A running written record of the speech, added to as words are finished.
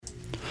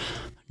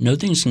No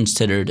Things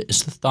Considered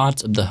is the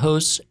thoughts of the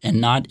hosts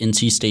and not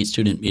NC State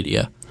student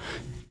media.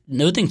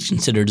 No Things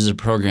Considered is a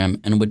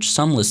program in which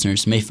some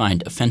listeners may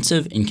find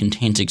offensive and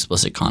contains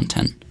explicit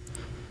content.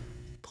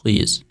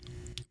 Please,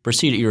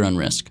 proceed at your own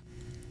risk.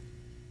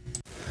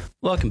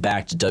 Welcome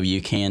back to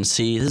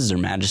WKNC. This is Her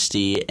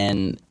Majesty,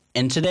 and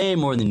today,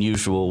 more than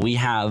usual, we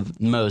have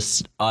the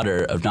most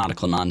utter of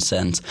nautical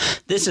nonsense.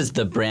 This is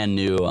the brand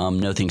new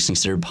No Things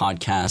Considered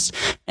podcast,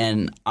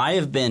 and I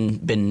have been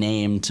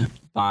named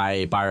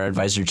by our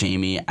advisor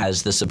Jamie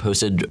as the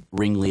supposed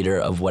ringleader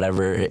of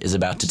whatever is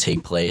about to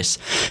take place.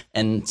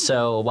 And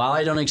so while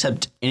I don't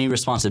accept any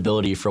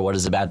responsibility for what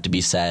is about to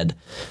be said,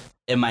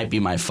 it might be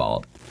my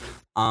fault.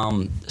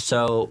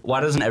 So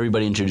why doesn't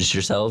everybody introduce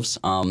yourselves?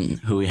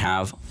 Who we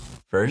have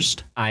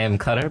first? I am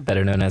Cutter,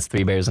 better known as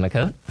Three Bears in a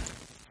Coat.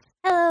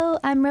 Hello,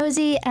 I'm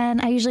Rosie,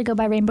 and I usually go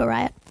by Rainbow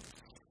Riot.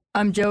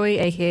 I'm Joey,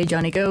 aka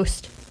Johnny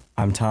Ghost.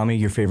 I'm Tommy,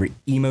 your favorite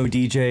emo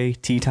DJ,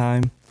 Tea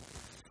Time.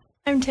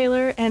 I'm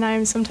Taylor, and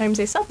I'm sometimes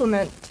a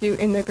supplement to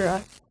In the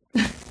Garage.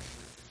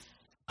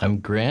 I'm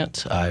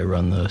Grant. I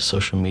run the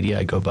social media.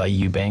 I go by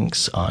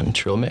Eubanks on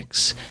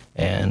Trillmix,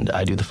 and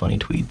I do the funny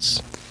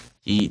tweets.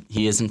 He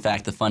is in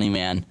fact the funny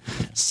man.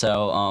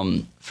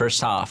 So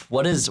first off,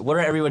 what are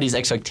everybody's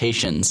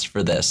expectations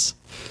for this?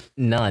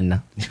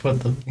 None.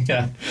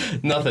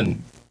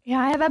 Nothing. Yeah,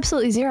 I have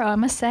absolutely zero, I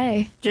must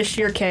say. Just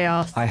sheer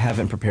chaos. I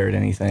haven't prepared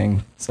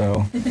anything,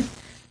 so.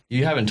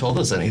 You haven't told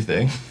us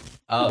anything.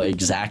 Oh,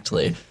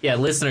 exactly. Yeah,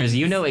 listeners,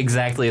 you know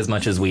exactly as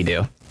much as we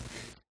do.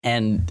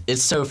 And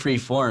it's so free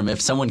form.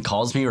 If someone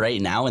calls me right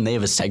now and they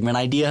have a segment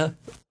idea,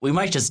 we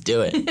might just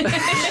do it.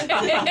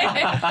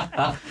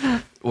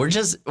 We're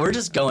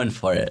just going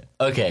for it.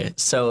 Okay,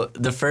 so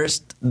the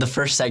first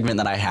segment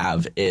that I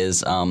have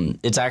is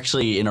it's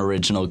actually an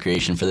original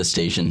creation for the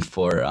station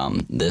for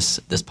this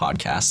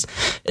podcast.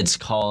 It's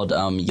called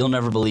You'll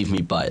Never Believe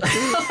Me But.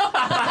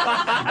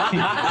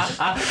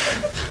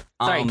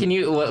 Sorry, can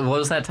you? What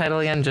was that title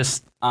again?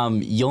 Just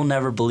You'll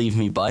Never Believe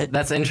Me But.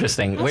 that's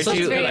interesting. Where'd That's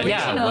you? very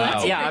original.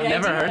 That's Yeah, I've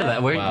never heard of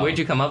that. Where'd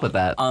you come up with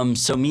that?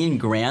 So me and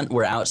Grant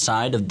were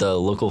outside of the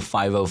local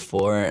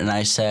 504, and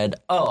I said,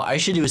 "Oh, I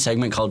should do a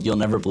segment called You'll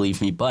Never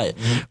Believe Me But,"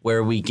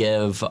 where we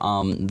give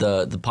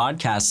the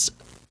podcast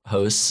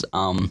hosts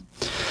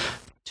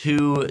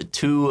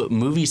two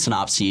movie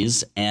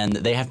synopses, and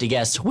they have to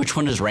guess which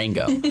one is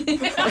Rango.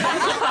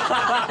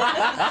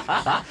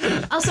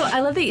 Also, I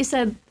love that you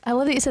said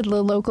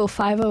the local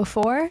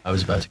 504. I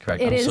was about to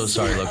correct. It I'm so is-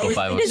 sorry, Local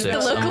 506. It is the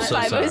local I'm so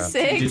sorry.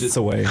 506. Digits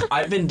away. I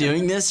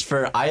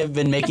have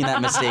been making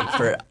that mistake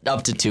for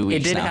up to 2 It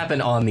weeks did now.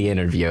 happen on the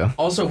interview.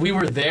 Also, we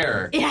were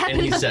there,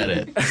 and he said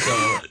it.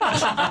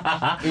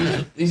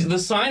 So the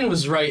sign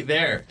was right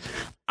there.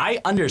 I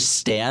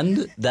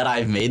understand that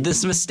I've made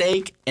this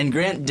mistake, and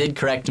Grant did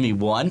correct me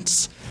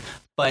once,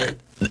 but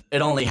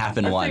it only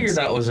happened I once. figured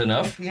that was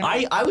enough.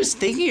 I was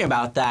thinking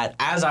about that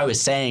as I was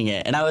saying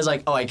it, and I was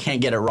like, oh, I can't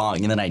get it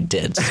wrong, and then I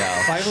did, so.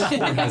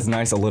 504 has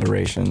nice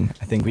alliteration.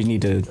 I think we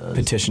need to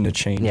petition to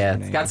change Yeah, the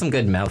it's name. got some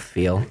good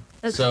mouthfeel.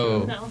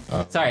 So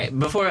Sorry,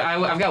 before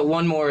I've got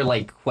one more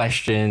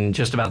question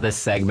just about this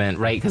segment,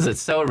 right? Because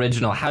it's so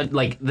original. How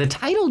the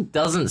title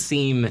doesn't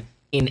seem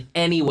in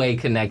any way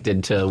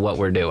connected to what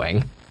we're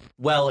doing.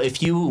 Well,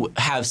 if you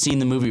have seen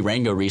the movie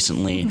Rango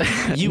recently,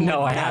 you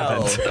No, I know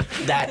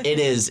haven't. that it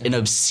is an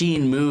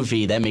obscene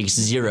movie that makes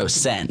zero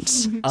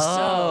sense.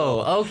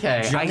 Oh, okay.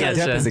 I Johnny get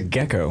Depp is a you.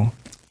 gecko.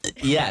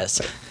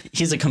 Yes,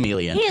 he's a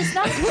chameleon. He is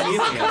not the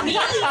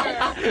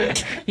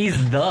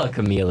He's the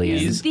chameleon.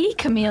 He's- the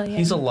chameleon.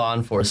 he's a law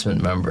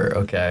enforcement member.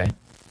 Okay.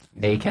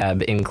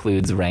 ACAB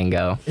includes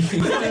Rango.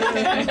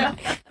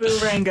 Boo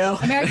Rango.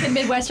 American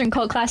Midwestern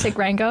cult classic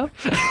Rango.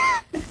 I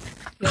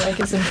feel like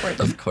it's important.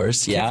 Of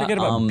course, yeah. Can't forget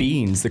about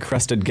Beans, the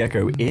crested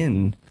gecko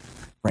in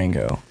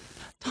Rango.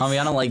 Tommy,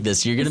 I don't like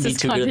this. You're going to be is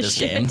too good at this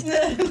game.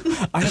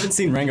 I haven't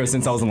seen Rango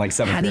since I was in like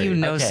 7th grade. How do you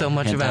know Okay, so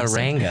much about fantastic.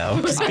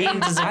 Rango?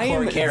 Beans is a I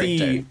core am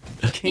character.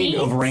 the king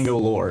of Rango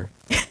lore.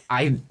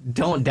 I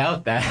don't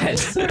doubt that.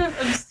 Sort of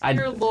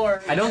obscure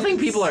lore. I don't think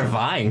people are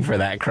vying for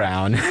that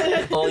crown.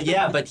 Well,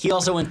 yeah, but he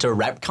also went to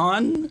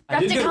RepCon. I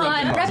did go to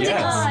Repticon.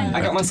 Yes.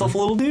 I got myself a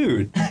little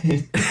dude.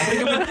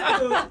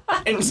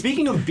 And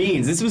speaking of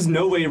Beans, this was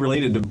no way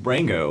related to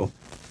Rango.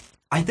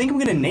 I think I'm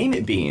going to name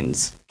it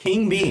Beans.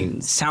 King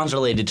Beans. Sounds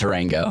related to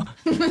Rango.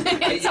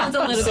 It sounds a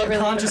little bit related.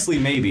 Subconsciously,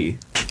 maybe.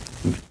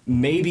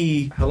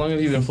 Maybe. How long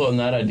have you been floating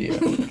that idea?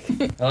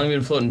 How long have you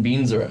been floating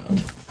beans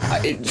around?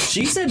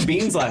 She said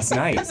beans last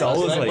night, so I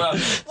was like, Well,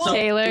 so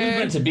Taylor. It was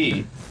meant to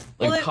be.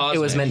 Like It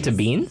was meant to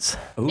beans?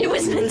 It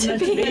was meant to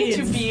be.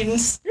 Two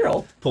beans. here,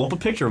 I'll pull up a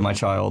picture of my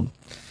child.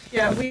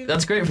 Yeah,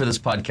 That's great for this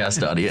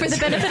podcast audience. For the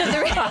benefit of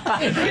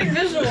the great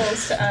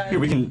visuals to add. Here,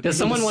 we can. Does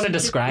someone want to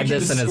describe we can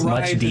this in as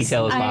much describe this-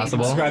 detail as I-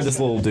 possible? Describe this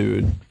little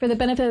dude. For the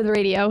benefit of the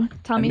radio,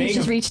 Tommy has Amazing.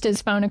 just reached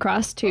his phone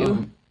across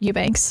to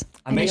Eubanks.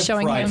 I And may he's have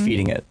showing tried him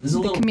feeding it. There's a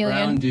the little chameleon.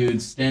 brown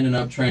dude standing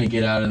up trying to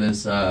get out of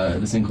this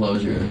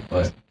enclosure,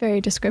 but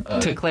Very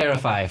descriptive. To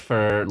clarify,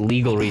 for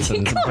legal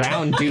reasons,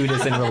 brown dude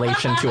is in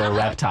relation to a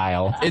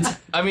reptile.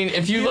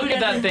 if you look at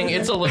that thing,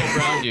 it's a little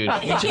brown dude.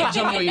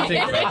 Tell me what you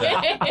think about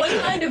that.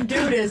 What kind of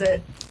dude is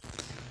it?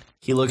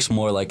 He looks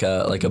more like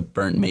a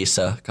burnt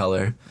mesa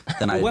color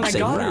than I'd When I say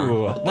got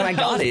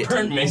brown. it,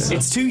 Burnt mesa.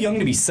 it's too young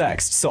to be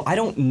sexed, so I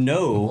don't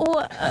know.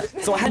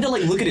 So I had to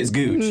like look at his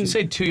gooch. You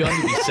say too young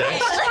to be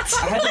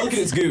sexed? I had to look at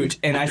his gooch,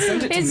 and I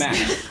sent it to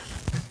Matt,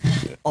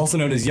 also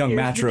known as Young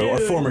Matro, or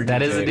former.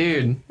 That is a DJ.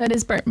 dude. That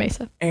is burnt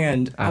mesa.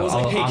 And I was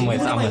like, hey, can you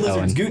look at my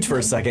lizard's gooch for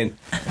a second?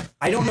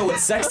 I don't know what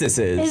sex this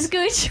His is.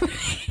 gooch.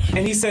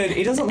 And he said,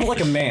 it doesn't look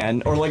like a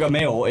man or like a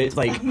male. It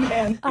like it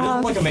doesn't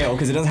look like a male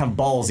because it doesn't have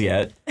balls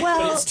yet.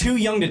 But it's too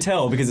young to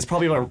tell because it's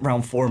probably like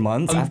around 4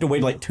 months. I have to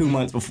wait like 2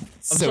 months before.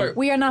 I'm sorry.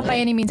 We are not by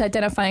any means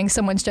identifying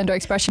someone's gender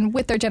expression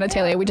with their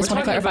genitalia. We just We're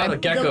want to talking clarify. about a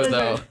gecko,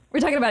 though.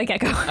 We're talking about a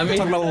gecko. I mean,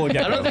 Talking about a little I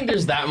gecko. don't think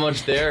there's that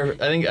much there.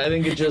 I think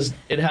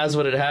it has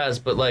what it has,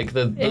 but like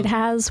It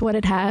has what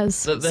it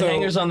has. the So-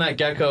 hangers on that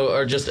gecko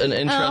are just an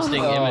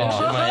interesting image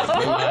in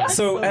my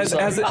So as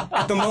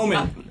at the moment,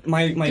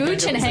 my Gooch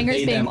gecko and is a hangers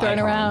they, being them thrown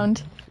icon.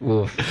 around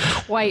Oof.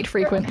 quite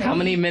frequently. How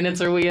many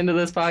minutes are we into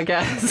this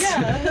podcast?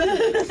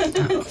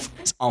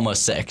 It's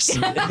almost 6. 6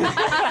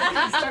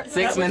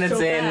 minutes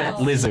in,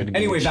 lizard.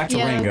 Anyway, gooch. back to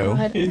Yeah, Rango. go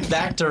ahead.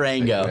 Back to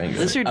Rango.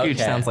 Lizard gooch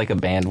Okay. sounds like a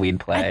band we'd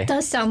play. It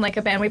does sound like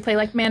a band we play,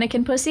 like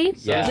Mannequin Pussy.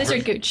 Yeah.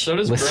 Lizard Gooch. So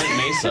does Burnt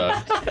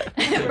Mesa.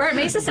 Burnt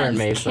Mesa sounds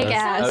Mesa. kick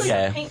ass.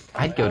 Okay.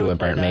 I'd go to a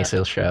Burnt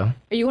Mesa show.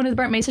 Are you going to the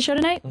Burnt Mesa show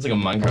tonight? That's like a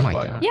Minecraft my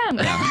bug. God. Yeah. I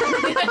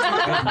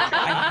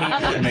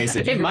hate Burnt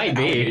Mesa. It might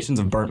be. Allegations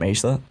of Burnt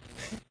Mesa.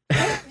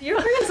 You're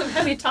bringing some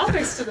heavy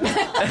topics to the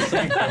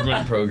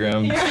Government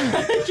program.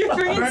 You're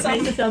bringing Burnt some.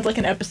 Mesa sounds like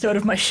an episode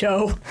of my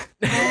show.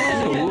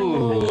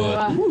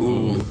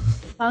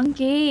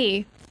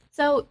 Funky.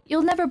 So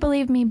you'll never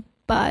believe me,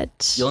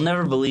 but You'll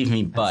never believe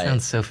me, but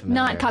Sounds so familiar.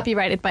 not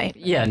copyrighted by.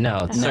 Yeah,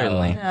 no,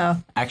 certainly.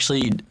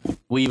 actually,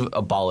 we've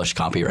abolished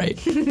copyright.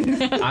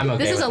 I'm okay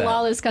This is with a that.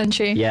 lawless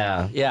country.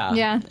 Yeah. Yeah.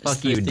 Yeah.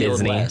 Fuck you, It's the Old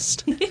Disney.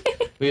 West.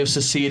 We have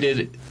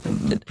seceded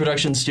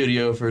production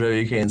studio for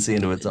WKNC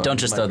into its own. Don't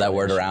just throw that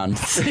word around.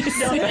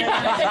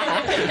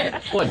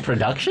 What,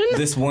 production?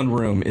 This one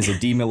room is a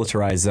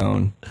demilitarized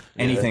zone.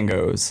 Anything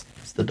goes.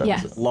 It's the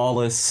Yeah.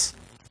 Lawless,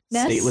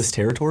 Yes. stateless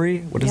territory.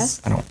 What is?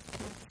 Yes. I don't.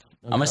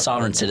 I'm a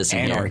sovereign citizen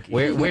here. Anarchy.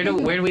 Where do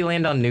we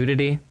land on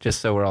nudity? Just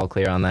so we're all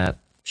clear on that.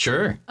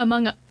 Sure.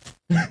 Among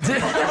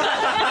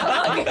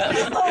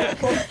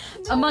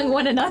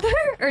one another,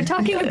 or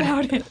talking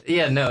about it.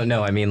 Yeah,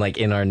 no. I mean, like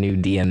in our new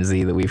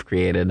DMZ that we've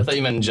created. I thought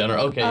you meant in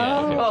general. Okay. Yeah,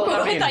 okay.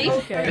 Oh, I thought you.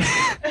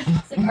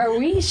 It's like, are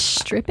we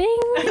stripping?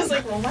 I was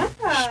like, well, wow.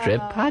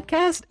 Strip podcast.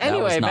 was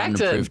Anyway, not back an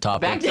to approved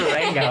topic. back to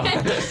Rango.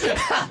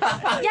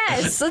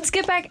 Yes. Let's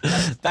get back.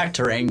 Back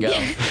to Rango.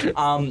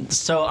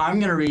 So I'm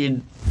gonna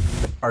read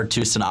our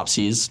 2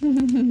 synopses,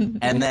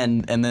 and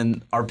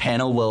then our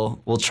panel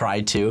will try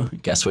to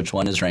guess which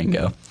one is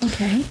Rango.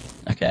 Okay.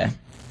 Okay.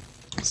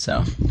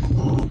 So,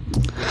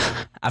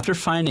 after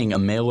finding a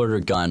mail-order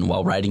gun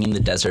while riding in the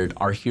desert,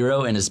 our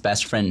hero and his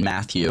best friend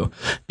Matthew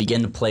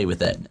begin to play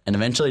with it and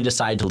eventually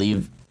decide to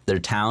leave their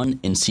town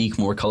and seek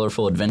more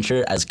colorful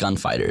adventure as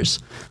gunfighters.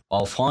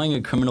 While following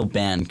a criminal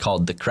band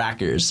called the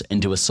Crackers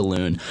into a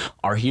saloon,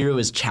 our hero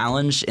is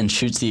challenged and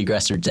shoots the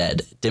aggressor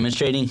dead,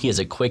 demonstrating he has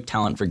a quick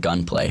talent for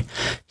gunplay.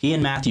 He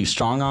and Matthew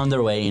strong on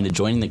their way into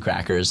joining the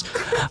Crackers,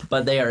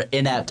 but they are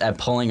inept at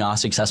pulling off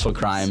successful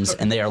crimes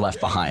and they are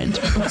left behind.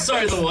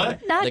 Sorry, the what?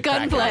 Not The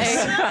gunplay.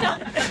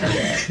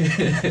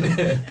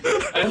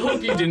 I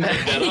hope you didn't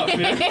pick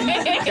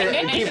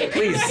that up.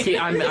 Please,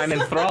 I'm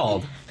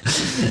enthralled.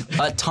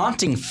 A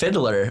taunting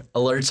fiddler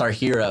alerts our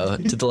hero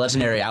to the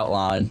legendary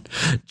outlaw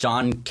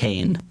John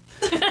Kane.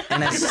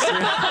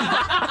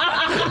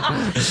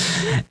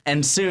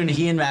 And soon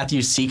he and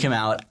Matthew seek him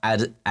out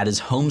at his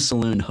home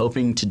saloon,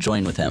 hoping to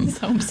join with him.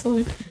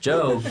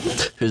 Joe,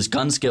 whose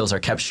gun skills are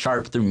kept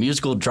sharp through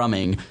musical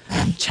drumming,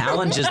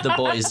 challenges the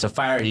boys to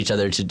fire at each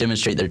other to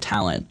demonstrate their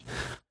talent.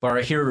 But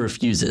our hero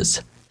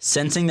refuses,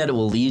 sensing that it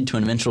will lead to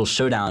an eventual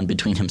showdown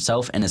between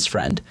himself and his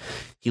friend.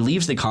 He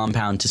leaves the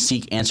compound to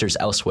seek answers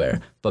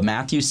elsewhere, but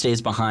Matthew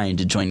stays behind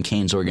to join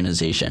Kane's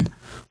organization.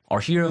 Our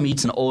hero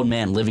meets an old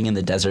man living in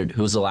the desert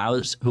who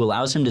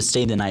allows him to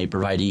stay the night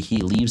provided he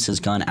leaves his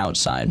gun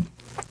outside.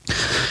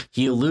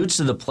 He alludes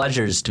to the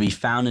pleasures to be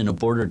found in a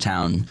border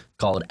town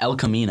called El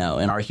Camino,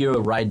 and our hero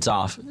rides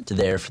off to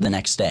there for the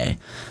next day.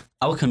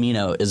 El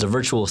Camino is a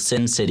virtual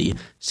Sin City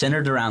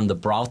centered around the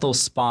brothel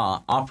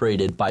spa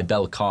operated by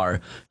Belle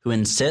Carr, who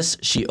insists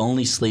she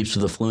only sleeps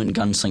with affluent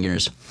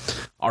gunslingers.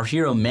 Our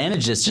hero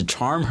manages to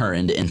charm her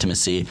into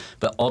intimacy,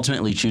 but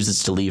ultimately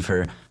chooses to leave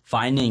her,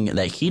 finding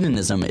that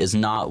hedonism is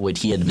not what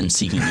he had been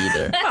seeking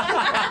either.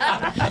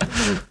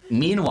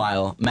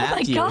 Meanwhile,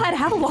 Matthew... Oh my God,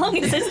 how long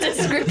is this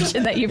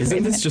description that you've Isn't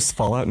written? this just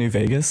Fallout New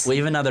Vegas? We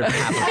have another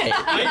half a page.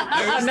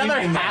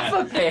 Another half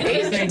a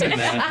page.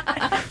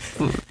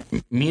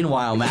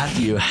 Meanwhile,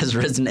 Matthew has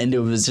risen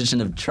into a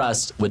position of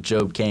trust with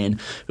Job Kane,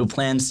 who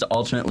plans to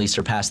ultimately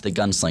surpass the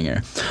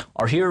gunslinger.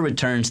 Our hero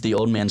returns to the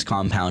old man's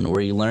compound,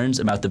 where he learns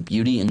about the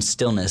beauty and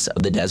stillness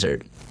of the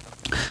desert.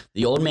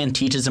 The old man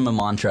teaches him a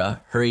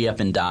mantra, hurry up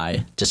and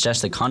die, to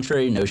stress the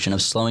contrary notion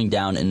of slowing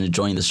down and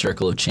enjoying the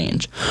circle of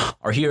change.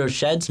 Our hero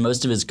sheds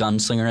most of his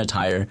gunslinger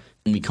attire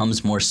and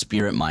becomes more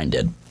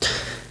spirit-minded. I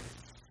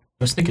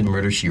was thinking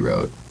Murder, She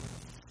Wrote.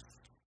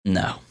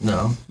 No.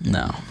 No.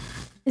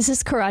 Is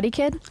this Karate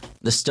Kid?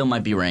 This still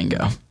might be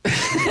Rango.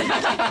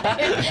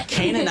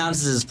 Kane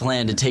announces his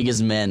plan to take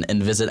his men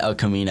and visit El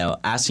Camino,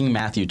 asking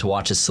Matthew to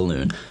watch his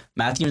saloon.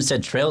 Matthew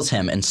instead trails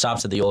him and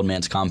stops at the old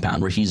man's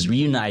compound, where he's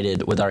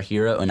reunited with our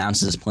hero and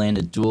announces his plan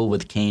to duel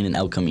with Kane in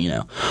El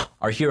Camino.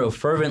 Our hero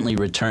fervently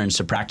returns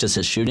to practice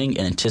his shooting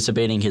and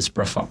anticipating his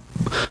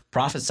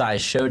prophesied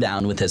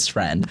showdown with his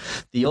friend.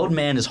 The old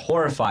man is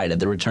horrified at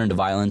the return to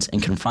violence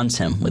and confronts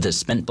him with his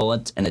spent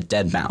bullets and a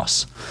dead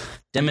mouse,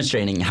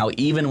 demonstrating how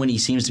even when he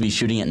seems to be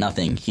shooting at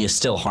nothing, he is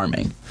still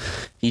harming.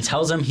 He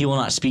tells him he will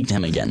not speak to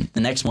him again.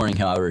 The next morning,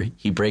 however,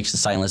 he breaks the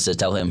silence to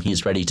tell him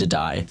he's ready to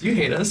die. You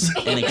hate us.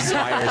 And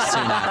expires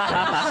soon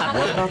after.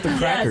 What about the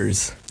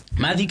crackers?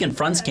 Matthew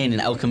confronts Kane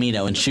in El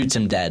Camino and shoots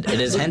him dead. It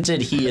is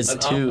hinted he is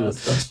too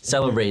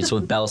celebrates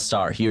with Belle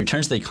Starr. He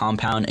returns to the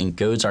compound and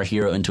goads our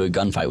hero into a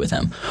gunfight with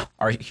him.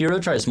 Our hero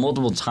tries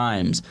multiple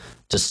times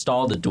to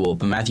stall the duel,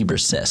 but Matthew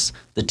persists.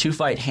 The two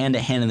fight hand to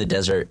hand in the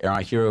desert, and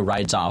our hero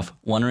rides off,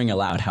 wondering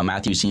aloud how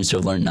Matthew seems to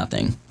have learned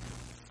nothing.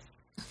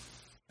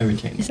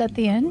 Is that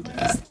the end?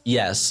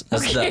 Yes.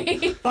 That's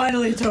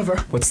Finally, it's over.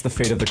 What's the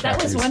fate of the That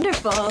crackers? was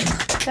wonderful.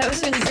 That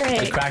was really the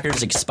great.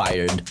 crackers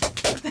expired.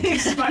 They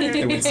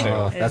went stale.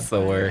 Oh, that's the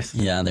worst.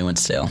 Yeah, they went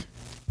stale.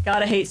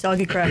 Gotta hate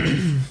soggy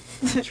crackers.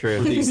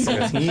 True.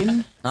 Not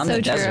in So the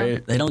true.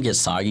 desert. They don't get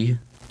soggy.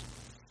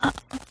 I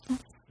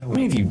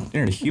mean, if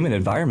you're in a humid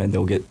environment,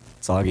 they'll get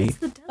soggy.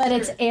 But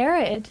it's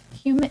arid.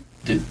 Human.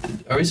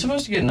 Are we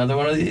supposed to get another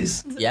one of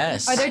these?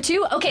 Yes. Are there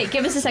two? Okay,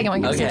 give us the second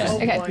one. Give us the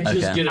Okay. second one. Okay.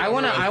 Just get it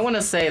I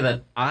wanna say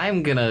that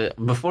I'm gonna,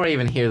 before I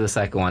even hear the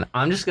second one,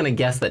 I'm just gonna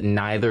guess that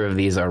neither of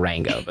these are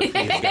Rango. But please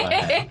go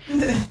ahead.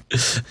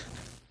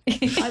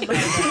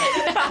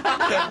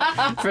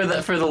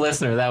 For the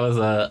listener, that was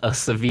a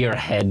severe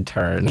head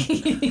turn.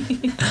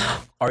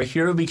 Our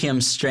hero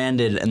becomes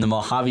stranded in the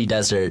Mojave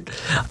Desert.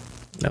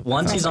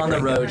 Once he's on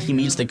the road, he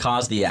meets the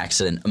cause of the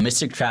accident, a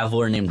mystic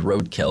traveler named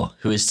Roadkill,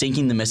 who is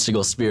seeking the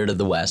mystical spirit of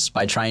the West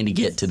by trying to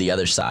get to the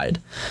other side.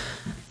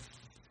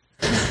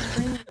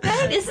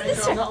 That is the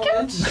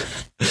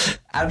second.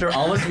 After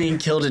almost being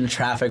killed in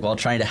traffic while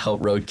trying to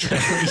help Roadkill,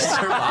 he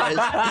survives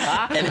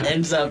and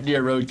ends up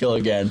near Roadkill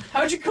again.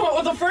 How'd you come up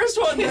with the first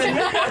one then?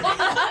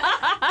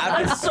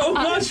 That's so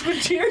much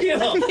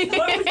material.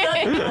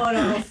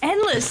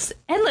 Endless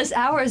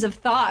hours of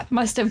thought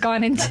must have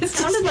gone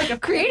into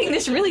creating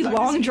this really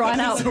long, drawn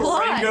out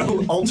plot.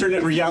 Rango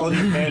alternate reality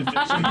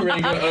fanfiction.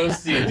 Rango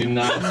OC, do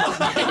not.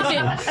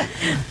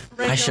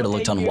 I should have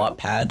looked on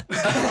Wattpad.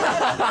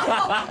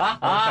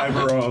 Have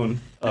her own.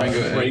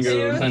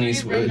 Rango Honey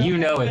Sweat. You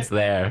know it's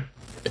there.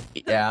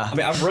 Yeah. I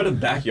mean, I've read a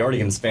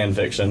Backyardigans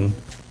fanfiction.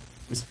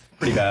 It's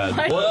pretty bad.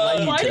 What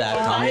led you to that,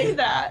 Tommy?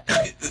 that?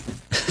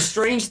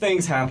 Strange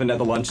things happened at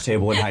the lunch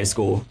table in high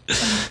school.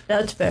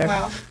 That's fair.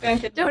 Wow.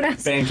 Don't ask.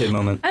 Fan kid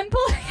moment. I'm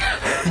pulling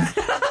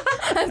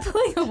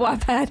a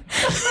Wattpad.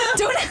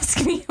 Don't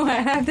ask me why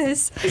I have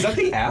this. Is that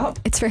the app?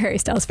 It's for Harry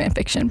Styles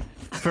fanfiction.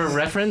 For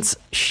reference,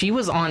 she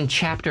was on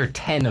chapter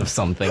 10 of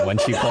something when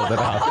she pulled it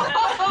up.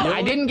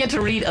 I didn't get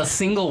to read a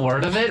single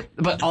word of it,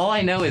 but all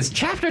I know is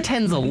chapter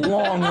 10's a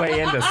long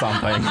way into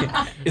something.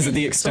 Is it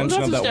the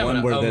extension of Sometimes that it's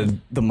one where stamina.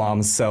 the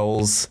mom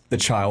sells the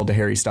child to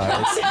Harry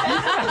Styles?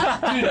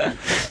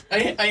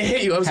 I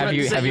hate you. I was Have about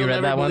you- to say have you you'll read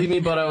never that one? believe me,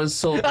 but I was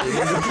sold.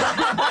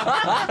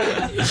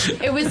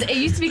 It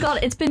used to be called,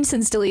 it's been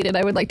since deleted,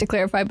 I would like to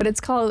clarify, but it's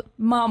called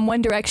Mom,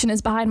 One Direction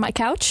is Behind My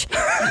Couch.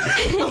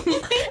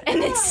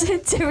 And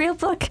it's a real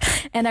book.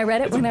 And I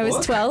read it when I was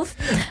 12.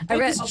 I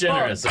read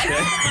Generous, okay?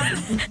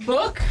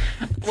 Book?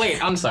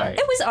 Wait, I'm sorry.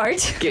 it was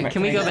art.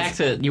 Can we go back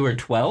to you were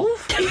 12?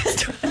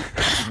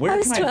 Where I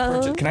was can I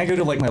 12. purchase? Can I go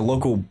to like my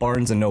local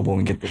Barnes and Noble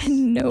and get this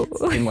No.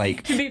 in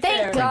like? To be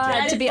Thank fair, God,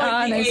 that to is be like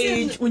honest. the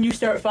age when you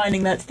start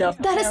finding that stuff.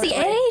 That is the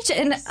age,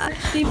 and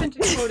Deep into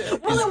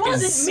quoted. Well, it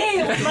wasn't me.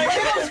 It was my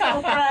middle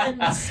school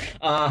friends.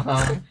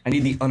 I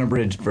need the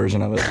unabridged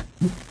version of it.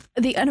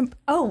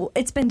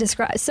 it's been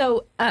described.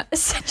 So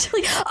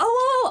essentially,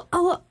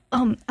 I'll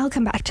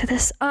come back to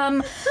this.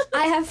 I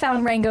have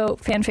found Rango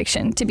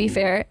fanfiction, to be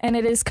fair, and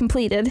it is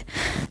completed.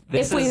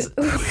 This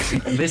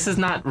is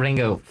not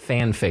Rango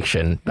fan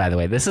fiction, by the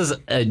way. This is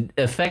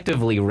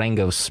effectively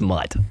Rango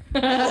smut.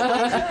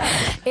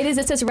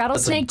 It says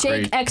Rattlesnake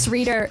Jake X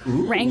Reader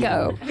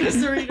Rango.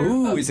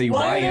 Ooh, it's a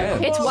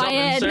YN. It's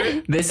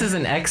YN. This is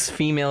an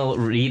ex-female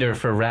reader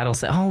for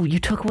Rattlesnake. Oh, you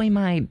took away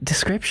my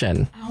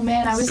description. Oh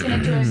man, I was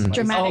gonna do a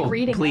dramatic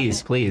reading.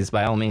 Please,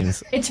 by all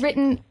means. It's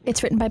written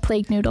by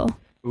Plague Noodle.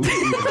 Look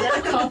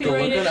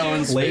at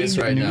Owen's face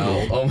right now.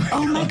 Oh my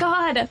Oh my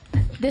god.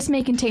 This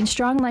may contain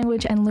strong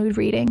language and lewd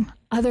reading.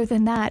 Other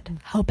than that,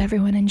 hope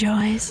everyone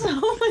enjoys.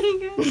 Oh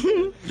my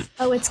god.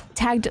 Oh, it's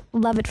tagged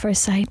love at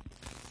first sight.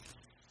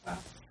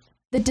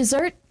 The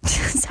dessert.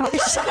 Sorry.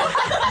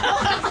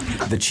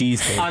 The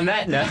cheesecake. On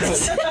that note,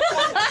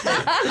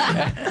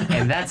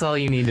 and that's all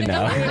you need to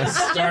know.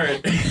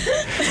 Start.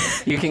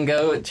 You can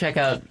go check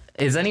out.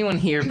 Is anyone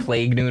here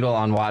Plague Noodle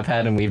on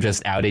Wattpad and we've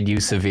just outed you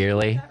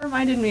severely? That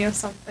reminded me of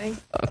something.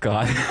 Oh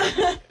God.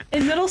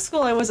 In middle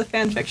school, I was a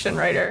fan fiction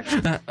writer.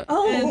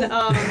 Oh, And did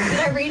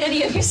I read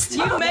any of your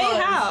stuff? you may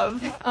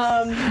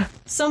have.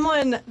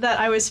 Someone that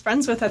I was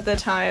friends with at the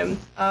time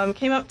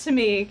came up to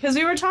me because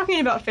we were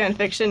talking about fan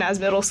fiction as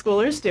middle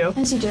schoolers do.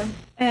 As you do.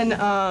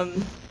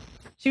 And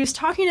she was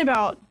talking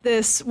about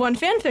this one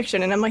fan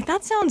fiction, and I'm like,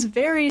 that sounds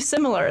very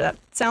similar. That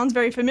sounds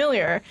very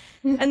familiar.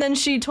 And then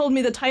she told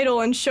me the title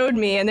and showed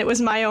me, and it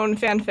was my own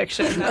fan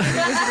fiction that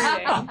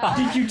I was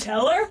reading. Did you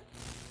tell her?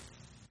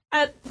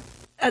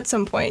 At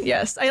some point,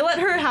 yes. I let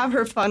her have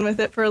her fun with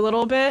it for a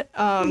little bit.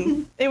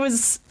 It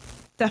was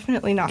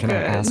definitely not Can good.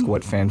 I ask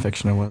what fan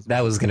fiction it was?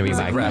 That was gonna be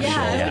my question.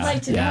 Yeah, I'd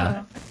like to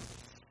know.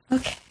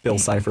 Okay. Bill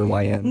Cipher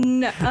YN.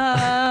 No,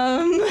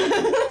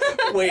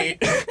 Wait.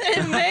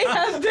 it may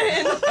have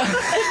been. If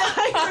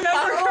I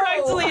remember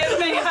correctly, it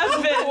may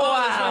have been.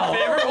 Wow.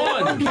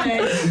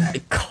 Okay.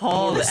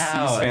 Called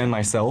out. Fan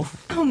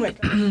myself. Oh my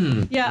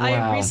god. Yeah,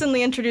 Wow. I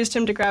recently introduced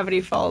him to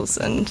Gravity Falls,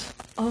 and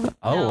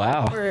Oh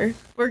wow.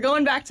 we're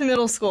going back to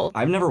middle school.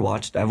 I've never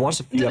watched. I've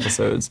watched a few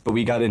episodes, but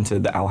we got into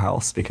the Owl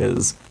House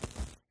because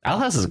Owl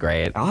House is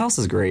great. Owl House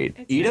is great.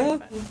 It's very Ida,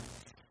 fun.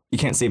 you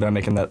can't see, but I'm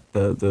making that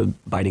the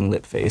biting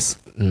lip face.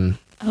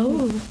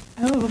 Oh.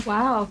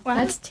 Wow.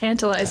 That's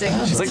tantalizing.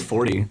 She's like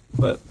 40,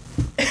 but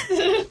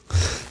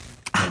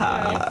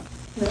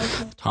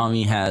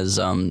Tommy has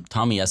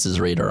Tommy S's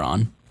radar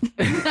on.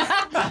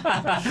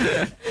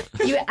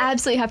 You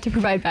absolutely have to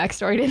provide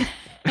backstory to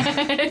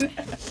that.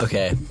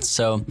 Okay,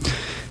 so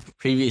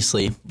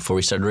previously, before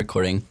we started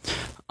recording,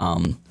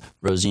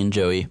 Rosie and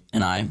Joey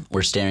and I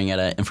were staring at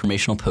an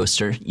informational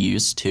poster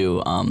used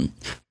to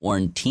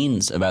warn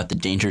teens about the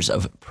dangers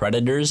of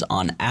predators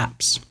on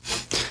apps.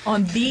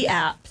 On the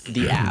apps.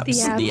 The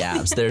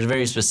apps. There's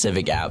very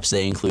specific apps.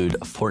 They include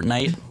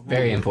Fortnite,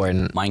 Very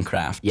important.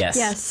 Minecraft, Yes.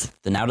 Yes.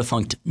 the now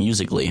defunct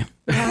Musical.ly,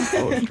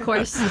 Of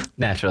course.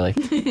 Naturally.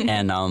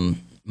 and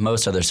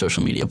most other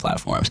social media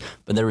platforms.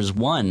 But there was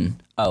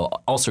one,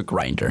 also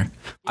Grindr.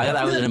 I thought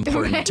that was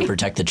important to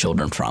protect the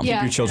children from.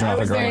 Yeah. your children that off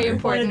was a very grinder.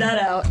 important. Pointed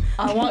that out.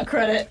 I want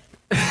credit.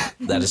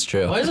 That is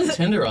true. Why isn't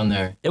Tinder on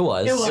there? It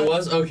was. It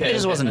was okay. It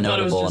just wasn't I thought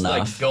notable it was just,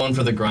 enough. Like going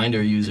for the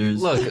Grindr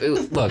users.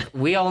 Look.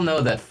 We all know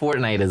that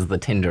Fortnite is the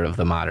Tinder of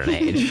the modern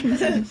age.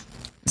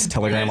 Is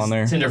Telegram on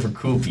there? Tinder for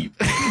cool people.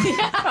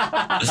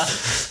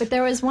 But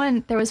there was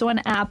one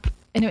app,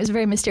 and it was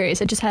very mysterious.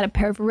 It just had a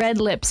pair of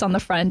red lips on the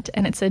front,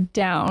 and it said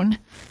down.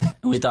 And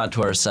we thought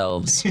to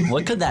ourselves,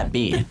 what could that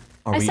be?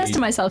 Are I we- says to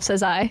myself,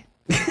 says I,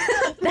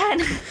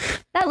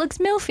 that looks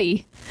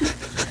milfy.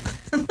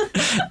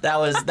 That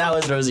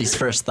was Rosie's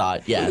first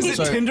thought. Yes. Is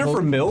it Tinder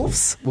for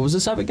MILFs? What was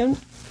this app again?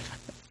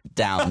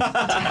 Down.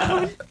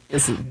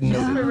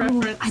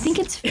 I think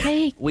it's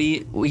fake. We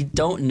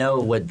don't know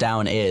what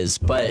down is,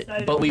 but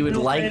we would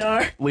MILF like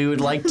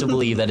radar. to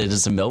believe that it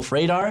is a MILF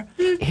radar.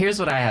 Here's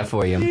what I have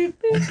for you.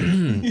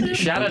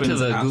 Shout out to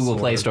the Google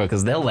Play Store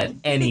because they'll let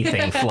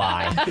anything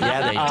fly.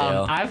 Yeah, they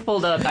do. I've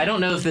pulled up. I don't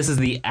know if this is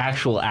the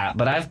actual app,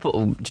 but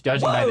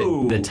judging by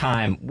Whoa. the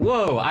time.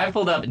 Whoa! I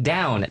pulled up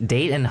down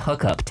date and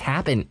hookup,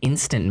 tap and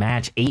instant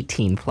match,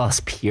 18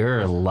 plus,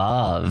 pure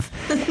love,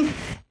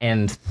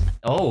 and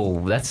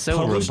that's so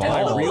Published by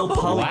revolved. real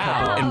poly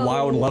couple and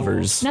wild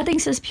lovers. Nothing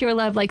says pure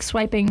love like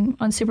swiping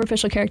on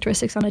superficial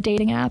characteristics on a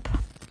dating app.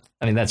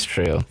 I mean, that's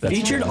true. That's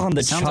Featured on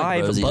the Sounds like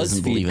Chive, Rosie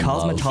doesn't believe BuzzFeed,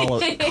 in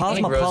love. I think Rosie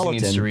Cosmopolitan,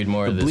 needs to read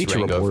more the of this Bleacher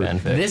Rango Report.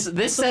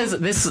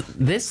 fanfic.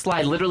 This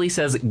slide literally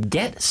says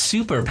get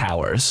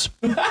superpowers.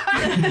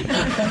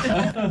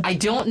 I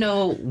don't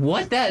know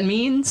what that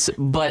means,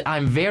 but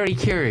I'm very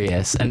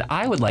curious, and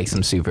I would like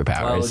some Well,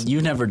 superpowers.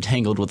 you never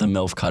tangled with a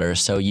MILF cutter,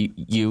 so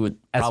you would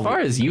As probably, far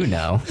as you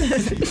know.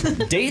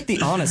 Date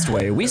the honest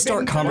way. We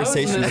start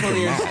conversations with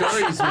the match.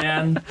 stories,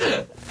 man.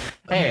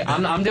 Hey,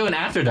 I'm doing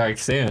After Dark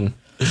soon.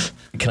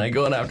 Can I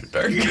go on After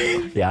Dark?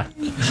 Yeah.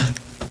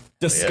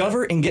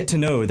 Discover and get to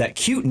know that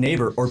cute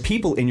neighbor or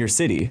people in your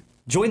city.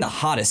 Join the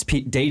hottest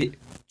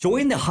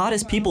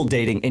people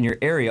dating in your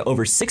area.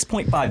 Over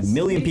 6.5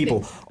 million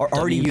people are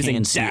already using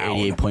WPNC Down.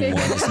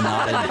 88.1 is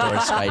not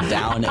endorsed by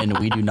Down, and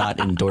we do not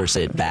endorse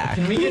it back.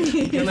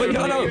 Wait,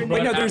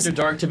 no, there's After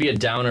Dark to be a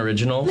Down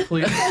original,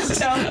 please.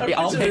 Yeah,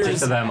 I'll pitch it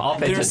to them. I'll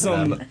pitch it to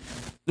them.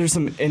 there's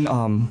some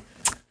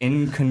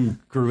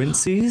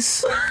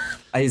incongruencies.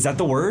 Is that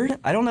the word?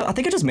 I don't know. I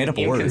think I just made up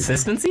a word.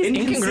 Inconsistencies?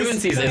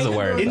 Incongruencies is a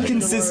word.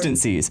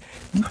 Inconsistencies.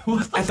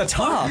 At the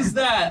top. Is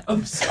that?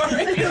 I'm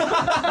sorry.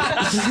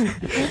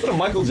 What a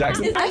Michael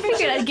Jackson. I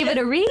figured I'd give it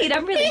a read.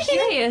 I'm really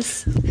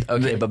curious.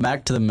 Okay, but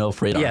back to the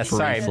MILF radar Yes,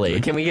 sorry. briefly.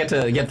 Can we get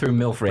through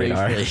MILF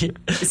radar? Briefly.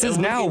 It says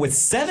now with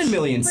 7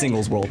 million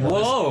singles worldwide.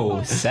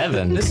 Whoa,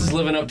 7. This is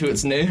living up to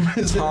its name.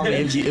 Tommy,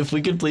 if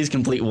we could please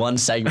complete one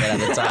segment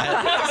at a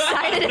time.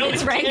 Decided if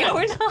it's Rango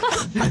or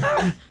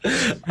not.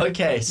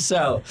 Okay,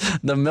 so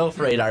the MILF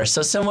radar.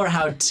 So similar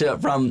how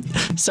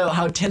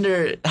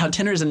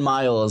Tinder's in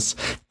miles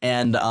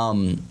and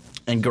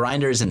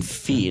Grindr's in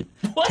feet.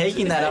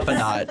 Taking that up a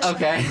notch.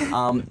 Okay.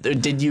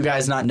 Did you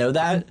guys not know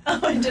that?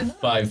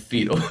 5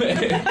 feet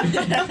away.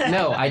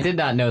 No, I did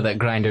not know that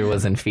Grindr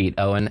was in feet,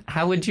 Owen.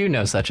 How would you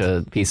know such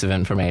a piece of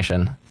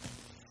information?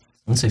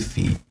 Let's say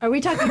feet. Are we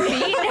talking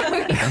feet?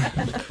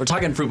 We're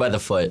talking fruit by the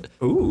foot.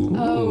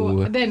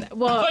 Oh, then,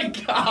 well,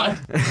 God.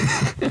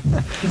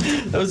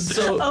 That was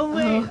so. Oh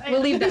wait.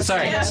 we'll leave that.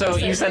 Sorry. So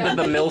you said that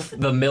the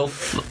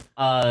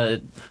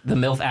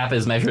MILF app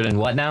is measured in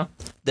what now?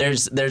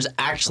 There's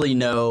actually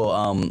no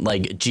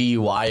like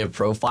GUI of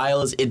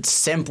profiles. It's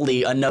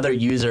simply another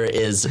user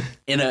is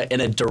in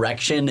a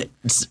direction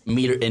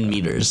in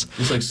meters.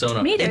 It's like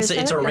sonar. Meters.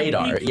 It's a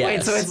radar. Yes.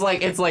 Wait, so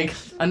it's like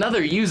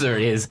another user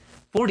is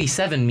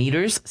 47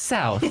 meters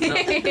south. I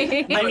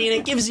mean,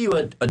 it gives you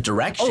a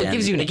direction. Oh, it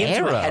gives you an gives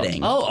you arrow. a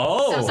heading.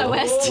 Oh.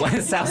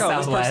 Southwest.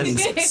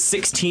 Southwest.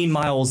 16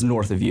 miles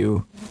north of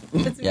you.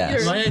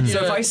 Yes. My idea.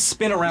 So if I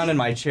spin around in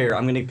my chair,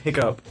 I'm going to pick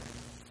up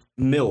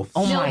MILF.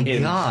 Oh my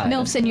in- god.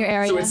 MILFs in your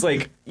area. So it's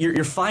like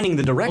you're finding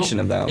the direction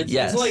of them.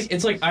 Yes.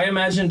 It's like I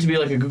imagine to be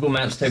like a Google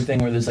Maps type thing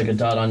where there's like a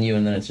dot on you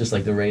and then it's just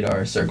like the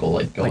radar circle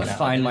like going Like out.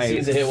 find And my as soon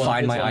as it hit one,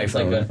 find it's my on, it's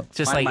like iPhone. a-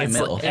 Just Find like my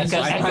it's MILF.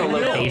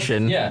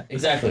 echolocation. Yeah,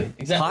 exactly. Hot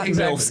Exactly.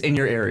 MILFs in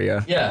your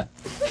area. Yeah.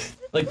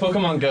 Like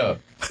Pokemon Go.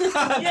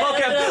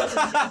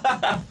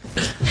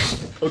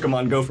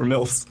 Pokemon Go for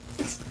MILFs.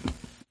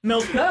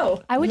 Milk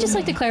go. I would just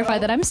like to clarify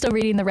that I'm still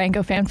reading the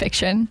Rango fan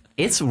fiction.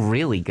 It's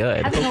really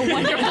good. Having a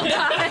wonderful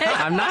time.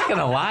 I'm not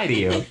gonna lie to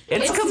you.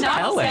 It's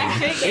compelling.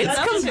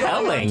 It's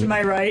compelling. Am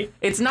I right?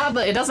 It's not.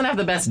 It doesn't have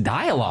the best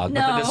dialogue,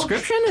 but the No.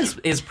 description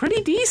is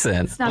pretty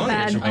decent. It's not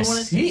bad. My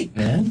seat,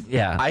 man.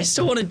 Yeah. I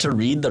still wanted to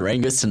read the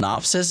Rango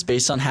synopsis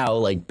based on how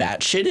like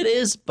batshit it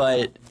is,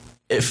 but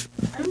if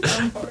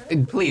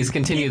Please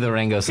continue the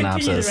Rango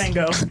synopsis.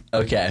 Rango.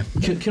 okay,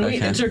 Can we Okay.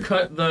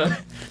 intercut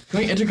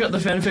the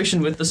fan fiction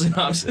with the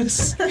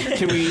synopsis?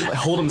 Can we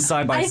hold them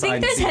side by I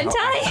side? think there's to see how-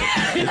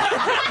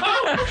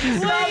 hentai. For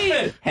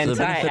the Hentai benefit of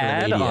the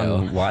ad radio.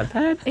 on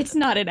Wattpad? It's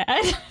not an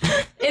ad.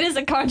 It is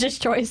a conscious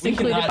choice We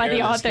included cannot by the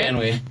air this, author. can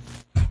we?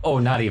 Oh,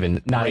 not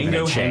even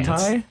Rango a chance.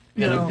 hentai?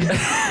 No.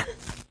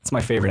 It's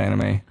my favorite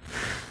anime.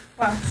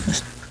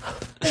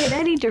 Wait,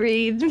 I need to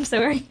read. I'm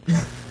sorry.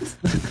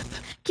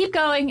 Keep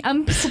going.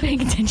 I'm still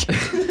paying attention.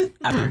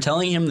 After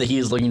telling him that he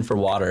is looking for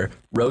water,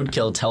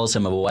 Roadkill tells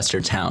him of a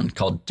western town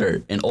called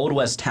Dirt, an old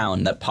west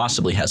town that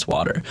possibly has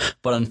water.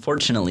 But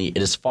unfortunately, it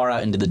is far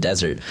out into the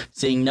desert.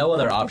 Seeing no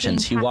other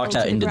options, he walks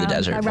out into the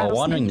desert. While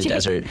wandering the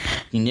desert,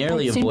 he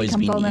narrowly I'd soon avoids become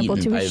being vulnerable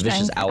eaten to by a his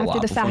vicious strength outlaw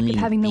after the before fact of meeting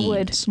having the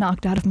wood Beans,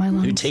 knocked out of my who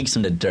lungs. takes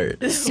him to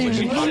Dirt,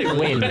 Soon.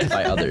 wind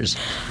by others,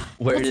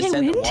 where it is What's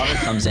said that that wind? water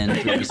comes in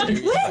through a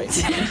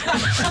mysterious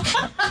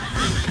pipe.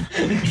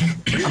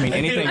 I mean,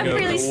 anything I'm goes.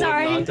 really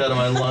sorry. Knocked out of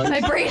my lungs.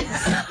 My brain.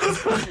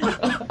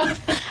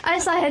 I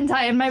saw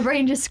hentai and my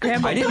brain just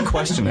scrambled. I didn't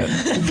question it.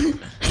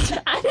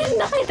 I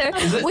didn't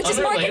either. Which is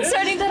more unrelated?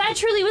 concerning that I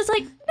truly was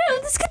like,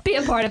 no, this could be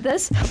a part of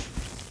this.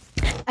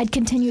 I'd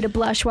continue to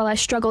blush while I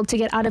struggled to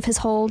get out of his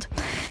hold.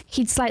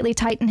 He'd slightly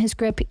tighten his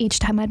grip each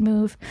time I'd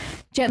move,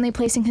 gently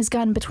placing his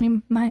gun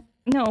between my.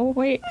 No,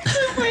 wait.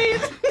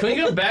 Can we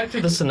go back to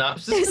the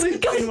synopsis? There's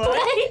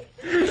gunplay.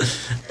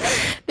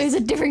 There's a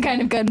different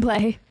kind of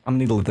gunplay. I'm gonna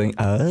need the link.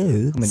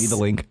 I'm gonna need the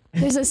link.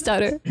 There's a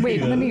stutter.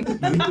 Wait, let me.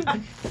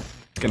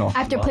 It's gonna.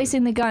 After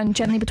placing the gun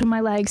gently between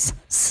my legs,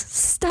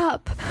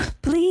 stop,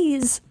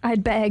 please,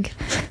 I'd beg.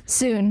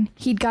 Soon,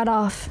 he'd got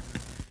off,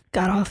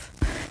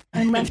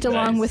 and left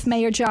along with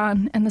Mayor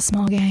John and the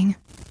small gang.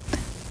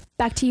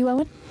 Back to you,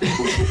 Owen.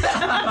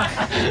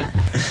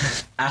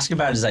 Ask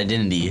about his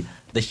identity.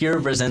 The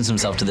hero presents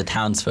himself to the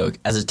townsfolk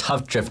as a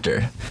tough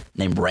drifter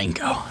named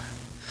Rango.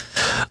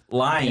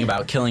 Lying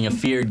about killing a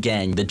feared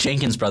gang, the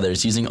Jenkins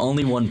brothers, using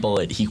only one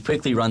bullet, he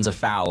quickly runs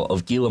afoul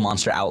of Gila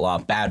monster outlaw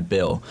Bad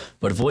Bill,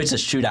 but avoids a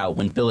shootout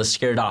when Bill is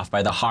scared off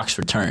by the Hawk's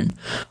return.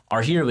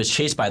 Our hero is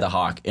chased by the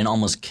Hawk and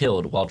almost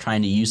killed while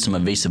trying to use some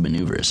evasive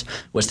maneuvers,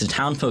 which the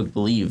townfolk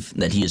believe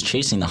that he is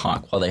chasing the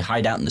Hawk while they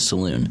hide out in the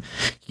saloon.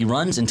 He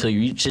runs until he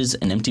reaches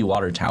an empty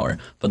water tower,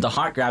 but the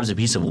Hawk grabs a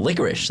piece of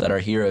licorice that our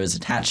hero is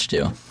attached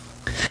to.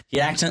 He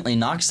accidentally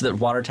knocks the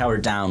water tower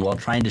down while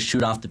trying to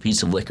shoot off the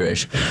piece of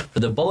licorice,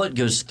 but the bullet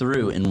goes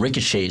through and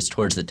ricochets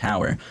towards the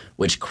tower,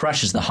 which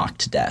crushes the Hawk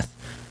to death.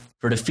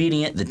 For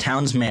defeating it, the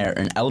town's mayor,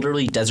 an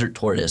elderly desert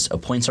tortoise,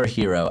 appoints our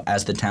hero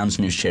as the town's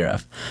new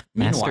sheriff.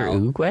 Master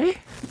Meanwhile, Oogway?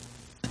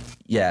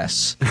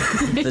 yes,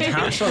 the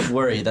townsfolk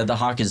worry that the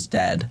Hawk is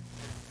dead.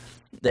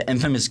 The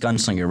infamous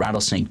gunslinger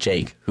Rattlesnake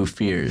Jake, who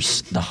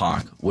fears the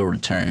Hawk, will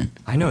return.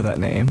 I know that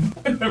name.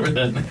 Remember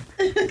that.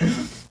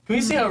 Can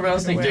we see how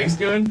Rattlesnake Jake's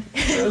doing?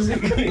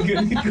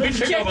 Can we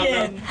check Check out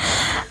in.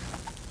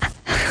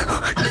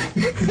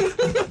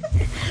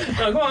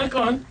 No, go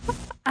on.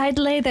 I'd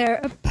lay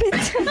there a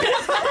bit.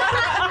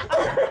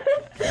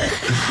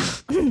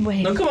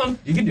 Wait. No, come on.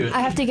 You can do it.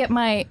 I have to get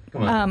my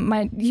Come on.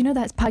 my you know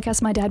that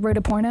podcast My Dad Wrote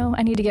a Porno?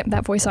 I need to get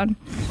that voice on.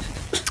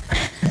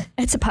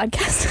 It's a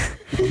podcast.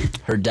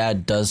 Her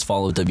dad does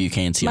follow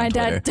WKNC My on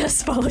Twitter. dad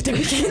does follow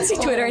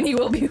WKNC Twitter and he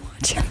will be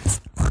watching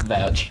this.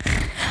 Vouch.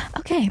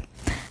 Okay.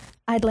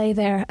 I'd lay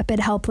there a bit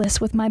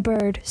helpless with my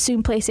bird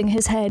soon placing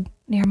his head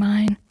near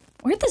mine.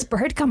 Where'd this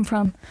bird come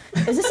from?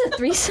 Is this a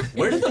threesome?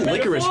 Where did the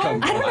licorice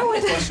come from? I don't know I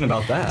have a question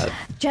about that.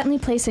 Gently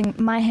placing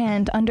my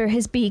hand under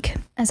his beak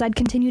as I'd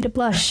continue to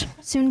blush,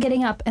 soon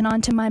getting up and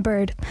onto my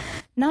bird.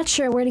 Not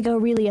sure where to go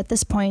really at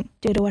this point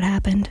due to what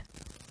happened.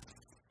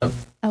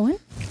 Owen?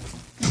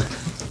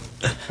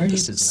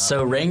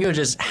 So Rango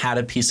just had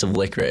a piece of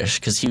licorice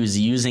because he was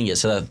using it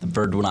so that the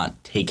bird would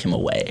not take him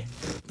away,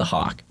 the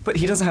hawk. But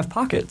he doesn't have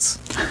pockets.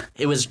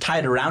 It was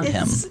tied around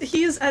him.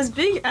 He's as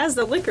big as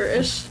the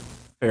licorice.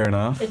 Fair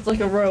enough. It's like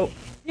a rope.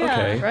 Yeah,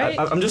 Okay. right?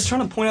 I'm just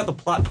trying to point out the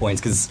plot points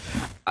because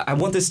I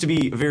want this to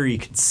be a very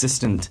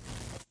consistent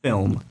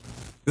film.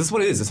 This is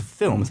what it is. It's a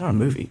film. It's not a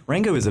movie.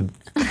 Rango is a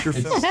feature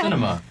film.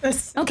 Cinema.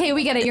 Okay,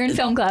 we get it. You're in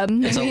film club.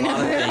 It's a lot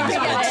of things,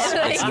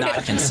 but it's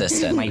not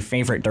consistent. My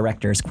favorite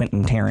director is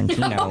Quentin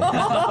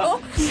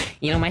Tarantino.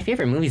 You know, my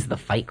favorite movie is The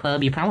Fight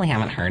Club. You probably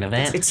haven't heard of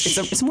it.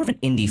 it's more of an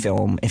indie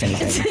film, if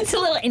anything. It's a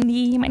little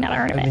indie. You might not have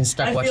heard of I've been it.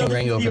 stuck watching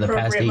Rango for the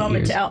past 8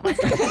 moment years. to out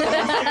myself.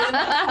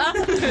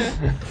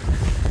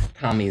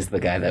 Tommy's the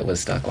guy that was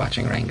stuck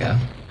watching Rango.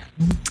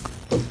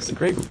 It's a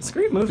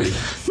great movie.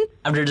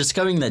 After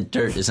discovering that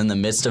dirt is in the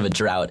midst of a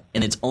drought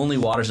and its only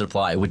water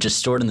supply, which is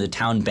stored in the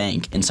town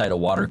bank inside a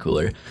water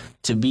cooler,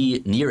 to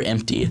be near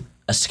empty,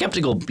 a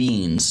skeptical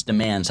Beans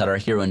demands that our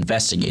hero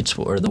investigates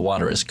where the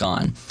water is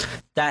gone.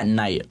 That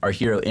night, our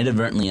hero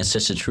inadvertently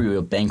assists a trio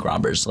of bank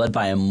robbers led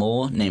by a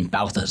mole named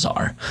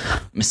Balthazar.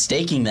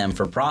 Mistaking them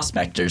for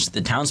prospectors,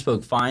 the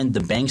townsfolk find the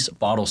bank's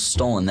bottles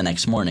stolen the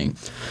next morning.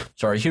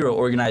 So our hero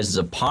organizes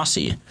a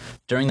posse.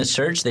 During the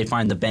search, they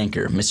find the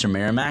banker, Mr.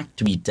 Merrimack,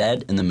 to be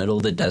dead in the middle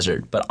of the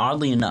desert, but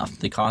oddly enough,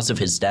 the cause of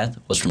his death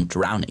was from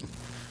drowning.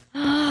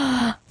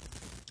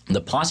 The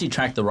posse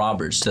track the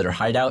robbers to their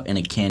hideout in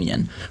a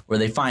canyon, where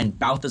they find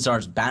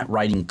Balthazar's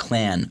bat-riding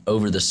clan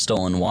over the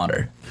stolen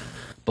water.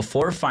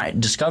 Before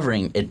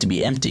discovering it to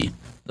be empty,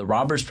 the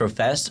robbers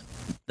professed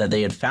that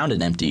they had found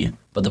it empty,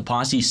 but the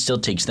posse still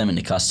takes them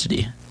into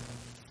custody.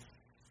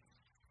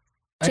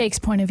 Jake's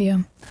point of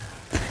view.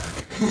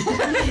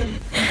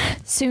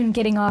 Soon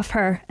getting off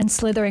her and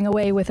slithering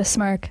away with a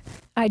smirk,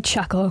 I'd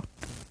chuckle.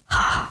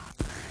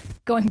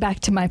 Going back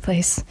to my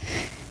place.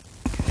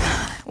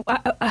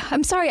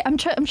 I'm sorry. I'm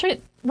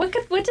trying. What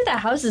did the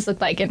houses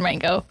look like in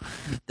Rango?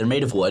 They're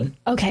made of wood.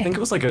 Okay. I think it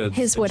was like a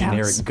His generic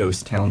woodhouse.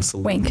 ghost town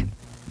saloon. Wink.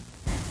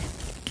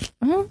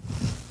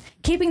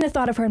 Keeping the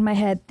thought of her in my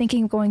head,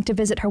 thinking of going to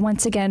visit her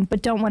once again,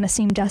 but don't want to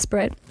seem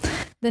desperate.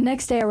 The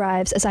next day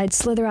arrives as I'd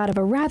slither out of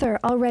a rather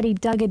already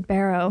dugged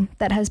barrow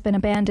that has been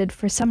abandoned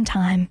for some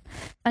time,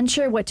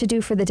 unsure what to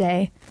do for the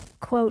day.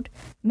 Quote,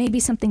 maybe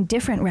something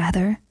different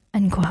rather,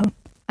 unquote,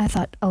 I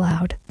thought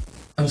aloud.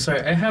 I'm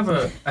sorry. I have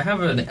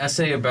an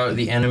essay about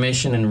the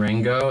animation in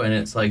Rango, and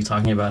it's like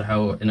talking about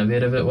how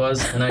innovative it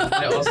was. And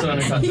I also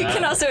undercut You that.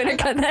 can also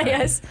intercut that,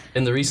 yes.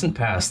 In the recent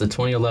past, the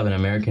 2011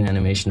 American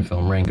animation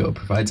film Rango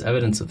provides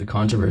evidence of the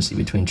controversy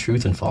between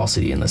truth and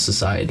falsity in the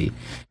society.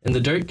 In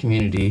the dirt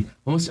community,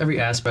 almost every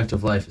aspect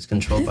of life is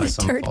controlled by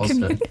some dirt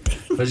falsehood,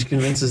 which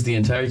convinces the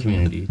entire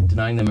community,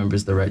 denying the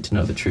members the right to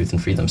know the truth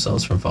and free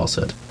themselves from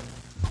falsehood.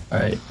 All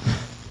right.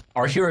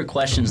 Our hero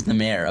questions the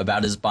mayor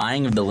about his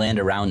buying of the land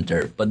around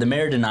dirt, but the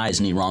mayor denies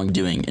any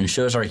wrongdoing and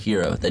shows our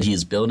hero that he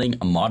is building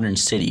a modern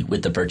city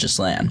with the purchased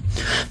land.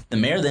 The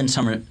mayor then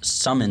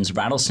summons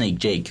Rattlesnake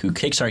Jake, who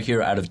kicks our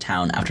hero out of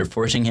town after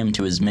forcing him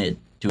to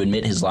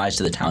admit his lies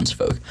to the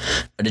townsfolk.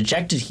 A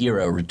dejected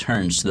hero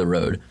returns to the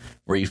road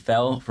where he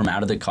fell from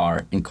out of the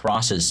car and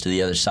crosses to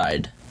the other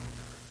side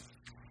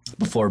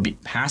before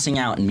passing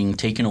out and being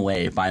taken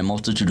away by a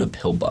multitude of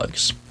pill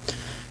bugs.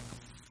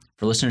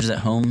 For listeners at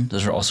home,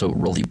 those are also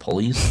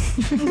roly-polies.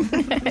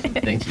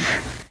 Thank you.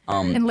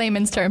 In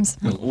layman's terms.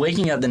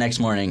 Waking up the next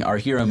morning, our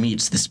hero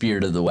meets the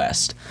Spirit of the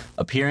West,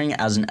 appearing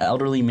as an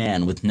elderly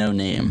man with no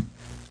name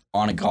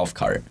on a golf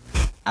cart.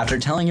 After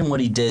telling him what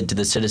he did to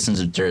the citizens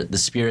of Dirt, the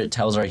Spirit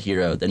tells our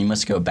hero that he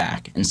must go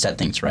back and set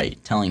things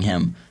right, telling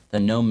him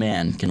that no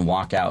man can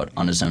walk out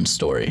on his own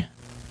story.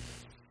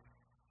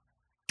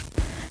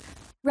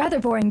 Rather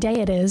boring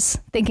day it is,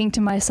 thinking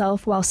to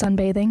myself while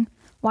sunbathing,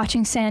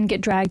 watching sand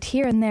get dragged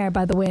here and there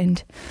by the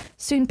wind,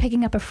 soon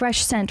picking up a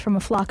fresh scent from a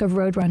flock of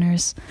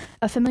roadrunners.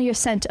 A familiar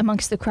scent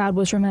amongst the crowd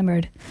was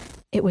remembered.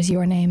 It was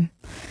your name.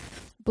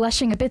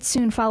 Blushing a bit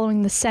soon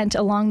following the scent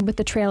along with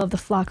the trail of the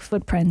flock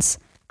footprints.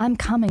 I'm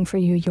coming for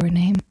you, your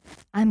name.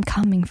 I'm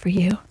coming for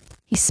you.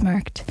 He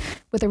smirked,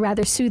 with a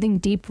rather soothing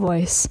deep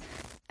voice,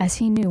 as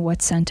he knew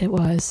what scent it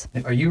was.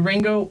 Are you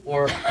Rango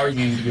or are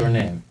you your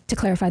name? To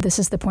clarify, this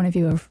is the point of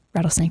view of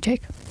Rattlesnake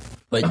Jake.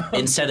 But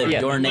instead of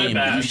your name,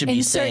 you should be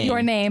Insert saying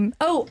your name.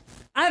 Oh,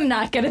 I'm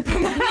not gonna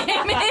put my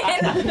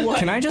name in.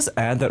 Can I just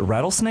add that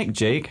Rattlesnake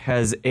Jake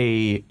has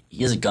He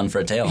has a gun for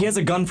a tail.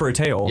 a gun for a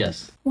tail.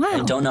 Yes. Wow. I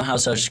don't know how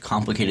such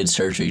complicated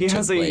surgery took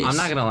has a- place. I'm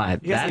not gonna lie, has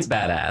that's a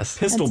badass.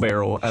 Pistol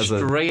barrel as a.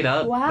 Straight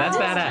up, Wow. that's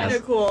Kind badass.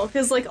 of cool,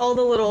 because like all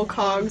the little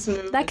cogs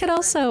move. That could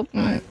also.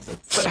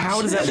 But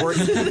how does that work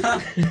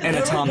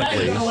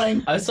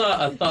anatomically? I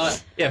saw a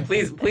thought Yeah,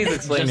 please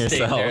explain just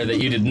yourself. there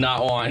that you did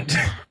not want.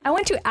 I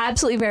want to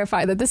absolutely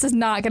verify that this is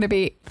not going to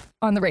be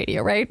on the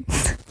radio, right?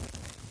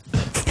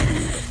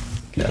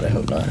 God, I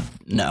hope not.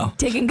 No.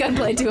 Taking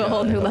gunplay to a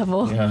whole new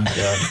level. Oh,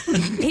 God.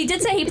 He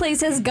did say he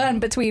placed his gun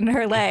between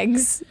her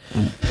legs.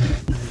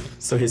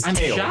 So his I'm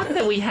tail. shocked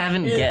that we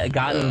haven't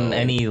gotten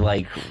any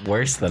like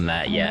worse than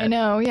that yet. I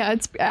know, yeah.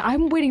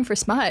 I'm waiting for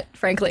smut,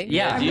 frankly.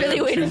 Yeah. I'm Do you really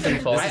have waiting truth and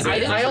for.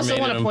 falsity? I also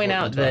want to point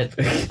out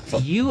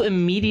that you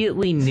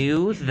immediately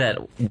knew that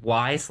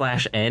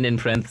Y/N in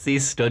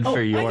parentheses stood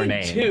for your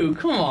name. Two,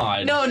 come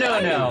on. No.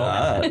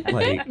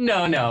 Like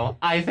No.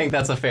 I think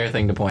that's a fair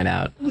thing to point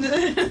out.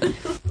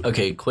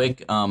 Okay,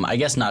 quick. I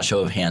guess not show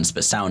of hands,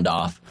 but sound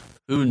off.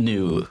 Who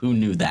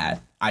knew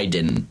that? I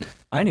didn't.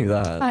 I knew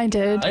that. I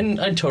did.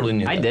 I totally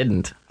knew that. I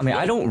didn't. I mean,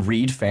 I don't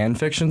read fan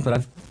fiction,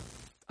 but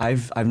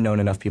I've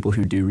known enough people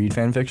who do read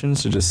fan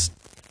fictions to just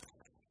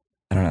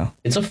I don't know.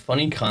 It's a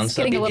funny concept.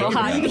 Getting a little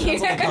hot in here.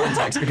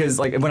 Context, because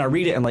like when I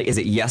read it, I'm like, is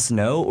it yes,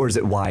 no, or is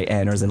it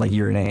YN, or is it like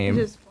your name?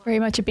 Just Very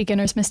much a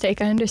beginner's mistake,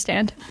 I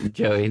understand.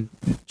 Joey.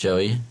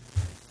 Joey.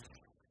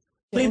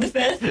 Plead the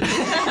fifth.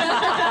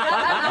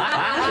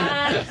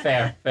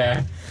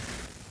 Fair.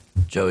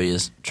 Joey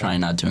is trying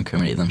not to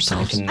incriminate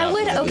themselves. I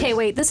would, okay,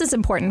 wait, this is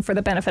important for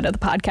the benefit of the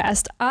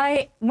podcast.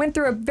 I went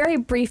through a very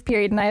brief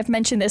period, and I have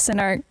mentioned this in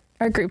our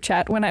group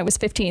chat when I was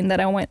 15, that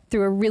I went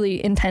through a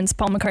really intense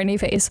Paul McCartney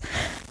phase.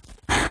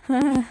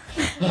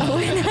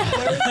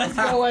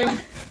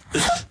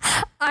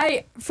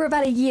 For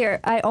about a year,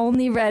 I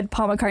only read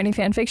Paul McCartney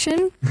fan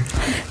fiction.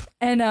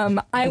 And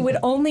I would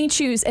only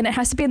choose, and it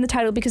has to be in the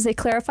title because they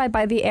clarify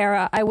by the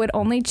era, I would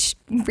only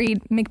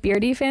read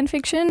McBeardy fan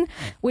fiction,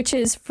 which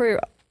is for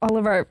all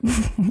of our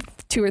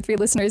 2 or 3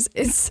 listeners,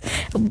 it's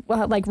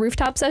like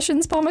Rooftop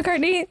Sessions Paul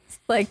McCartney.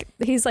 Like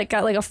he's like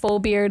got like a full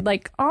beard,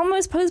 like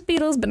almost post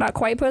Beatles, but not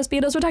quite post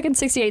Beatles. We're talking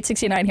 68,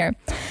 69 here.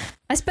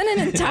 I spent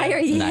an entire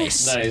year.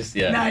 Nice,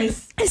 yeah.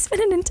 Nice. I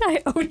spent an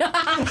entire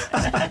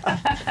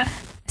I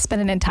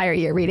spent an entire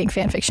year reading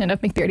fan fiction of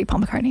McBeardy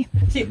Paul McCartney.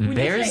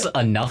 There's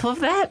enough of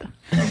that?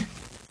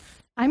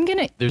 I'm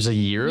gonna. There's a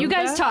year. You of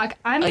guys that? talk.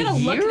 I'm gonna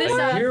look year? this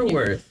A up. year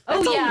worth. Oh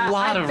That's a yeah,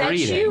 lot I of bet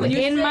reading. you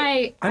in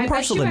my. I'm I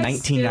partial to bet you I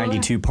still-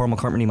 1992 Paul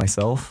McCartney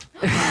myself.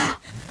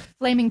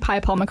 Flaming Pie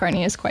Paul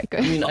McCartney is quite good.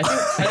 I mean, I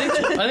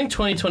think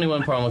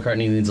 2021 Paul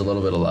McCartney needs a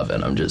little bit of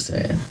loving. I'm just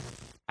saying.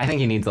 I think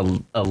he needs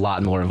a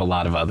lot more of a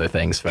lot of other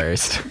things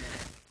first.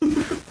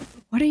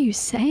 What are you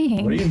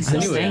saying? What are you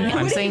insinuating?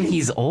 I'm saying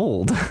he's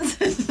old.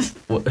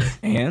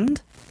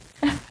 And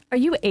Are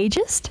you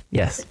ageist?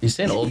 Yes. You're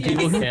saying old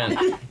people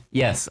can't.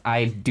 Yes,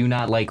 I do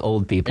not like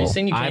old people. Are you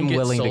saying you can't I'm get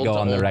willing to sold go to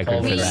on the old record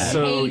Paul for McCartney? that.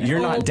 so hate you're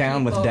not old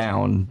down with people.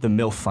 Down, the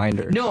MILF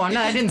finder. No, I'm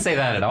not. I didn't say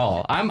that at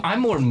all. I'm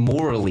more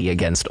morally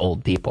against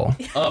old people.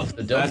 Oh,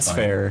 the dope That's fine.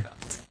 fair.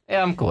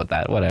 Yeah, I'm cool with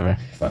that. Whatever.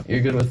 Fine. You're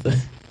good with the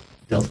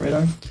Delta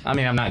radar? I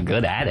mean, I'm not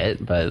good at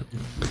it, but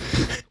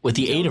With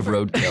the aid of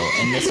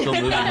roadkill and mystical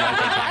moving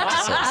rocket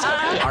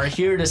cactuses, our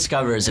hero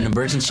discovers an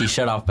emergency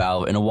shutoff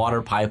valve in a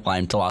water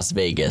pipeline to Las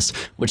Vegas,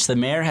 which the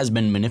mayor has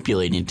been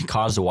manipulating to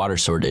cause a water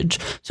shortage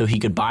so he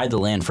could buy the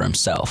land for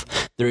himself.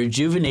 The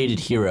rejuvenated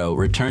hero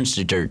returns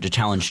to Dirt to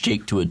challenge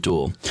Jake to a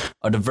duel,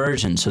 a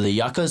diversion so the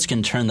Yuccas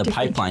can turn the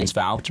pipeline's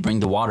valve to bring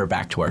the water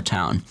back to our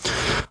town.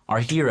 Our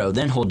hero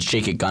then holds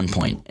Jake at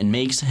gunpoint and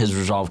makes his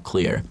resolve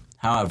clear.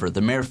 However, the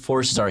mayor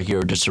forces our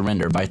hero to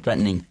surrender by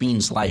threatening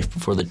Bean's life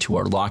before the two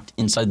are locked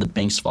inside the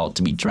bank's vault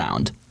to be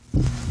drowned.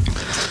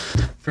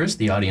 First,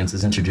 the audience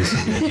is introduced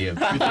to the idea of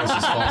truth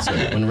versus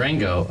falsehood when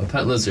Rango, a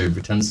pet lizard,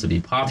 pretends to be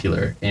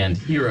popular and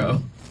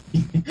hero.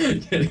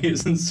 Yet he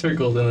is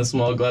encircled in a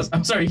small glass.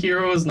 I'm sorry,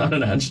 hero is not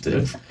an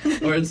adjective.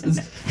 Or it's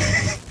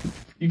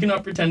you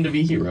cannot pretend to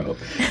be hero.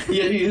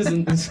 Yet he is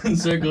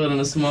encircled in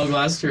a small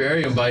glass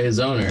terrarium by his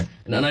owner,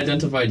 an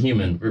unidentified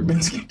human.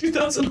 Verbinski,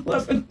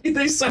 2011.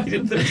 They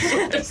cited their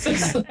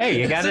sources.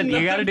 hey, you gotta do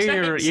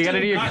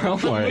your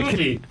homework.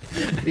 Movie.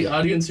 The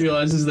audience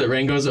realizes that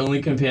Rango's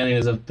only companion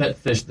is a pet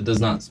fish that does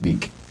not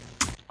speak.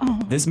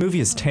 This movie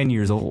is 10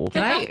 years old.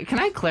 Can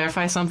I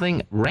clarify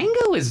something?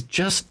 Rango is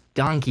just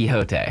Don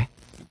Quixote.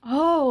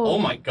 Oh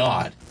my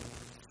god.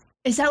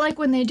 Is that like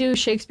when they do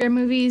Shakespeare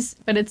movies,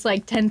 but it's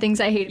like 10 Things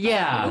I Hate About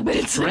Yeah, You, but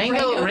it's like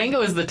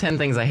Rango is the 10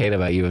 Things I Hate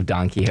About You of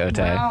Don Quixote.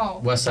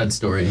 Wow. West Side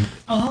Story.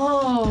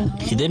 Oh.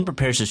 He then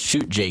prepares to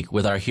shoot Jake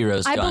with our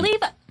hero's I gun. believe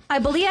I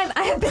have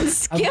been I believe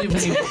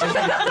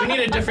skipped. we need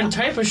a different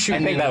type of I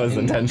shooting. think that was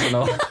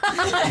intentional.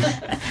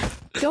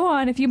 Go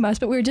on if you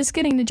must, but we were just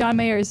getting to John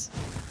Mayer's.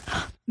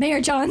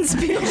 Mayor John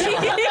speech.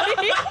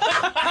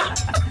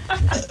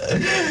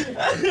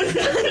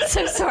 I'm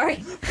so sorry.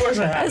 Of course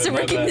I have. That's a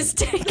rookie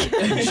mistake.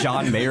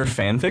 John Mayer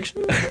fan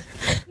fiction?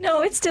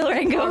 No, it's still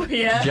Rango.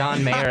 Yeah.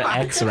 John Mayer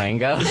X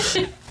Rango.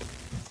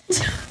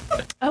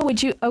 Oh,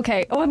 would you?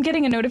 Okay. Oh, I'm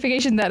getting a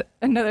notification that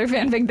another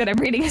fanfic that I'm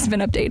reading has been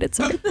updated.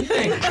 Sorry.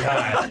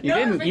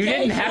 You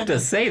didn't have to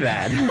say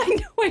that. I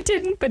know I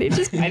didn't, but it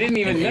just. I didn't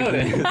even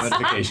notice.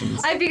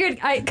 Notifications. I figured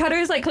Cutter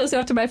is like close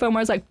enough to my phone where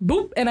I was like,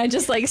 boop, and I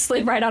just like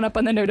slid right on up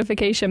on the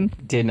notification.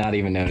 Did not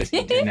even notice.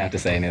 You didn't have to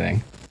say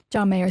anything.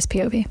 John Mayer's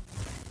POV.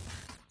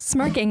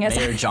 Smirking as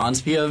Mayor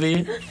John's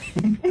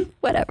POV.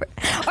 whatever.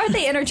 Aren't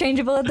they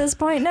interchangeable at this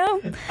point?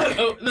 No.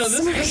 Oh no,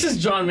 this is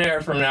John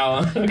Mayer from now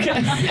on. Okay.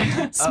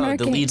 Oh, the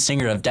Smirking. lead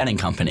singer of Dead and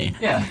Company.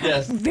 Yeah.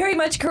 Yes. Very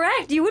much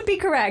correct. You would be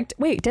correct.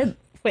 Wait,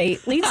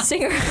 lead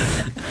singer.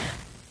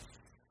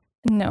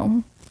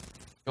 No.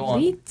 Go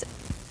on. Lead.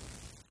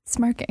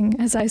 Smirking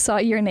as I saw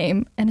your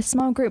name and a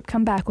small group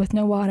come back with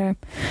no water.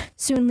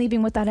 Soon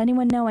leaving without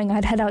anyone knowing,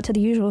 I'd head out to the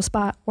usual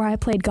spot where I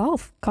played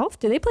golf. Golf?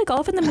 Do they play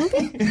golf in the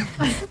movie?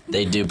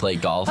 They do play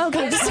golf.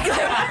 Okay, just to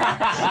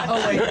clarify.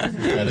 Oh wait.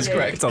 That is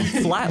correct. It's a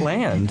flat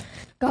land.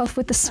 Golf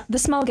with the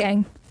small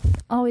gang.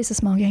 Always a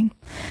small gang.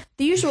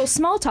 The usual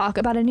small talk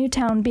about a new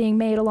town being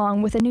made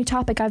along with a new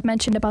topic I've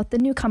mentioned about the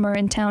newcomer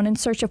in town in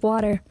search of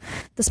water.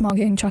 The small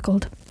gang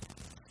chuckled.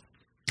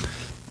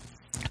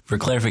 For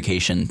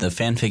clarification, the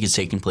fanfic is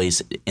taking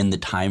place in the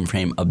time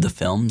frame of the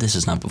film. This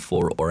is not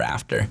before or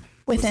after.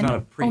 Within It's not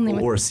a only prequel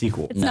with- or a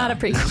sequel. It's not a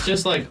prequel. It's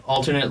just like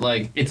alternate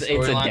like It's storyline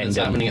that's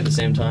addendum. happening at the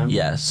same time.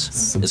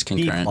 Yes, it's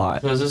concurrent.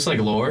 plot. So is this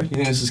like lore? You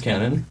think this is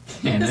canon?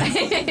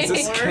 Is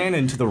this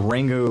canon to the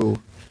Rango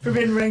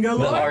Forbidden Rango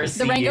The lore. RCU.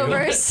 The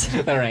Rango-verse.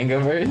 The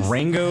Rango-verse.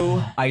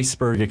 Rango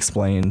Iceberg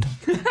Explained?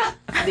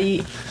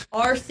 The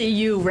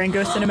RCU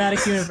Rango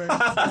Cinematic Universe.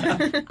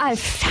 I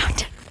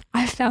found it.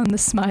 I found the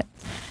smut.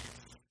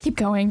 Keep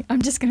going.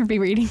 I'm just going to be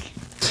reading.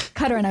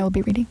 Cutter and I will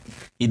be reading.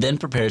 He then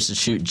prepares to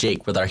shoot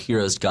Jake with our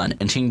hero's gun,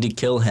 intending to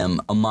kill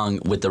him among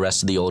with the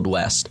rest of the Old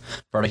West.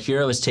 For our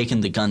hero has taken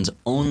the gun's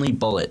only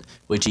bullet,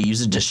 which he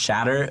uses to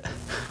shatter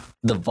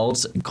the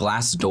vault's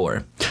glass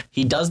door.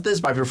 He does this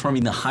by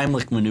performing the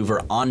Heimlich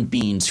maneuver on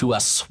Beans, who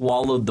has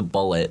swallowed the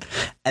bullet,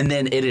 and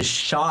then it is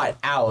shot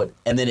out,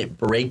 and then it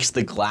breaks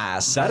the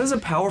glass. That is a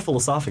powerful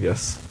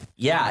esophagus.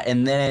 Yeah,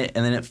 and then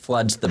it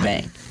floods the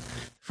bank,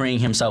 freeing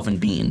himself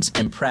and Beans.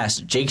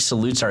 Impressed, Jake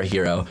salutes our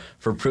hero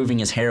for proving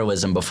his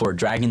heroism before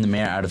dragging the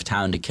mayor out of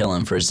town to kill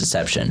him for his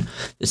deception.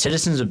 The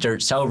citizens of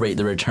Dirt celebrate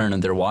the return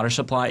of their water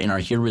supply, and our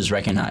hero is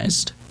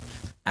recognized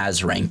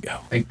as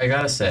Rango. I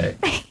gotta say,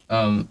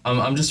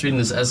 I'm just reading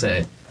this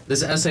essay.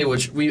 This essay,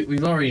 which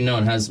we've already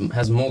known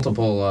has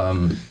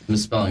multiple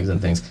misspellings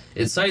and things.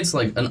 It cites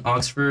like an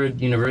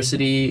Oxford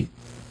University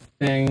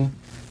thing,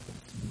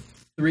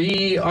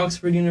 3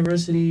 Oxford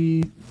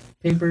University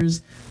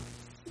papers.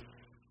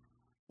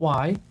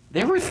 Why?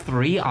 There were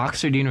 3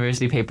 Oxford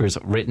University papers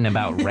written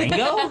about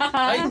Rango?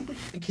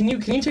 Can you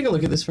take a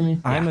look at this for me?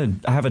 I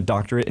have a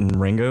doctorate in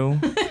Rango.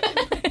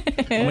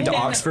 I went to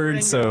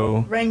Oxford,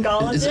 so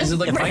Rangologist. Is it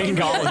like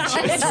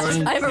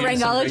Rangologist. I'm a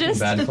Rangologist.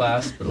 Bad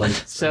class, but like.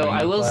 So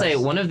I will say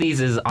one of these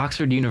is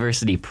Oxford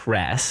University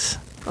Press.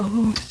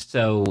 Oh.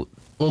 So,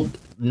 well,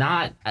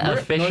 not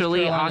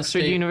officially Carolina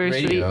Oxford State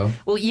University. Radio.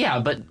 Well, yeah,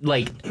 but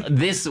like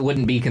this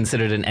wouldn't be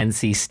considered an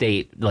NC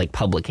State like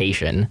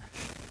publication.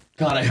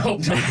 God, I hope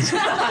not.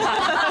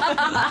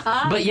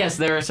 But yes,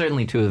 there are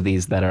certainly 2 of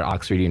these that are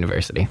Oxford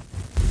University.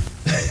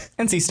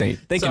 NC State.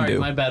 They Sorry, can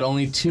do. my bad.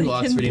 Only 2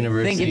 Oxford They can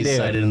Universities do.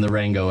 cited in the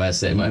Rango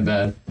essay. My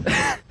bad.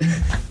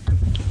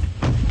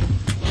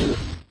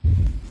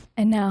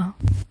 And now,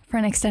 for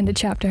an extended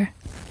chapter.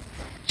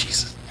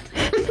 Jesus.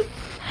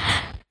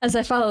 As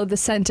I followed the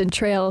scent and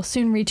trail,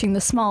 soon reaching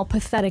the small,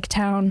 pathetic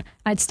town,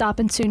 I'd stop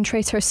and soon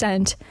trace her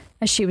scent,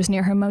 as she was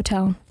near her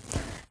motel.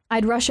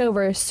 I'd rush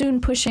over,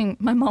 soon pushing...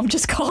 My mom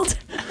just called.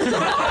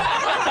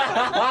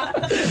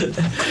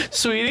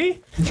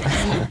 Sweetie,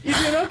 You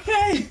doing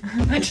okay?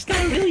 I just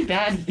got a really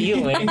bad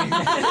feeling.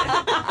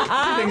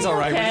 Everything's all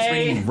right. We're just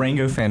reading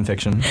Rango fan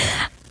fiction.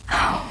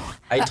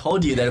 I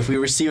told you that if we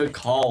receive a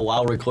call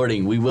while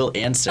recording, we will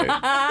answer.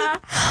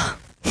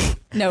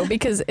 No,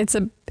 because it's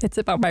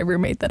about my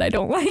roommate that I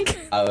don't like.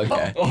 Oh,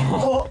 okay.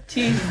 Oh,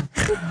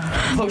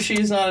 she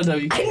is not a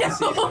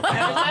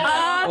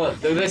WKC. Well,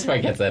 this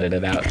part gets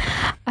edited out.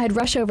 I'd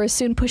rush over,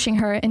 soon pushing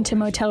her into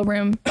motel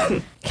room,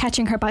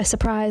 catching her by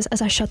surprise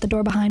as I shut the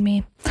door behind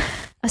me.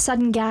 A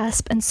sudden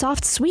gasp and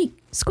soft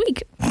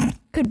squeak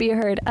could be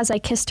heard as I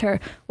kissed her,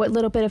 what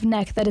little bit of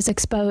neck that is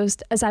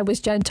exposed, as I was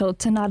gentle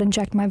to not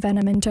inject my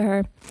venom into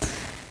her.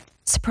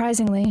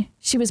 Surprisingly,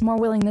 she was more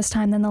willing this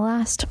time than the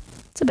last.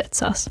 It's a bit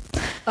sus.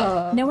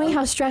 Knowing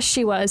how stressed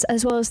she was,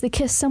 as well as the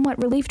kiss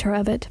somewhat relieved her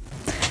of it.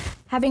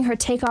 Having her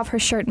take off her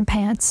shirt and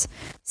pants,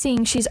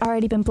 seeing she's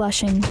already been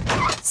blushing,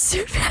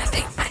 soon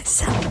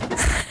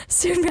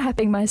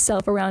wrapping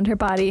myself around her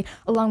body,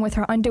 along with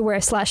her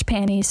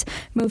underwear/panties,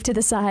 moved to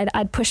the side,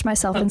 I'd push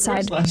myself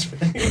inside,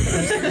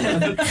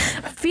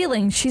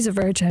 feeling she's a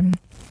virgin.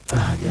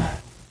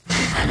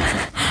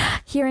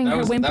 Hearing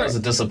her whimper. That was a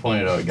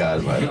disappointed old guy,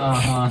 by the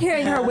way.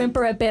 Hearing her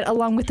whimper a bit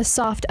along with the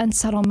soft,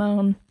 unsubtle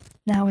moan.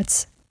 Now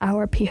it's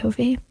our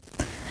POV.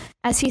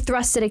 As he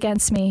thrust it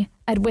against me,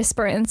 I'd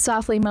whisper and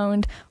softly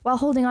moaned while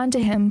holding on to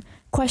him,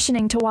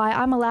 questioning to why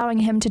I'm allowing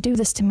him to do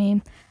this to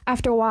me.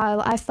 After a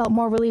while, I felt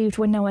more relieved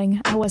when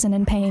knowing I wasn't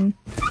in pain.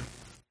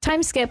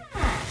 Time skip.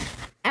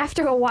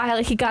 After a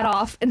while, he got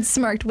off and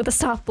smirked with a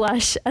soft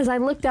blush as I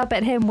looked up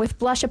at him with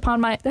blush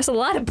upon my... There's a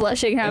lot of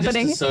blushing I just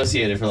happening.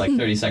 dissociated for like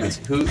 30 seconds.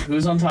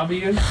 Who's on top of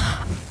you?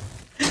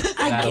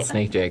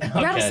 Rattlesnake Jake.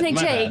 Rattlesnake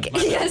my bad, Jake, my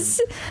bad.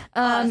 yes.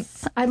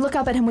 I look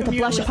up at him with a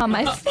blush upon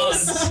my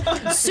face,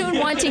 soon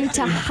wanting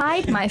to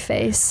hide my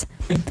face.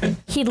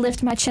 He'd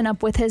lift my chin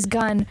up with his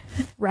gun,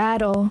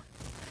 rattle,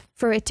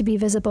 for it to be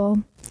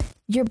visible.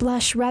 Your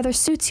blush rather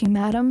suits you,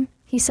 madam,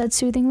 he said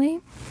soothingly.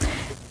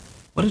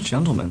 What a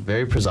gentleman.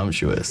 Very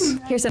presumptuous.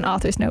 Here's an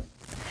author's note.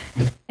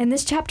 And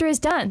this chapter is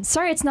done.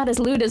 Sorry it's not as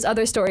lewd as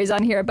other stories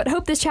on here, but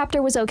hope this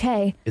chapter was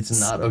okay. It's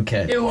not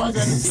okay. It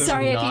wasn't.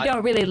 Sorry if you not-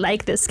 don't really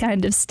like this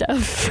kind of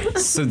stuff.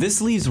 So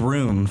this leaves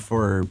room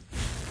for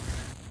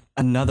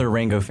another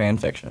Rango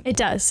fanfiction. It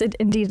does.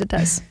 Indeed it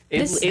does.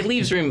 It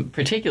leaves room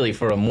particularly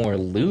for a more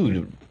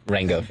lewd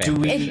Rango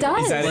fan. It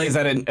does.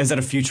 Is that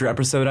a future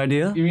episode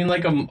idea? You mean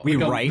like a We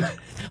like a- write?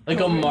 like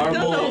a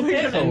Marvel No,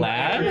 wait a minute.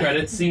 collab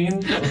credit scene?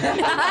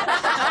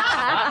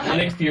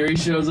 Nick Fury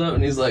shows up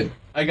and he's like,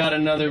 "I got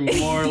another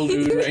more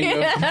lewd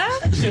Rango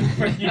action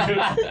for you."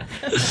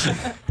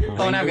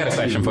 Oh, and I've got a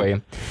question for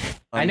you.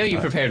 I know you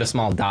prepared a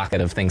small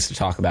docket of things to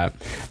talk about.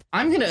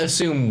 I'm going to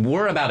assume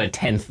we're about a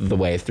 10th of the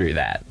way through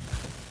that.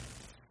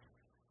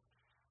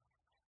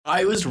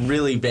 I was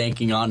really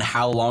banking on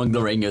how long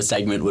the Rango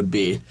segment would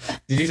be.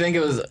 Did you think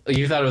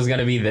you thought it was going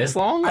to be this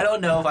long? I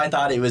don't know if I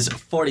thought it was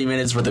 40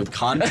 minutes worth of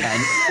content.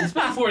 It's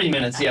been 40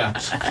 minutes, yeah.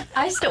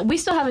 We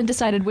still haven't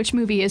decided which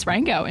movie is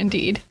Rango,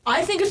 indeed.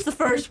 I think it's the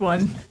first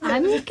one.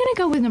 I'm gonna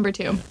go with number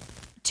 2.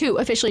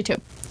 Officially 2.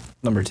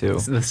 Number 2.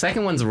 The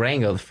second one's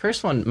Rango. The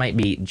first one might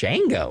be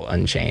Django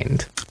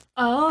Unchained.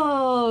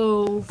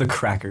 Oh. The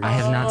Crackers. I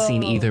have not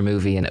seen either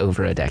movie in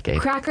over a decade.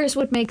 Crackers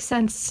would make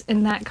sense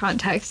in that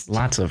context.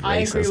 Lots of I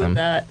agree with racism.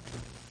 that.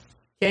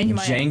 Change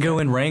my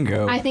Django and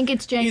Rango. I think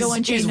it's Django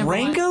Unchained Is number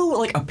 1. Rango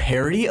like a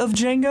parody of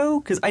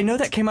Django? Because I know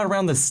that came out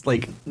around the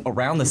same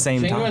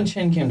Django time.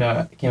 Unchained came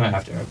out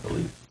after, I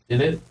believe. Did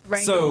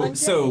it? So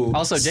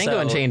Also, Django So-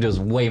 Unchained was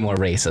way more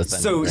racist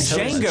than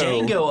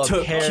Django a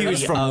took parody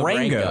cues from of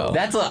Rango.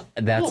 That's a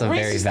Well,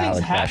 very racist valid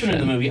things happen in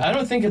the question. movie. I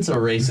don't think it's a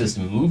racist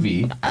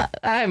movie.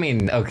 I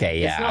mean, okay,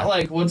 yeah. It's not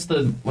like what's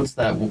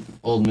that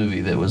old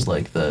movie that was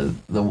like the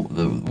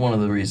one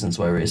of the reasons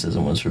why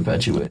racism was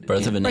perpetuated.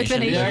 Birth of a Birth of a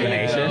Nation. Nation.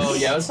 Nation. Oh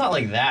yeah, it's not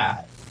like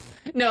that.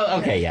 No,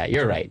 okay, yeah,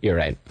 you're right.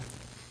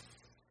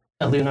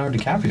 Leonardo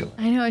DiCaprio.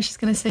 I know. I was just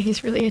gonna say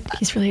he's really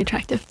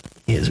attractive.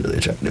 He is really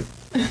attractive.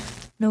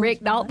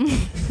 Rick Dalton.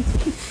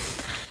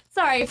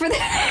 Sorry for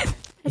that.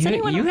 Has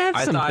anyone You have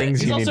I some thought things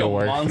He's you need also to a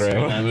work monster in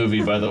through. that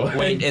movie, by the way.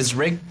 Wait, is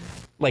Rick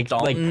Like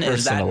Dalton,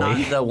 is that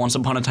personally. not the Once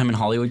Upon a Time in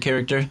Hollywood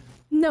character?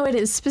 No, it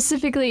is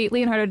specifically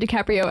Leonardo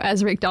DiCaprio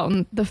as Rick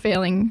Dalton, the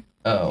failing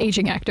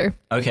aging actor.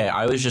 Okay,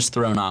 I was just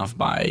thrown off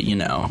by,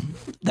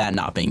 that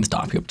not being the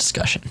topic of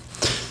discussion.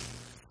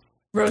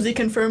 Rosie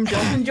confirmed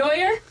Dilton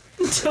Enjoyer.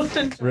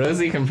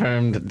 Rosie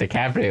confirmed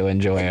DiCaprio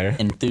enjoyer.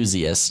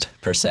 Enthusiast,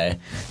 per se.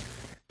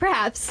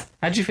 Perhaps.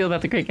 How'd you feel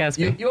about The Great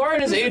Gatsby? You are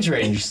in his age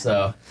range,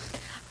 so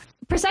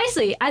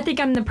Precisely. I think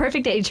I'm the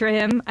perfect age for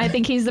him. I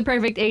think he's the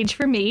perfect age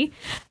for me.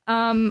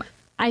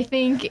 I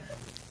think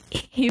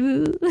he.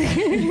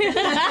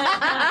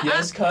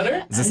 yes,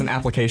 Cutter. Is this an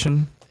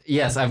application?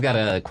 Yes, I've got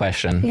a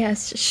question.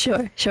 Yes,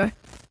 sure.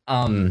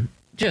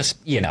 Just,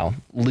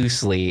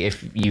 loosely,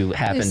 if you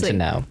happen to Loosely.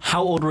 know.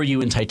 How old were you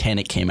when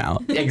Titanic came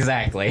out?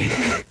 Exactly.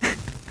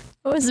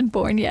 I wasn't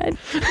born yet.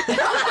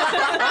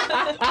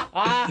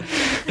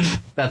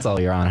 That's all,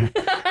 Your Honor.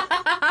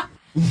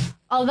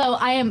 Although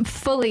I am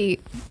fully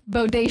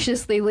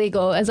bodaciously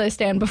legal as I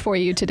stand before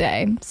you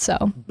today. So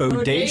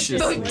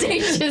Bodaciously.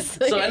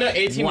 bodaciously. So I know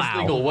 18 Wow. is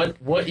legal.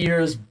 What year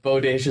is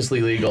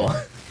bodaciously legal?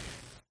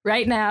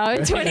 Right now,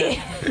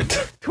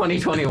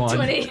 2021.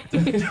 20.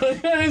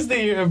 That is the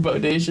year of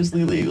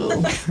bodaciously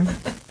legal.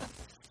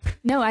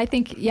 No, I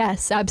think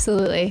yes,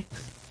 absolutely.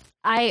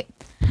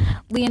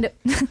 Leo,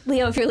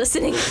 if you're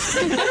listening,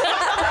 For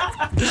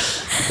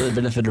the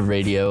benefit of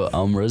radio,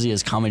 Rosie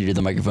has commented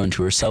the microphone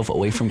to herself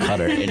away from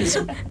Cutter. It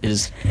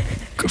is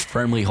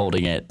firmly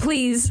holding it.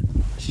 please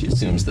She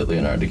assumes that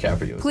Leonardo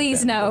DiCaprio. is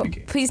Please a fan of no. Bobby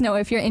King. Please no.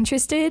 If you're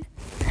interested,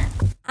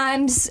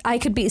 I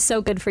could be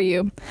so good for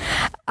you.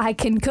 I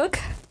can cook.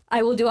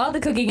 I will do all the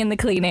cooking and the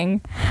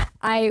cleaning.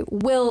 I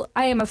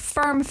am a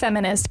firm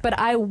feminist, but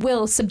I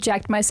will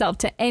subject myself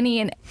to any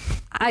and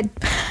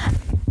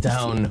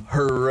Down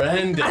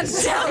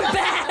horrendous. down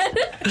bad.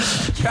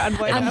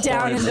 I'm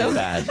down in the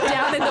bad.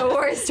 down in the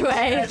worst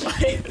way.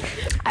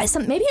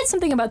 Maybe it's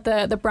something about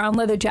the brown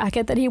leather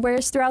jacket that he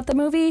wears throughout the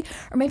movie,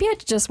 or maybe I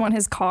just want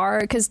his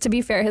car. Because to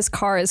be fair, his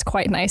car is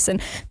quite nice.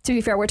 And to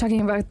be fair, we're talking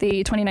about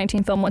the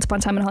 2019 film Once Upon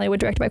a Time in Hollywood,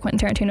 directed by Quentin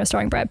Tarantino,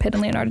 starring Brad Pitt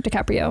and Leonardo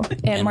DiCaprio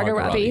and Margot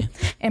Robbie.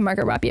 And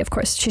Margot Robbie, of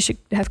course, she should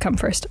have come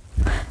first.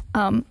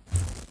 I'm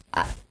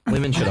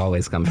Women should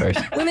always come first.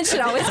 Women should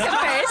always come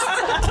first.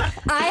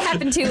 I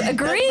happen to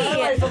agree.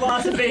 My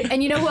philosophy.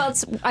 And you know who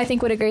else I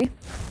think would agree?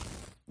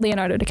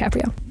 Leonardo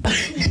DiCaprio.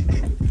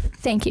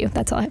 Thank you.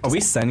 That's all I have to Are we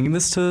say. sending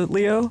this to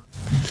Leo?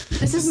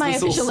 This is my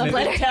this little official love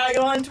snippet? letter. Tag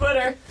on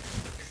Twitter.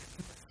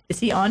 Is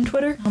he on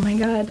Twitter? Oh my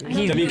god.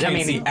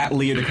 WKNC at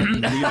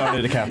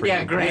Leonardo DiCaprio.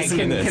 Yeah, Grant, Listen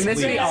to can this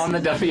be please. on the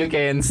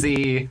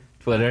WKNC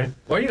Twitter?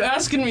 Why are you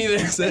asking me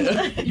this?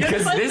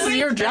 Because this is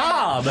your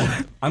job.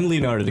 I'm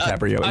Leonardo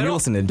DiCaprio, and you're don't-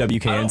 listening to I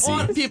don't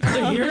want WKNC. people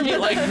to hear me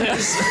like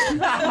this.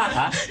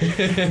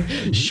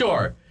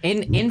 Sure.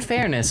 In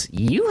fairness,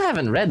 you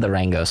haven't read the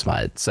Rango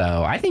Smut,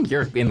 so I think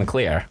you're in the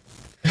clear.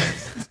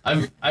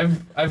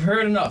 I've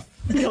heard enough.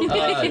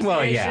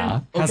 Well,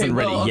 yeah. Hasn't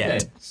read it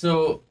yet.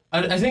 So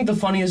I think the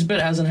funniest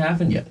bit hasn't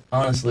happened yet,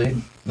 honestly.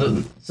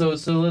 So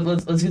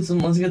let's get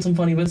some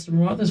funny bits to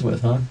promote this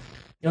with, huh?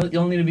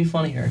 Y'all need to be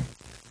funnier.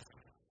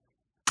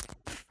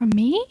 From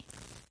me?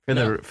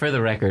 For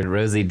the record,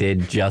 Rosie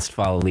did just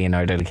follow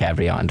Leonardo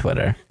DiCaprio on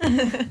Twitter.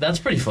 That's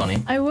pretty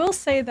funny. I will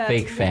say that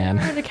Fake fan.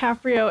 Leonardo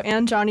DiCaprio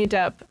and Johnny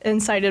Depp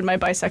incited my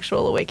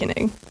bisexual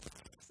awakening.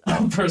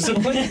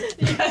 Personally,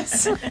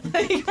 Yes.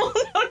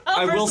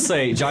 I will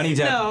say, Johnny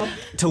Depp. No.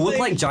 To look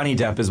like Johnny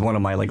Depp is one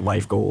of my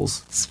life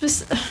goals.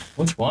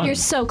 which one? You're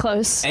so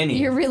close. Any.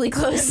 You're really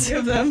close.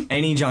 Of them.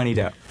 Any Johnny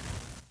Depp.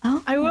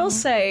 I will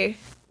say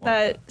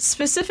that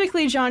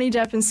specifically Johnny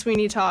Depp and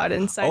Sweeney Todd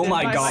incited Oh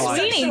my my God.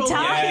 Sweeney bisexual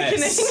Todd?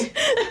 awakening.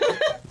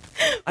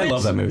 I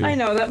love that movie. I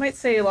know that might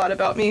say a lot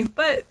about me,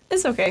 but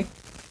it's okay.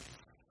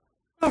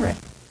 All right.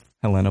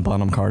 Helena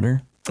Bonham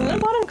Carter.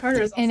 Bottom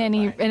Carter is also In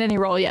fine. any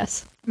role,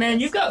 yes. Man,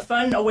 you've got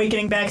fun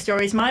awakening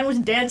backstories. Mine was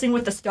Dancing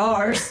with the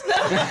Stars.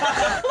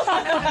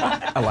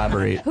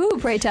 Elaborate. Who,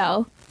 pray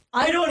tell?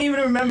 I don't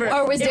even remember.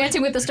 Or was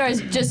Dancing with the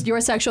Stars just your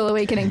sexual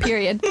awakening,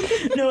 period?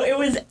 No, it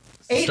was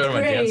 8th Started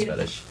my dance grade.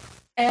 fetish.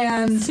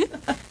 And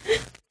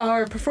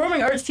our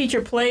performing arts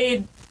teacher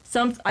played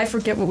I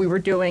forget what we were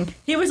doing.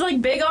 He was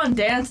like big on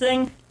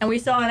dancing, and we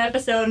saw an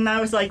episode, and I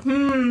was like,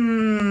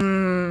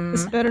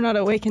 This better not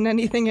awaken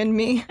anything in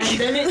me. And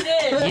then it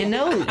did. You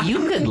know,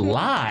 you could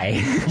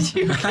lie.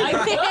 I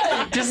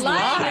could. Just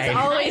Lying is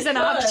lie. always an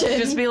option.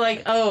 Just be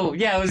like, oh,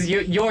 yeah, it was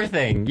your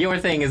thing. Your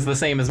thing is the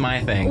same as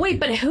my thing. Wait,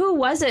 but who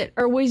was it?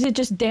 Or was it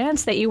just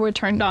dance that you were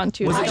turned on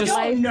to? Was I it just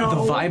don't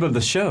know. the vibe of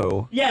the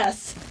show?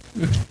 Yes.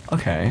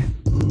 Okay.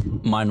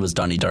 Mine was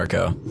Donnie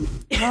Darko.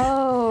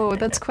 Oh,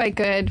 that's quite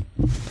good.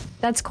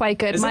 That's quite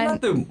good. Isn't Mine,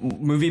 that the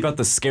movie about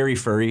the scary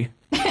furry?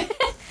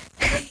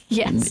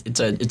 yes. It's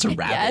a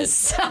rabbit.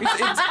 Yes.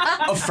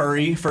 A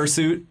furry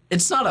fursuit?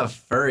 It's not a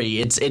furry.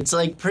 It's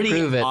like pretty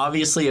Prove it.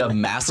 obviously a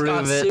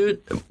mascot Prove it.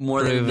 suit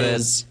more Prove than it it.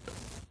 is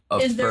a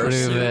Is there-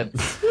 fursuit.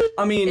 Prove it.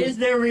 I mean, Is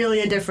there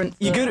really a difference?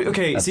 you go to,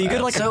 okay, so you go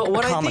to like So a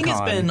what I think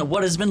Comic-Con.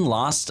 what has been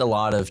lost a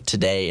lot of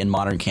today in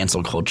modern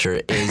cancel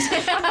culture is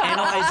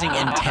analyzing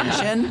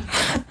intention,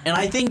 and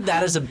I think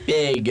that is a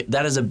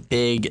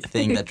big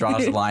thing that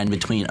draws the line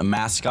between a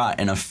mascot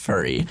and a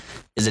furry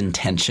is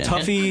intention.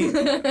 Tuffy,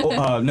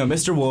 no,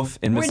 Mr. Wolf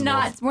and Miss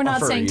Wolf We're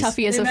not are saying furries.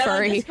 Tuffy is They a met on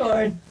furry.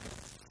 Discord.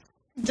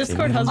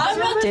 Discord has I'm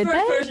not the Did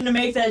first they? person to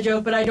make that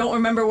joke, but I don't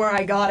remember where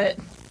I got it.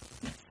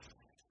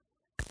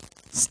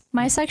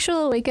 My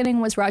sexual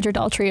awakening was Roger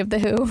Daltrey of The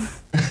Who.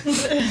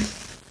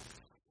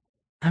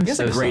 I'm He has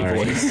so a great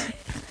sorry. voice.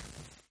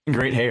 And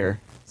great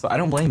hair. So I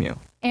don't blame you.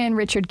 And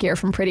Richard Gere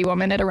from Pretty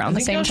Woman at around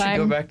the same I should go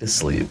time. back to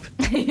sleep.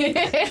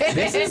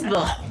 This is the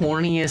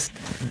horniest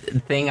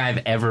thing I've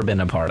ever been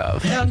a part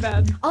of. sound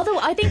bad. Although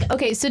I think,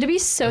 okay, so to be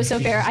so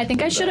fair, I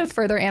think I should have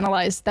further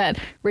analyzed that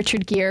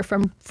Richard Gere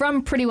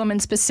from Pretty Woman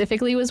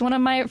specifically was one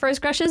of my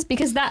first crushes,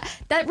 because that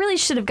really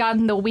should have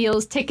gotten the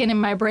wheels ticking in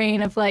my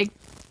brain of like,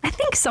 I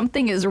think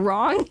something is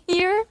wrong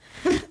here.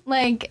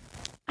 Like,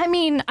 I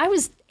mean, I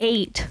was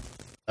 8.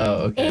 Oh,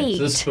 okay.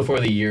 So this is before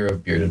the year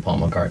of bearded Paul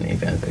McCartney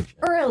fanfiction.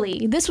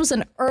 Early. This was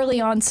an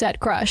early onset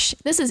crush.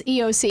 This is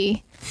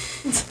EOC.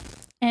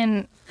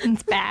 And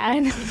it's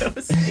bad.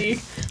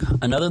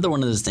 Another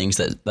one of those things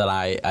that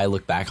I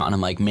look back on,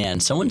 I'm like, man,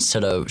 someone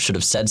should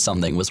have said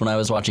something, was when I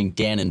was watching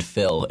Dan and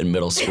Phil in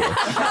middle school.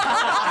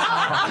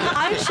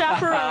 I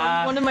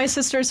chaperoned one of my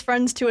sister's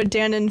friends to a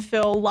Dan and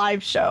Phil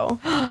live show.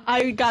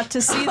 I got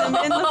to see them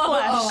in the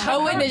flesh.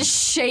 Owen is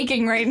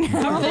shaking right now.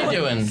 How are they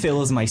doing?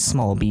 Phil is my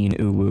small bean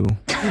uwu.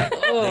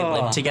 They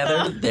live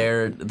together.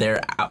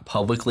 They're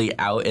publicly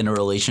out in a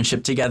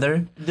relationship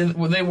together.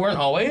 They weren't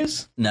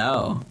always?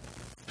 No.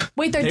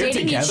 Wait, they're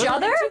dating each together?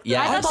 other?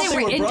 Yeah. I thought they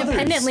were brothers.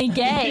 independently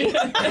gay.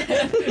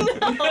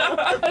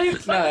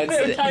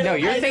 No,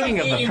 you're thinking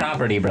of the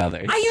Property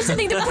Brothers. I used to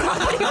think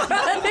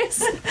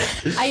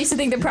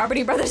the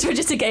Property Brothers were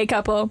just a gay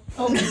couple.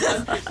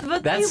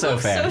 But That's they so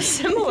look fair. so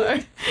similar.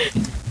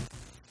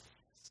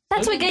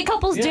 That's what gay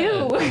couples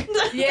do.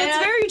 Yeah, that's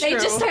very true. They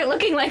just start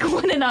looking like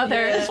one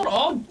another. That's what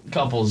all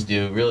couples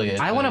do, really.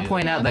 I want to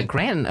point out that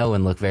Grant and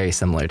Owen look very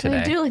similar They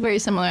today. do look very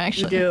similar,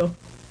 actually. Do.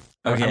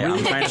 Okay,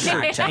 I'm trying to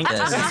fact check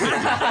this.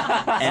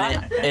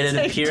 And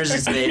it appears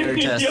as they are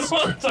just.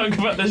 want to talk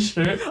about this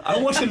shirt? I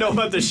want to know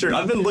about this shirt.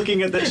 I've been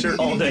looking at that shirt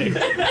all day.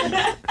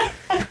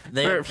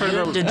 They For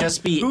appear the- to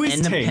just be Who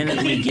is Tank?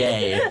 independently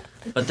gay,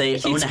 but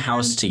they own a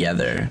house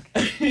together.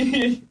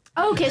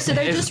 Okay, so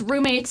they're just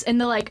roommates in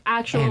the like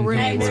actual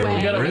roommates were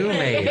way.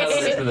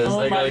 roommates.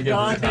 Oh my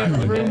God, they're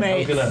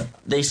roommates.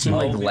 They seem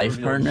like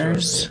life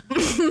partners.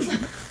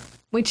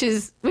 Which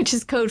is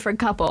code for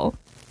couple.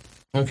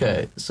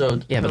 Okay, so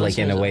Yeah, but like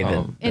in a way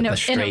that, In that a- the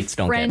straights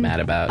don't get friend- mad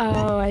about.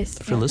 Oh, I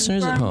see. For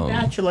listeners at home,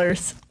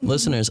 Bachelors.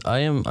 listeners,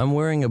 I'm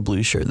wearing a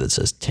blue shirt that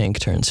says Tank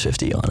turns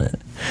 50 on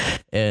it,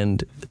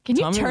 and Can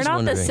you Tommy turn was off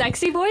the wondering-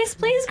 sexy voice,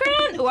 please,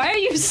 Grant? Why are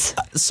you?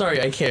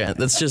 Sorry, I can't.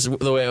 That's just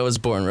the way I was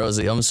born,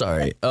 Rosie. I'm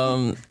sorry.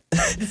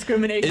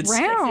 Discrimination. It's-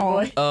 Sexy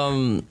Wow.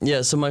 boy.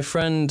 Yeah. So my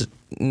friend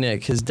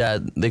Nick, his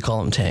dad, they call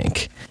him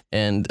Tank,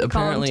 and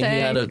apparently he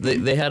had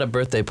they had a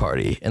birthday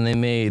party, and they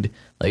made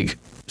like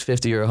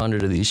 50 or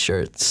 100 of these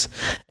shirts,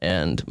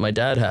 and my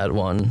dad had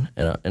one,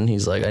 and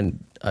he's like,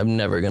 I'm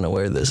never gonna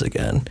wear this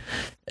again,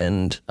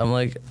 and I'm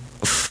like,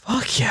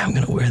 fuck yeah, I'm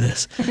gonna wear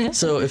this.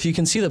 So if you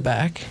can see the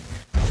back,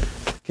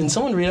 can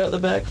someone read out the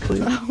back,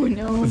 please? Oh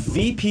no.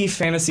 VP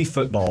Fantasy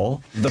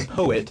Football, The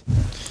Poet,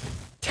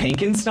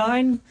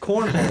 Tankenstein,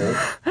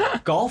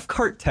 Cornhole, Golf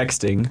Cart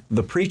Texting,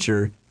 The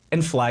Preacher,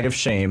 and Flag of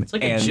Shame. It's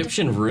like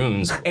Egyptian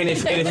runes.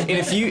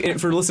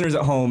 And for listeners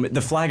at home, the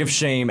Flag of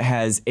Shame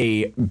has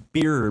a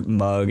beer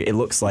mug, it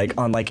looks like,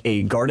 on like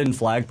a garden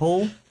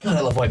flagpole. God, I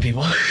love white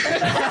people.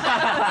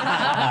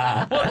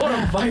 what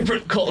a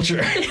vibrant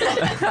culture.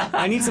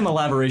 I need some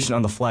elaboration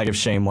on the Flag of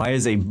Shame. Why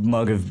is a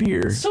mug of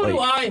beer? So do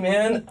I,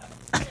 man.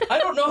 I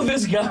don't know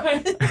this guy.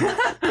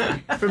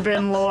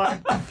 Forbidden lore.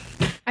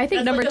 I think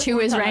That's number like the 2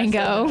 is fourth time I said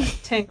Rango.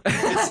 Tank.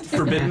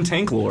 Forbidden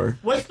Tank lore.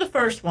 What's the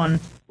first one?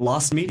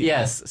 Lost Media.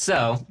 Yes.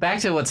 So back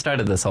to what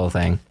started this whole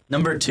thing.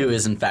 Number 2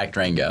 is in fact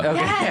Rango. Okay.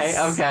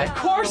 Yes. Okay. Of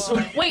course.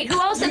 Wait, who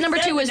else said number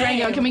 2 was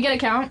Rango? Can we get a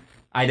count?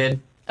 I did.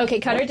 Okay,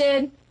 Cutter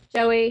did.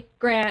 Joey,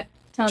 Grant,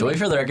 Tommy. Joey,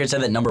 for the record,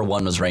 said that number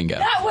 1 was Rango.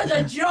 That was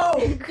a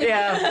joke.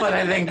 Yeah, but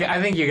I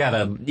think you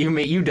gotta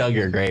you dug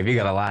your grave. You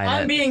gotta lie in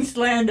I'm it. being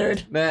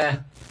slandered. Meh.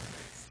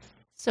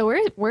 So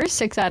we're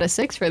 6 out of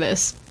 6 for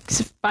this.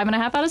 5.5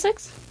 out of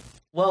 6.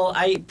 Well,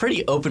 I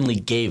pretty openly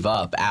gave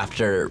up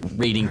after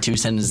reading 2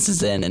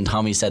 sentences in, and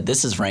Tommy said,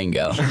 "This is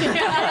Rango."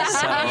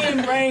 I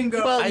am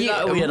Rango. Well, I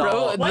thought we had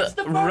all- What's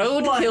the first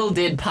Roadkill one?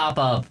 did pop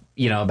up,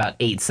 about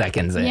 8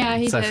 seconds in. Yeah,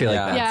 he so did. I feel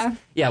like Yeah. that's,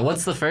 yeah.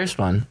 What's the first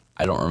one?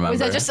 I don't remember. Was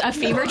that just a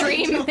fever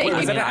dream? Was that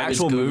an I was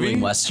actual Googling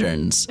movie?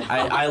 westerns.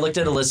 I looked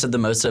at a list of the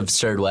most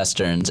absurd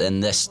westerns,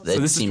 and this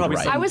is seemed probably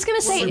right. some I was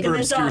gonna say super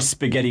obscure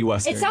spaghetti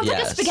western. it sounds like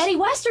a Yes. spaghetti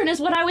western is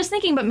what I was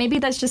thinking, but maybe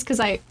that's just because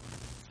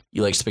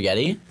You like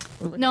spaghetti?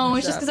 no,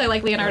 it's just because I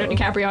like Leonardo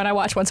DiCaprio and I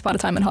watched Once Upon a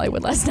Time in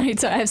Hollywood last night,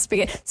 so I have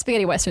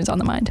spaghetti westerns on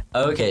the mind.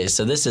 Okay,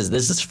 so this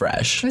is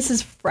fresh. This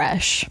is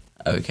fresh,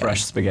 Okay,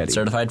 Fresh spaghetti.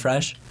 certified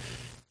fresh.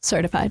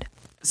 certified.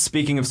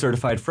 Speaking of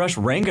certified fresh,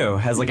 Rango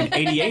has like an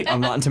 88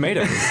 on Rotten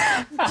Tomatoes.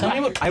 Tell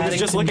me what I was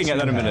just Paddington looking at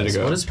that a 2 minute has.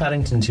 ago. What is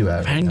Paddington 2 at?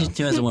 right Paddington now?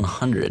 2 has a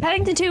 100.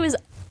 Paddington 2 is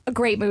a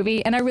great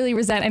movie, and I really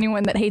resent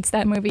anyone that hates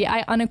that movie.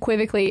 I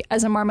unequivocally,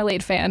 as a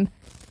Marmalade fan,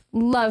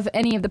 love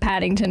any of the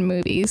Paddington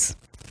movies.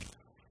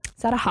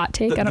 Is that a hot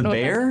take? I don't The know.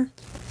 bear?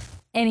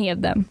 Any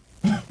of them.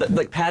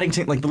 Like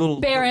Paddington, like the little...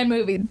 Bear and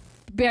movie.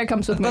 Bear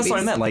comes with That's movies. what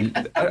I meant.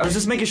 Like, I was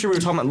just making sure we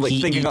were talking about, like,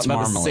 He thinking eats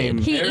about the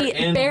marmalade.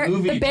 same...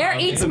 The bear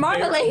eats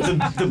marmalade.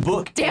 The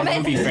book Damn or it.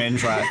 movie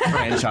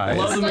franchise.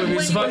 Love the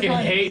movies. Fucking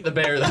hate the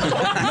bear though. No,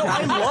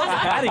 I love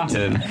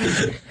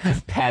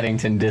Paddington.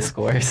 Paddington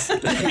discourse. God,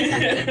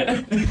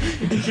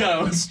 I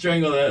want to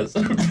strangle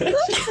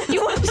that.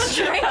 You want to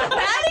strangle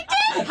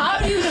Paddington? How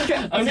do you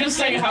strangle? I'm just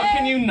saying, how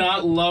can you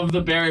not love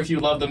the bear if you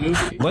love the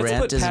movie? Let's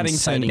Grant put is Paddington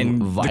inciting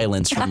in...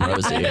 violence from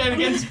Rosie.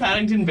 Against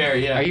Paddington Bear,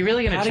 yeah. Are you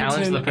really gonna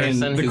challenge the Paddington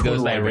person and the who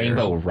goes by Corduroy Bear.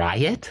 Rainbow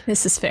Riot?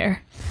 This is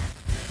fair.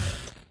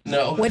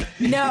 No. What?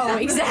 No,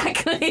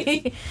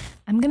 exactly.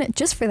 I'm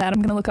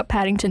gonna look up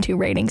Paddington 2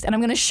 ratings, and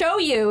I'm gonna show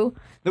you.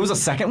 There was a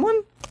second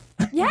one?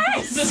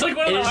 Yes. It's like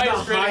one It of is the the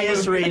highest rated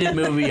highest rated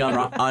movie on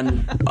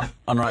Rotten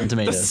The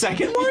Tomatoes.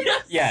 second one?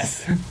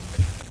 Yes.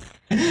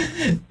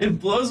 It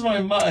blows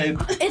my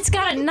mind. It's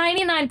got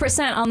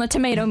 99% on the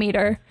tomato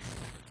meter.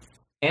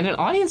 And an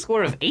audience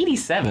score of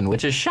 87,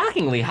 which is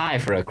shockingly high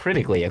for a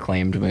critically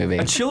acclaimed movie.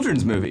 A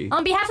children's movie.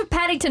 On behalf of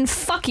Paddington,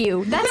 fuck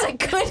you. That's a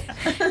good.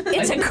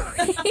 It's a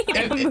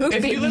great movie.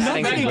 If you listen I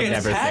think back, you would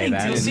against never say Paddington.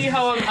 that. you'll see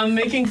how I'm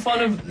making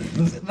fun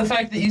of the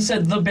fact that you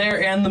said the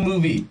bear and the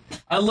movie.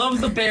 I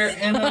love the bear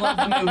and I love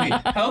the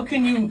movie. How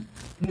can you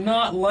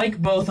not like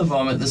both of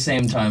them at the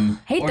same time?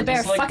 Hate Or the bear.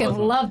 dislike Fucking both of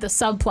them? love the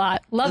subplot.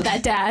 Love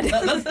that dad.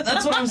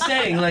 That's what I'm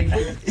saying. Like,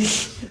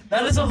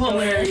 that is a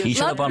hilarious. He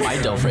showed up on my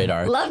Delph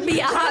radar. Love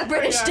me a hot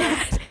British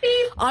dad.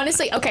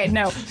 Honestly, okay,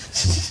 no.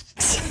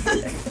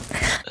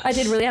 I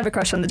did really have a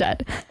crush on the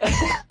dad.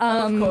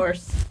 Of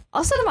course.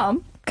 Also the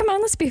mom. Come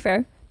on, let's be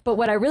fair. But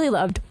what I really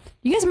loved,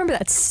 you guys remember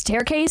that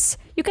staircase?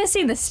 You guys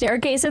seen the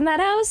staircase in that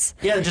house?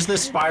 Yeah, just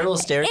this spiral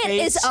staircase. It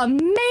is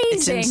amazing.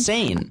 It's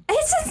insane.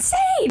 It's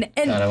insane.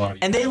 And God, I want to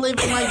be. And they live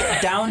in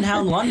like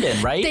downtown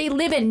London, right? they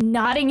live in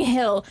Notting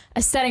Hill,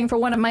 a setting for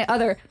one of my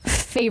other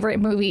favorite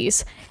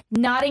movies.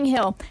 Notting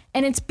Hill.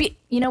 And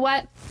you know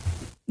what?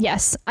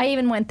 Yes, I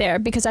even went there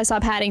because I saw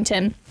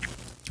Paddington.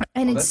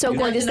 And it's so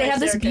gorgeous. They have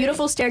this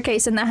beautiful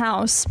staircase in the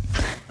house.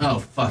 Oh,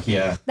 fuck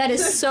yeah. That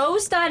is so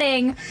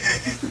stunning.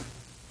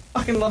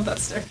 Fucking love that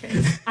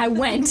staircase. I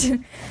went.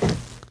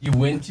 You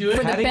went to it?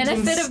 For the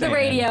benefit of the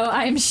radio,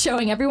 I am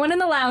showing everyone in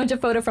the lounge a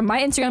photo from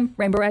my Instagram,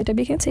 Rainbow Ride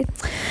WKNC.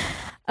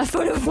 A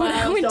photo of when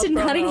I went to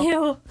Notting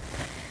Hill.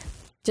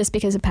 Just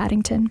because of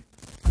Paddington.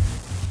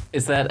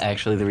 Is that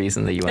actually the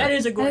reason that you went? That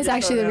is a gorgeous That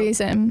is actually photo. the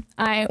reason.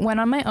 I went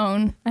on my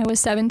own. I was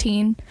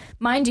 17.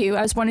 Mind you,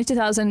 I was born in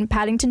 2000.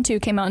 Paddington 2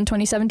 came out in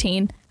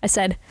 2017. I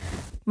said,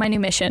 my new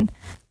mission.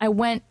 I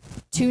went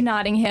to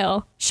Notting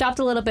Hill, shopped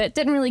a little bit,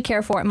 didn't really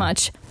care for it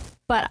much,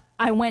 but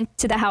I went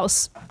to the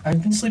house.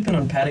 I've been sleeping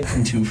on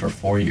Paddington 2 for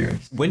 4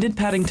 years. When did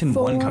Paddington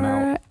 1 come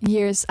out? 4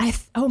 years.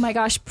 Oh my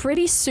gosh,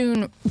 pretty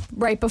soon,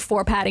 right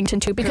before Paddington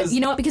 2. Because,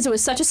 you know what? Because it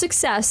was such a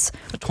success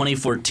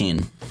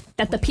 2014.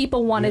 that the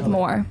people wanted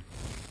more.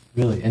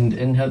 Really? And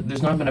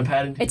there's not been a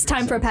Paddington It's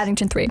time for a since.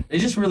 Paddington 3. They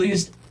just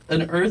released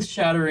an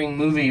earth-shattering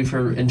movie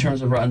in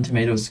terms of Rotten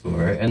Tomatoes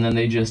score, and then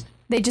they just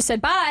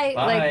said bye.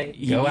 bye. Like,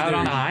 Go out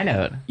on a high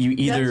note. You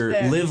either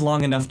That's fair. live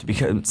long enough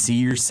to see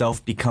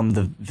yourself become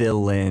the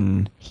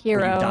villain, or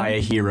Hero. you die a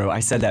hero.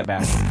 I said that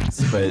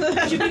backwards,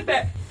 but To be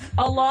fair,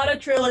 a lot of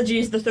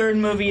trilogies, the third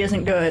movie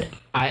isn't good.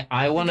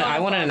 I want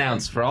to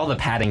announce for all the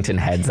Paddington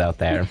heads out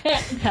there.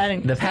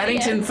 The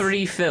Paddington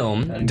 3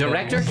 film,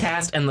 director,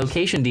 cast, and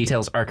location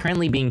details are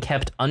currently being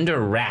kept under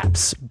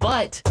wraps,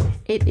 but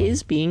it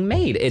is being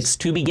made. It's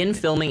to begin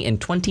filming in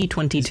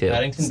 2022.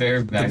 Paddington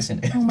Bear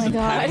vaccinated. oh my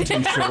god.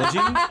 Paddington trilogy.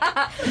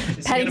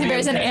 Paddington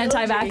Bear's an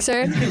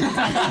anti-vaxxer.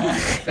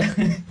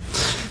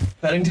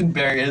 Paddington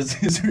Bear is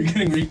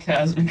getting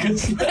recast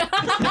because Due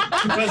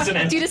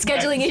to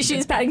scheduling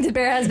issues, Paddington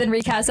Bear has been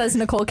recast as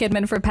Nicole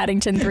Kidman for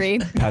Paddington 3.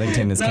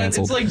 Paddington is No,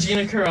 canceled. it's like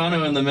Gina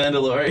Carano in The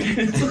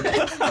Mandalorian.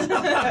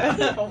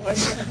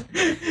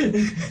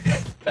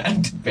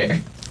 Paddington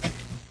Bear.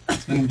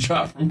 It's been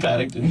dropped from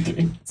Paddington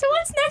 3. So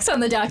what's next on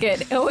the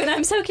docket? Oh, and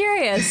I'm so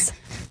curious.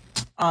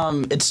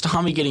 It's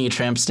Tommy getting a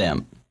tramp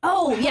stamp.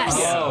 Oh, yes.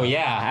 Oh,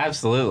 yeah,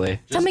 absolutely.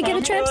 Tell me get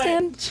a tramp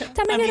stamp.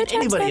 Tell me I get mean, a tramp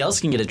anybody stamp.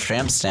 else can get a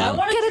tramp stamp.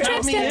 Get a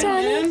tramp stamp,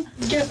 Tommy.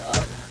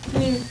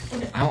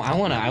 I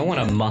want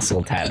to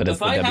muscle tap it as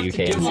the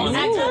WKNC.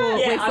 Ooh,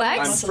 with I'm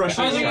flex.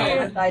 frustrated.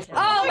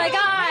 Oh my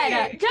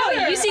god.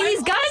 Joey, you see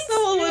these guns?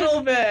 A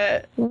little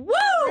bit. Woo!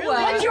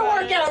 What's your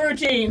workout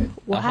routine?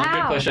 100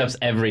 Wow. push-ups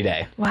every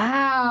day.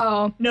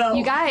 Wow. No.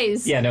 You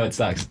guys. Yeah, no, it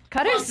sucks.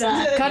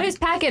 Cutter's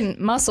packing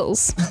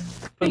muscles.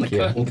 Thank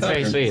you. It's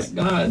very sweet.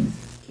 God,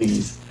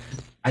 please.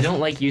 I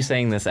don't like you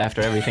saying this after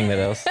everything that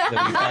else that we've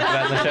talked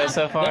about in the show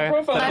so far.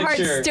 Profile My heart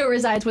picture. still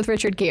resides with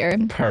Richard Gere.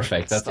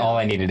 Perfect. That's all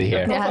I needed to hear.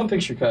 Yeah. Profile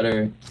picture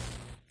cutter.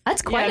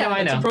 That's quite Yeah, no, I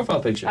It's a know.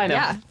 profile picture. I know.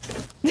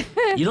 Yeah.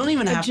 You don't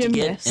even have to get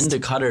gymnast. into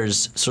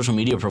Cutter's social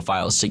media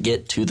profiles to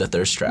get to the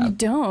thirst You trap.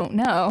 don't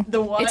know.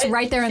 The what? It's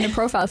right there in the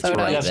profile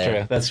photo. right That's there.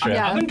 true. That's true.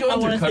 Yeah. I've been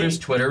going wanna through Cutter's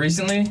see. Twitter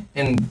recently,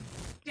 and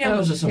damn,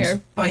 those are some here.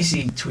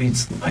 spicy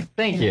tweets.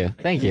 Thank you.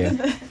 Thank you.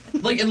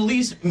 Like at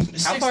least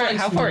 6 likes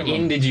How far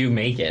minimum. in did you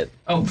make it?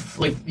 Oh,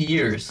 like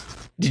years.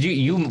 Did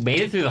you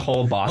made it through the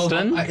whole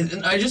Boston?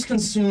 I just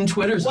consume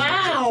Twitter. So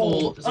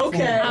Wow.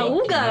 Okay.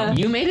 Auga.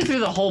 You made it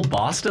through the whole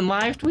Boston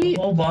live tweet?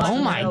 whole Boston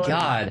Oh my live.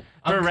 god.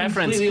 For I'm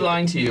reference, completely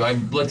lying to you. I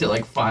looked at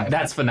like 5.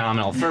 that's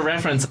phenomenal. For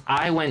reference,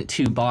 I went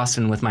to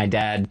Boston with my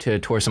dad to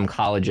tour some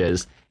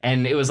colleges.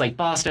 And it was like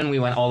Boston. We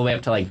went all the way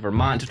up to like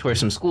Vermont to tour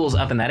some schools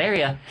up in that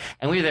area.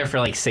 And we were there for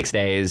like 6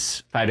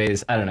 days, 5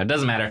 days. I don't know. It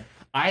doesn't matter.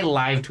 I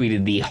live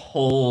tweeted the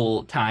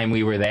whole time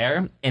we were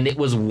there. And it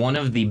was one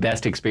of the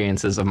best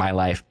experiences of my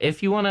life.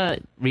 If you want to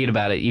read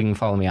about it, you can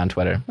follow me on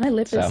Twitter. My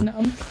lip So. is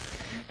numb.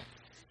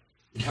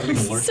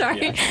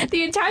 Sorry.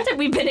 The entire time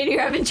we've been in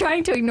here, I've been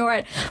trying to ignore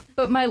it,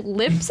 but my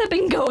lips have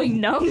been going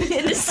numb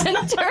in the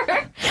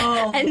center,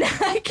 and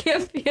I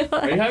can't feel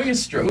Are you it. having a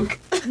stroke?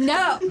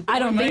 No, I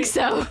don't think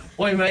so.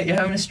 Wait, mate, you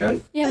having a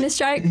stroke? You having a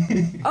strike?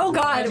 Oh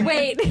God!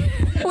 Wait.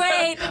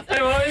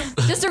 I'm always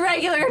Just a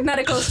regular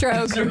medical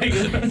stroke.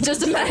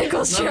 Just a medical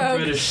not a stroke.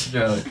 British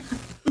stroke.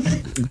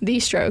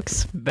 These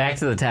strokes. Back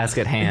to the task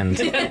at hand.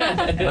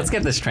 Let's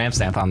get this tramp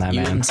stamp on that,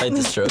 You man. incite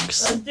the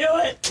strokes. Do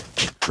it.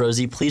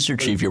 Rosie, please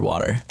retrieve your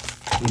water.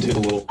 Do the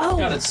little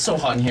God, it's so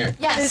hot in here.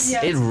 Yes.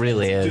 It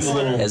really is.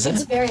 Is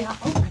it? Very hot.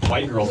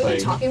 white girl thing.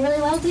 Talking really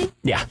loudly.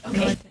 Yeah.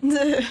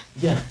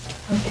 Yeah.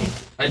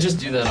 I just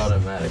do that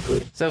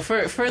automatically. So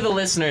for the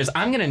listeners,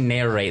 I'm gonna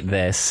narrate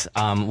this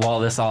while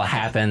this all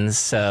happens.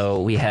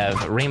 So we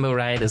have Rainbow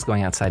Ride is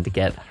going outside to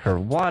get her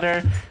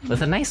water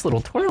with a nice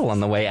little twirl on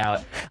the way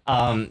out.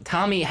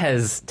 Tommy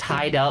has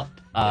tied up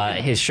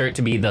his shirt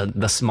to be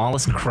the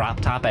smallest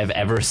crop top I've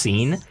ever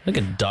seen. Like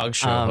a dog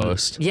show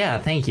host. Yeah,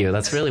 thank you.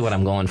 That's really what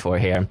I'm going for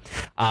here.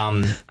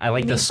 I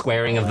like the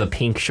squaring of the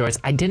pink shorts.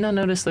 I did not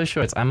notice those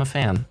shorts. I'm a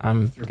fan.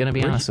 I'm gonna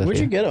be honest with you. Where'd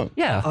you get them?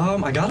 Yeah.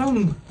 I got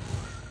them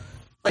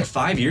Like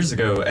 5 years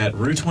ago at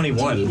Rue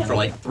 21 for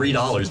like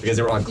 $3 because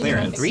they were on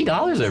clearance.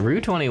 $3 at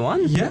Rue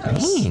 21?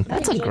 Yes. Dang,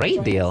 that's a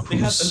great deal. They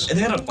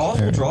had an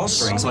awful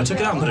drawstring, so I took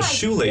it out and put a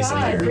shoelace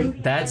in there.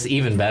 That's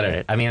even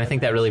better. I mean, I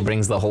think that really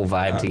brings the whole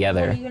vibe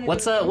together.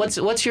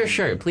 What's your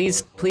shirt?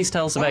 Please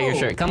tell us about your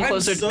shirt. Come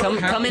closer.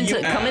 Come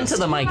into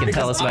the mic and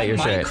tell us about your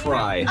shirt.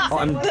 Cry.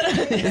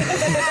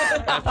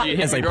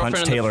 As I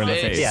punch Taylor in the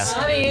face.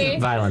 Yeah.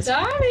 Violence.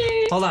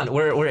 Hold on,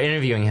 we're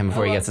interviewing him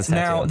before he gets his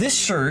tattoo. Now, this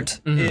shirt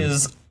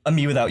is a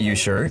Me Without You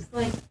shirt.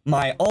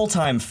 My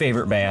all-time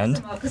favorite band.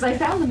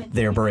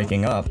 They're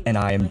breaking up, and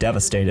I am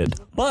devastated.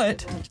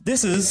 But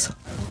this is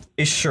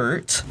a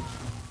shirt.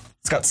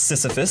 It's got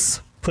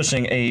Sisyphus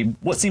pushing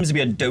what seems to be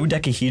a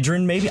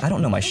dodecahedron, maybe? I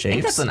don't know my I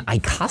think shapes. that's an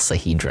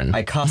icosahedron.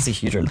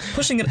 Icosahedron.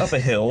 Pushing it up a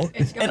hill,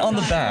 and on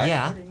the back,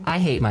 Yeah, I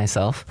hate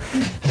myself.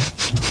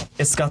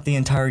 it's got the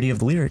entirety of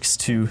the lyrics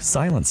to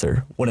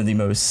Silencer, one of the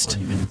most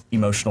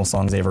emotional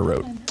songs I ever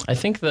wrote. I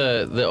think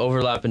the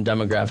overlap in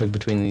demographic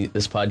between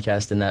this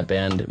podcast and that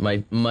band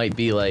might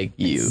be like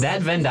you.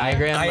 That Venn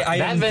diagram. I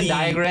that am Venn the-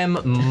 diagram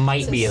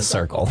might be a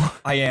circle.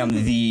 I am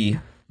the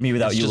Me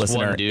Without You just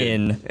one listener dude.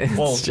 in.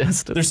 Well,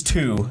 there's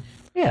two.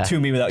 Yeah. Two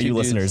Me Without You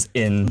dudes. listeners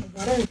in.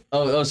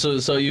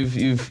 So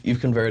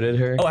you've converted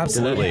her? Oh,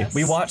 absolutely.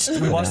 We watched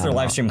their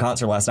live stream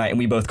concert last night, and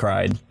we both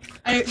cried.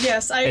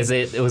 Was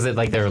it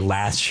like their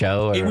last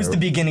show? Or? It was the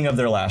beginning of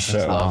their last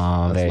show.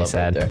 Oh, That's very love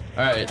sad. right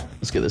there. All right,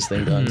 let's get this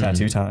thing done.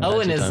 Tattoo time.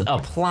 Owen is time.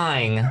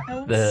 applying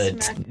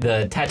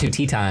the tattoo to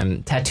tea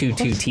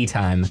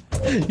time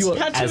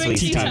as we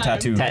Tea time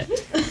tattoo.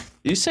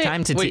 You say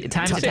Time to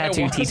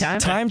tattoo tea time.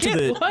 Time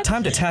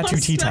to tattoo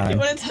tea time.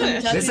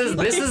 This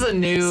is a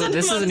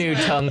new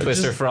tongue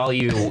twister for all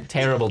you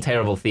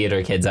terrible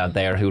theater kids out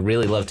there who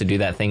really love to do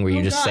that thing where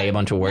you just say a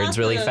bunch of words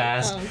really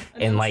fast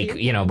and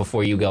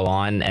before you go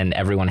on and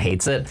everyone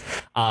hates it.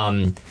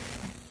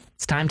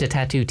 It's time to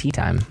tattoo tea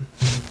time.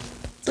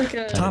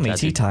 Tommy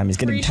tea time is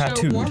getting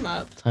tattooed.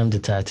 Time to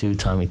tattoo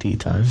Tommy Tea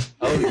time.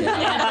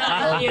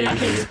 Theater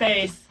kid's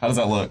face. How does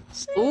that look?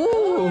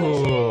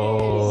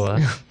 Ooh.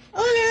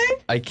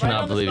 I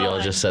cannot believe y'all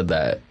just said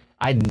that.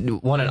 I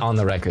want it on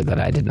the record that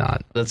I did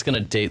not. That's gonna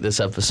date this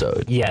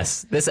episode.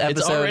 Yes, this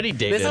episode. already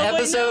dated. This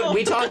episode,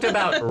 we talked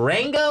about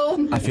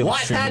Rango, I feel Wattpad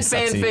extremely fan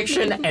sexy.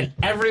 fiction, and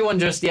everyone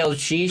just yelled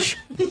sheesh.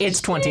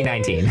 It's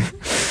 2019.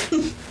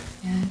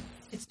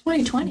 It's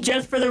 2020.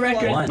 Just for the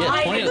record. Yeah,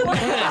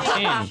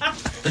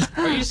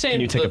 2019. Are you saying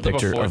Can you take a the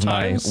picture before of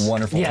my times?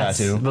 wonderful Yes,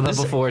 tattoo? but the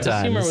before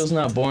This humor times. was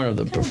not born of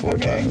the before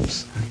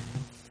times.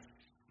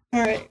 All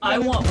right. I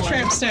want one.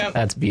 Tramp stamp.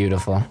 That's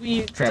beautiful.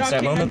 We Tramp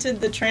stamp moment?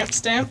 documented the tramp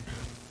stamp.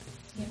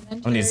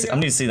 I need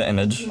to see the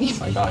image.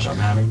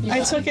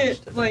 I took it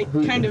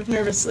kind of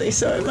nervously,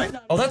 so it might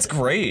not. Oh, that's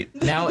great.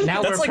 Now we're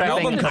That's like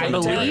album prepping. cover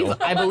material.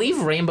 I believe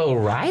Rainbow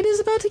Ride is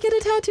about to get a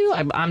tattoo.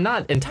 I'm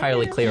not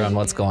entirely clear on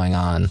what's going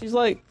on. She's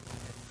like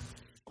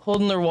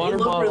holding their water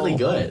bottle really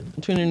good.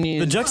 between her knees.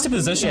 The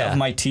juxtaposition Yeah. of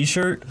my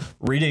t-shirt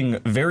reading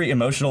very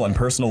emotional and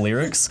personal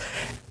lyrics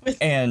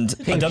and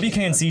a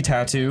WKNC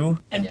tattoo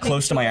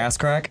close to my ass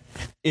crack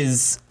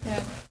is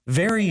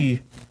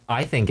very...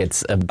 I think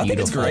it's a think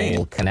it's beautiful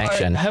great.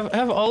 connection.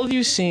 Have all of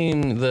you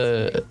seen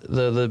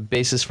the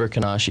basis for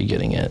Kanashi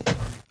getting it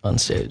on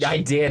stage? I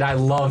did. I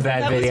love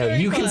that was video.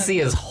 very You can fun. see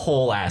his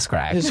whole ass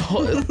crack. His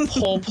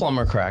whole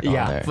plumber crack on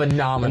Yeah, there.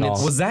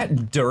 phenomenal. Was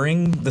that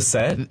during the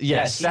set?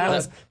 Yes.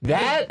 that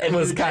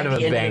was kind of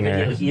a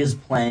banger. He is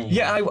playing.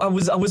 Yeah, I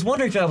was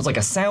wondering if that was like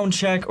a sound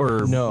check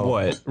or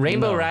what.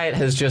 Rainbow Riot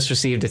has just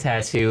received a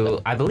tattoo,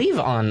 I believe,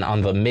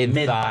 on the mid thigh,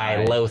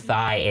 Mid-thigh. low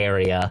thigh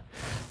area.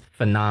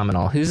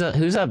 Phenomenal. Who's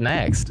up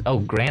next? Oh,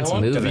 Grant's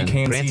moving.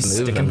 WKNC Grant's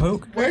stick and moving.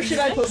 poke? Where should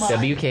I put mine?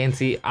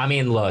 WKNC. I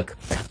mean, look.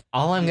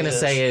 All I'm gonna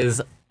say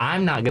is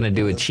I'm not gonna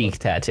do a cheek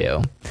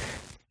tattoo.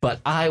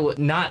 But I would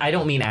not. I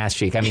don't mean ass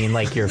cheek. I mean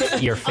like your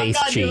face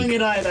Not cheek. doing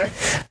it either.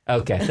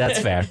 Okay, that's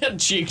fair.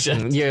 Cheek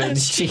shot. Your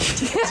cheek.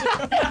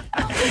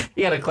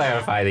 You gotta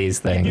clarify these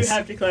You things.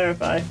 have to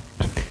clarify.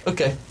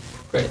 Okay.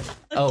 Great.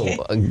 Oh,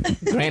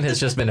 Grant has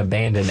just been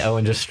abandoned.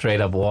 Owen just straight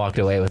up walked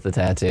away with the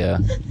tattoo.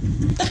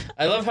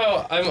 I love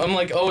how I'm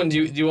like, Owen,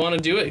 do you want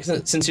to do it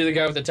since you're the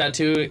guy with the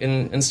tattoo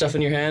and stuff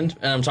in your hand?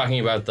 And I'm talking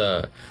about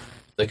the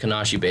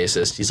Kanashi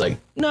bassist. He's like,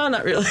 no,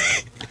 not really.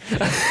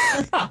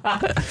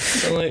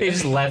 I'm like, He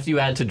just left you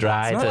out to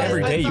dry. Not to,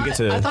 every day you get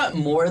to... I thought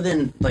more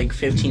than like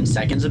 15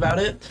 seconds about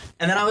it,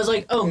 and then I was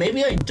like, oh,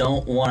 maybe I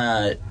don't want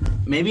to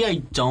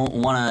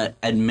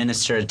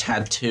administer a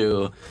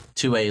tattoo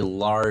to a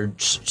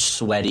large,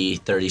 sweaty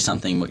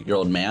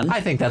 30-something-year-old man.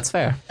 I think that's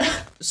fair.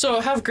 so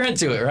have Grant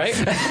do it, right?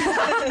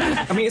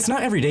 I mean, it's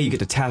not every day you get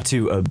to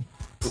tattoo a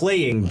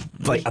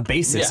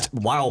bassist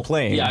while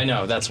playing. Yeah, I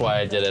know. That's why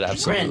I did it.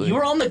 Absolutely. Grant, you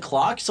were on the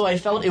clock, so I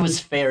felt it was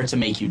fair to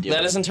make you do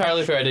That it. is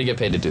entirely fair. I did get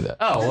paid to do that.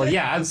 Oh well,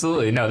 yeah,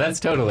 absolutely. No, that's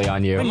totally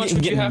on you. How much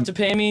would you have to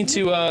pay me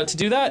to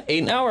do that?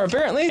 $8 an hour,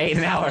 apparently. 8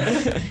 an hour.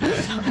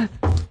 That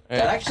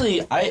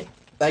actually,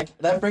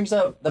 that brings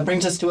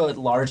us to a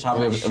large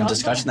topic of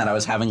discussion that I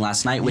was having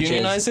last night, which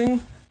is Unionizing?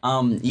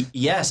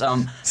 Yes.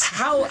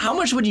 How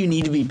much would you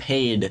need to be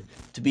paid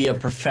to be a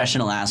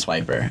professional ass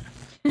wiper?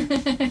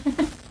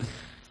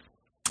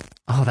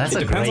 Oh, that's a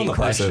depends on great the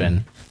person.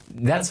 question.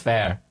 That's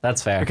fair.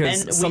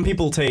 Because And some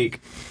people take,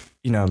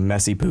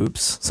 messy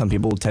poops. Some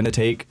people tend to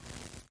take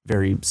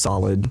very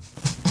solid.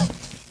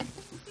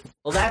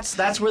 Well,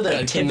 that's where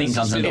the tipping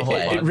comes into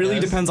play. It really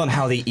depends on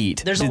how they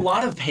eat. There's a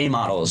lot of pay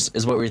models,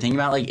 is what we're thinking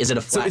about. Like, is it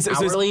a flat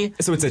hourly?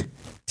 So it's a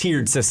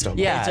tiered system.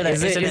 Yeah.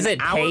 Is it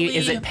hourly?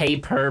 Is it pay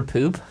per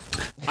poop?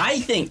 I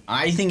think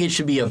it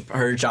should be a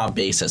per job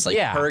basis, like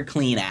Yeah. per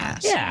clean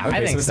ass. Yeah, Okay, I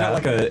think so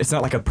it's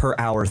not like a per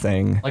hour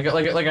thing. Like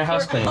a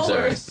house cleaning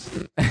service.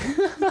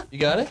 You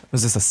got it?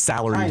 Was this a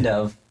salary? Kind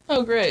of.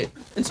 Oh, great.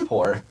 It's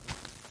poor.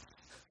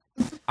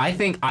 I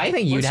think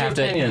you'd What's have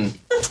your to. opinion?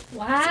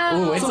 Wow.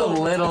 Ooh, it's a It's a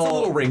little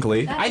little.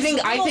 wrinkly. I think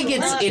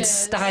it's It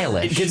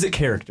stylish. gives it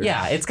character.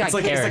 Yeah, it's got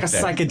character.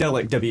 It's like a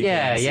psychedelic WKC.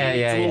 Yeah. It's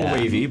a little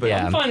wavy, but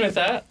Yeah. I'm fine with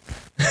that.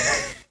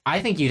 I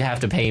think you'd have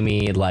to pay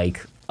me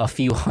like a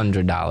few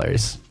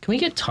 $100s. Can we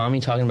get Tommy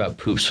talking about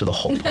poops for the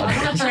whole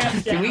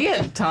podcast? Can we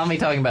get Tommy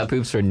talking about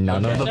poops for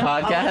none of the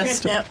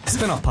podcast?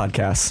 spin-off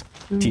podcasts.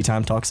 Tea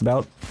Time talks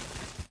about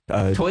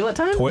Toilet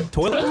time? toilet time.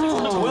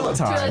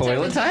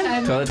 Toilet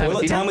time?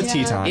 Toilet time with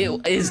Tea Time.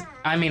 It is.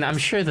 I mean, I'm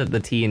sure that the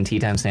T in Tea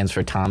Time stands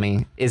for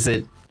Tommy. Is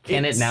it?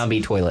 Can it now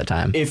be toilet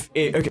time?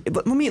 Okay,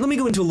 let me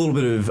go into a little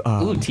bit of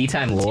Ooh, Tea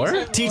Time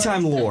lore. Tea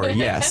Time lore.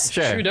 Yes.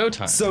 Sure. Trudeau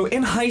time. So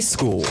in high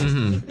school,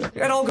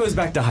 it all goes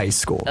back to high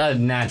school.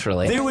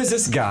 Naturally. There was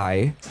this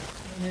guy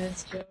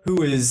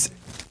who is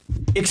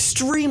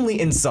extremely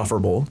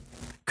insufferable.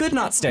 Could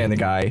not stand the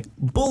guy.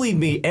 Bullied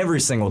me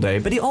every single day,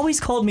 but he always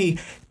called me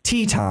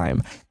Tea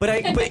Time. But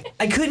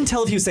I couldn't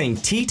tell if he was saying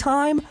Tea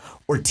Time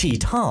or Tea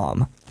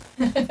Tom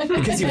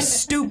because he was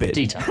stupid.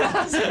 Tea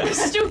time.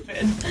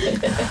 Stupid.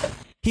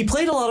 He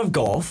played a lot of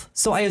golf,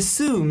 so I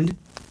assumed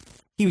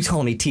he was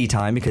calling me Tea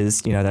Time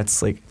because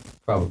that's like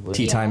Probably.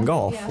 Tea Time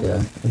golf.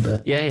 Yeah, I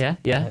bet.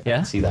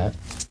 Yeah. See that?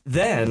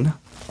 Then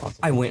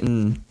I went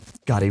and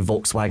got a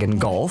Volkswagen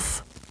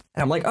Golf.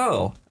 And I'm like,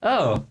 oh,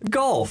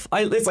 golf.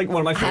 It's like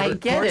one of my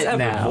favorite get cars it ever.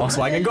 now.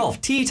 Volkswagen Golf,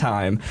 Tea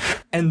Time.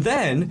 And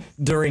then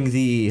during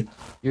the,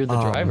 You're the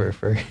driver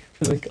for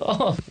the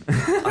golf.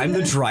 I'm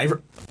the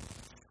driver.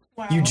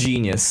 You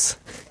genius.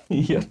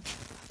 Yep.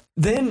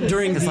 Then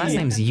during His the, last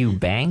name's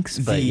Eubanks,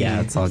 but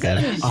yeah, it's all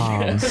good.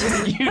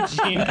 You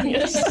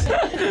genius.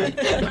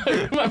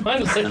 My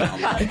mind was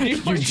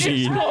like,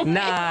 Eugene.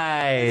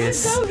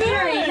 Nice.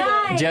 Very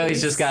nice.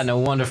 Joey's just gotten a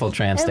wonderful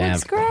tramp It stamp.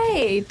 looks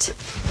great.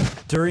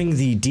 During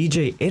the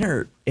DJ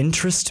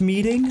interest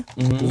meeting,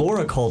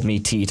 Laura called me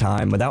Tea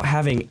Time without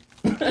having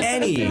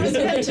any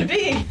Meant to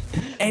be.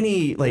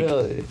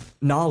 really?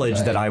 knowledge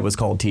that I was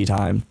called Tea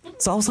Time.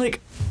 So I was like,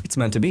 it's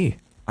meant to be.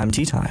 I'm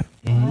Tea Time.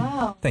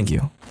 Wow. Thank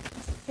you.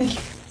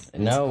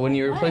 No, when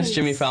you replace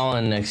Jimmy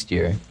Fallon next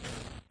year,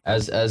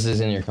 as is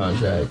in your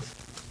contract,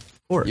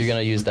 Or you're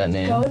gonna use that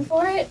name. Going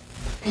for it?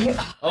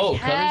 Oh,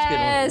 Cutter's getting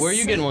Yes. one. Where are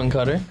you getting one,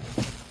 Cutter?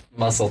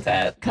 Muscle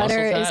tat. Cutter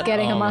Muscle is tat?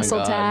 getting Oh a my muscle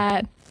God.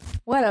 tat.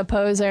 What a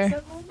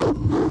poser.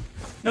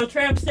 No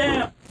tramp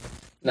stamp.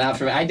 Not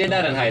for me. I did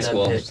that in high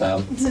school,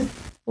 so.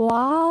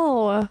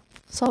 Wow.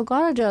 So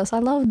gorgeous. I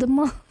love the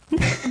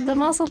the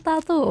muscle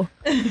tattoo.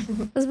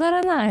 It's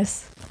very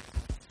nice.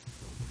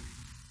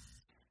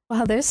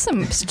 Wow, there's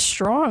some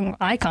strong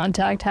eye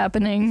contact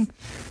happening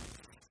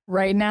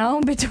right now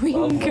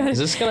between Is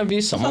this gonna be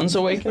someone's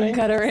awakening?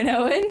 Cutter and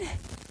Owen.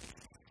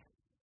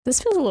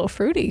 This feels a little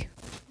fruity.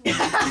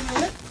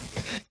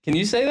 Can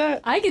you say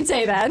that? I can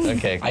say that.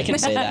 Okay. I can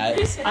say that.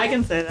 I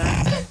can say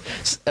that.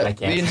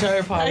 The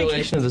entire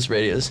population of this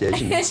radio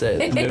station can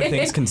say that. no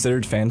things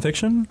considered fan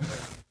fiction?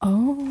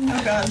 Oh.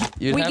 Oh God.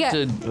 You'd We have get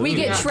to. we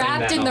get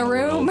trapped in the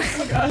room.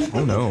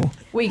 Oh no.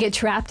 We get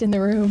trapped in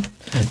the room.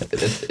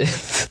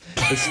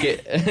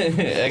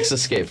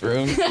 Escape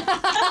room.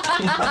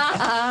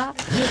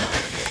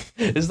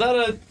 Is that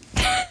a?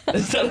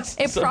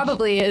 It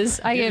probably is.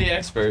 You're the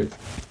expert.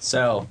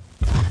 So,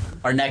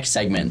 our next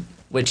segment,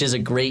 which is a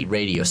great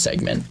radio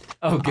segment,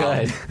 Oh,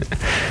 good.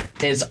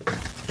 is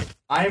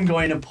I'm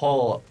going to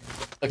pull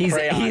a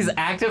crayon.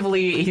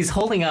 He's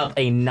holding up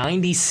a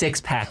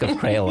 96 pack of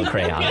Crayola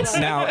crayons.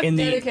 Now in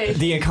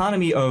the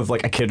economy of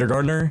like a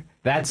kindergartner,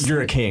 That's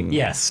you're a king.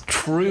 Yes,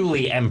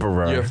 truly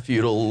emperor. You're a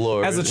feudal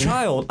lord. As a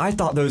child, I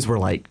thought those were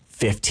like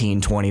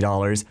 $15,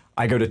 $20.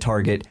 I go to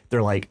Target,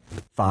 they're like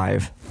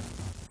 $5.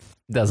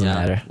 Doesn't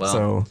matter. Well,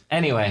 So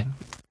Anyway,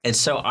 and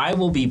so I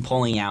will be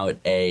pulling out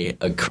a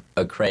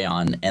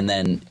crayon, and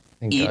then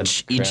Thank God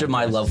each of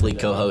my crayons lovely are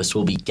down. co-hosts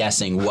will be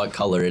guessing what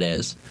color it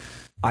is.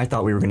 I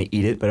thought we were gonna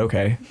eat it, but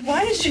okay.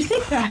 Why did you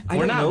think that? I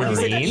We're don't not know. He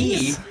said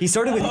Marines. E. He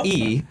started with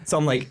E, so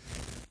I'm like,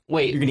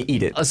 wait. you're gonna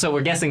eat it. So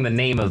we're guessing the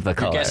name of the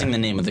color. You're guessing the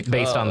name of the color.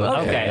 based on the.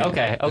 okay.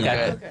 Okay.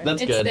 Okay.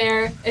 That's It's good.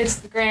 there. It's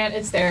Grant.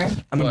 It's there.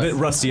 I'm a bit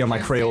rusty on my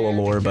Crayola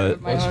lore,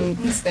 but My own.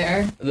 It's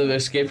there. The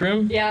escape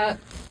room? Yeah.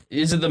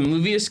 Is it the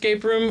movie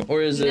escape room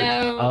or is it?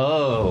 No.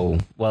 Oh,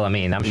 well, I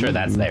mean, I'm sure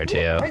that's there too.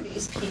 Who are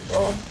these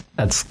people?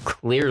 That's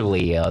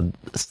clearly a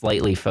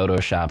slightly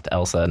photoshopped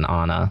Elsa and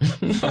Anna.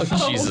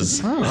 Oh,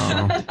 Jesus.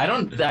 I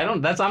don't.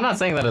 I'm not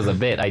saying that as a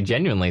bit. I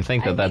genuinely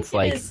think that that's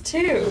like It is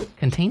too.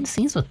 contains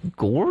scenes with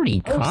gory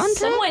content.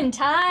 Someone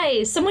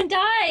dies. Someone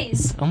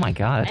dies. Oh my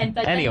god. And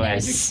but then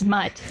Anyways, there's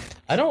smut.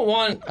 I don't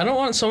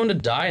want someone to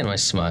die in my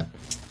smut.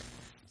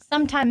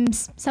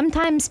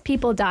 Sometimes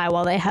people die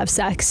while they have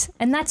sex,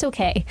 and that's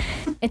okay.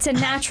 It's a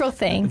natural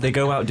thing. They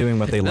go out doing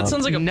what they That love.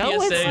 sounds like a no,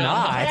 PSA it's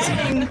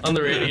not. on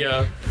the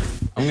radio.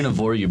 I'm gonna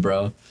bore you,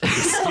 bro.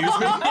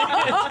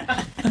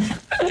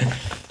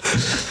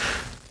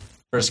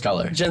 First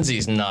color. Gen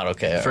Z's not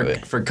okay. Are we?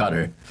 For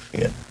Cutter.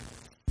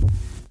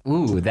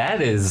 Ooh,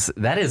 that is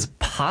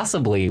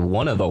possibly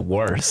one of the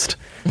worst.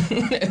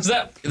 Is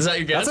that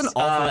your guess? That's an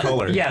awful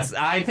color. Yes,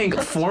 I think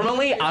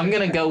formally I'm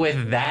gonna go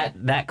with that.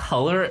 That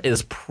color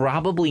is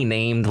probably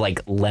named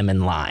like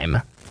lemon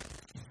lime.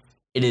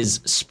 It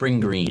is spring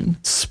green.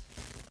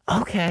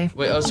 Okay.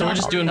 Wait, so we're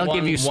just doing I'll one,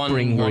 give you one-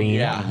 spring one- green.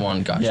 Yeah,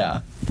 one. Gotcha.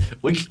 Yeah.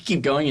 We could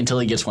keep going until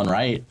he gets one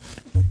right.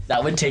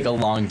 That would take a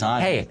long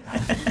time. Hey,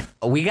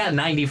 we got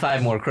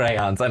 95 more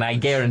crayons, and I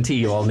guarantee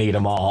you I'll need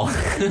them all.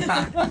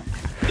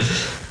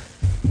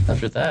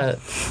 After that,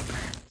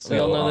 we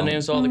all know the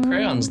names of all the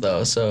crayons,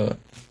 though. So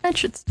That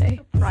should stay.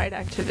 Pride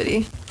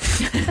activity.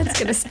 That's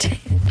gonna stay.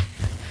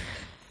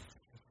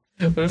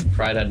 what if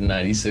Pride had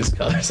 96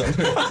 colors on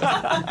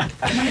it?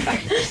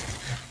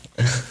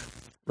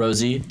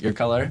 Rosie, your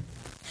color?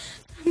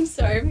 I'm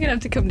sorry, I'm gonna have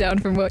to come down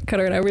from what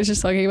Cutter and I were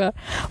just talking about.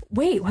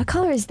 Wait, what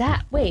color is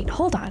that? Wait,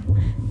 hold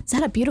on. Is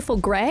that a beautiful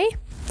gray?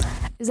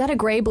 Is that a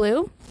gray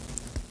blue?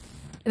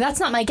 That's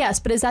not my guess,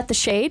 but is that the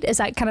shade? Is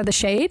that kind of the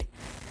shade?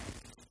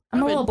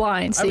 I'm a little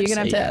blind, so I would you're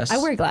gonna have to. say yes. I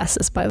wear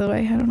glasses, by the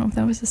way. I don't know if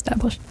that was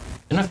established.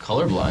 You're not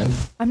colorblind.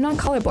 I'm not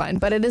colorblind,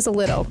 but it is a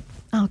little.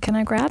 Oh, can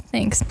I grab?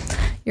 Thanks.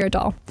 You're a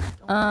doll.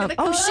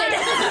 Oh shit!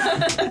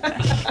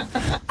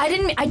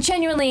 I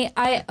genuinely.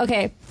 I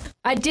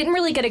didn't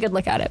really get a good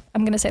look at it.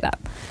 I'm gonna say that.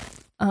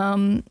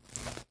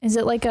 Is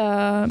it like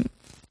a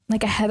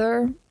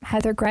heather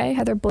gray,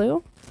 heather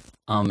blue?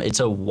 It's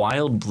a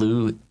wild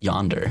blue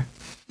yonder.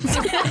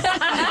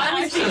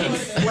 I'm thinking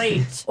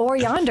slate. Or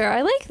yonder.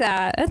 I like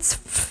that. That's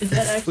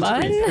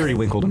fun.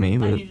 Periwinkle to me,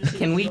 but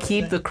Can we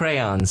keep the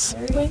crayons?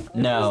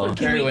 No.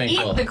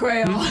 Periwinkle. Eat the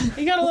crayon.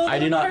 You got a little. I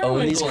do not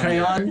own these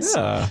crayons.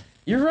 yeah.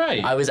 You're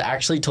right. I was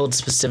actually told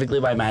specifically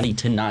by Maddie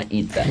to not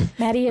eat them.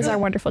 Maddie is our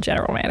wonderful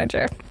general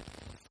manager.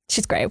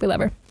 She's great. We love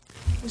her.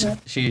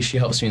 She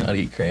helps me not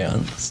eat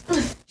crayons.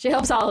 She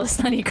helps all of us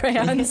not eat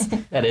crayons.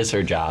 That is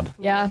her job.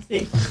 Yeah.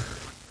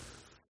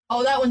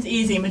 Oh, that one's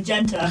easy.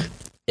 Magenta.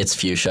 It's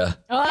fuchsia.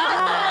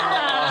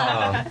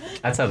 Oh,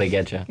 that's how they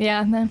get you.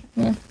 Yeah.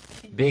 Yeah.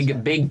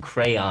 Big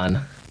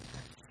crayon.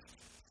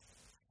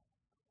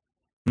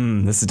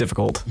 This is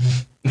difficult.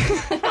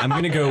 I'm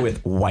gonna go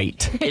with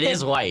white. It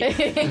is white.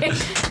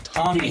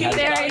 Tommy has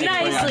Very gotten it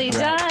nicely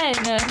right.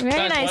 done. Very Guys,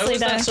 why nicely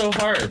was done. that so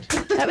hard?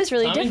 That was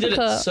really Tommy did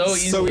difficult. it so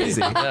easy. So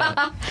easy.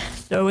 Yeah.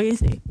 So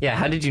easy. Yeah,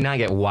 how did you not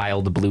get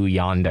wild blue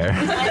yonder?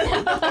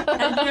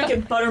 I'm gonna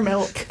get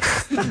buttermilk.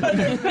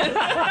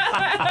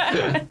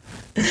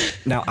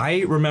 Now,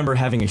 I remember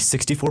having a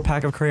 64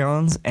 pack of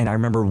crayons, and I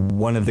remember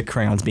one of the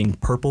crayons being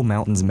Purple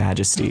Mountain's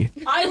Majesty.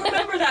 I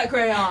remember that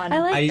crayon. I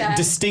like I that.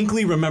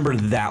 distinctly remember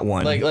that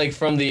one. Like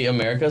from the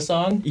America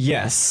song.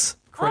 Yes.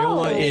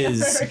 Crayola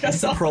is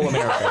Pearl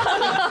America.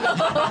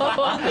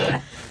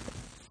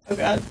 Oh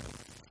god.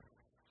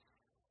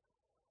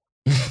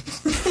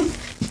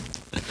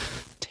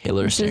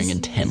 Taylor staring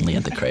intently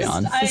at the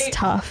crayon. This is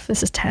tough.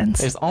 This is tense.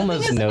 There's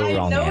almost no I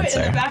wrong know it in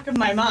answer. the back of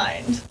my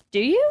mind Do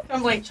you?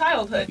 from like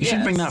childhood. You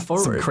should bring that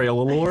forward.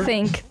 Crayola lore.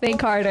 Think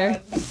harder.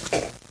 Is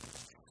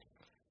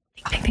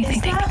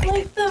that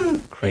like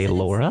the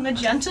Craylora?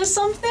 magenta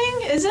something?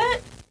 Is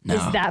it? No,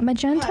 Is that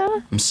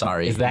magenta? I'm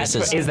sorry. Is that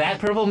is that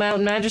Purple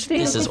Mountain Majesty?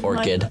 this is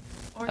orchid.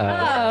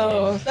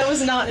 Oh. That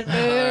was not in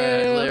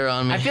Later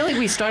on me. I feel like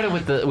we started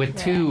with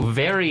two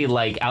very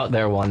like out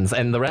there ones,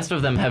 and the rest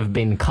of them have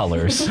been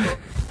colors.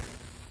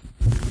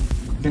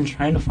 I've been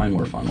trying to find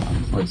more fun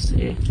ones. Let's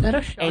see.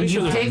 And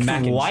you picked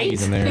Mac and white.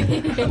 cheese in there.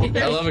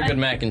 I love a good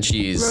mac and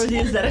cheese. Rosie,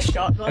 is that a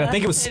shot glass? And I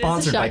think it was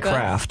sponsored by shotgun.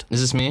 Kraft.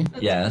 Is this me?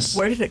 Yes.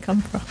 Where did it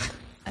come from?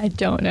 I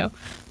don't know.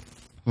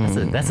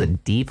 That's a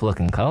deep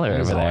looking color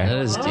over That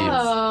there. is deep.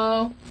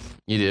 Oh.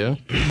 You do?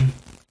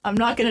 I'm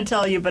not gonna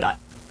tell you, but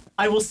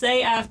I will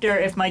say after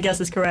if my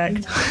guess is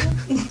correct.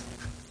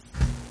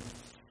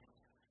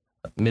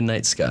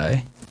 Midnight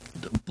Sky.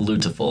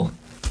 Beautiful.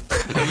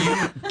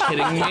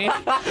 Kidding me?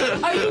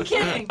 Are you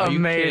kidding? Are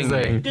you kidding me?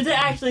 Amazing. Did it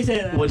actually say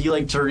that? Would you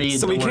like to read?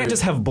 So the we can't word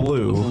just have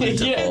blue.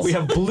 Beautiful? We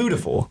have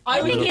Bluetiful.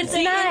 I think it's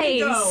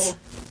nice. indigo.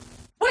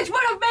 Which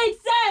would have made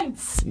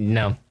sense.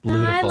 No, I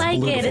beautiful. like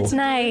it. Beautiful. It's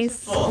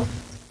nice. Oh.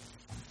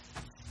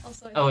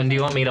 Oh, and do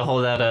you want me to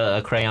hold out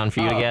a crayon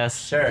for you to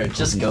guess? Sure,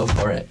 just go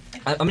for it.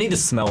 I'm gonna need to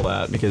smell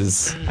that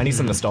because I need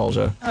some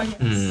nostalgia.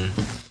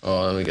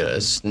 Oh, we gotta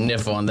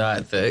sniff on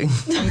that thing.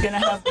 I'm gonna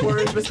have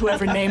words with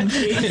whoever named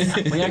me.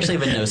 We actually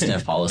have a no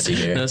sniff policy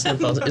here. No sniff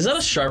policy. Is that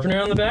a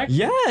sharpener on the back?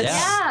 Yes.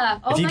 Yeah.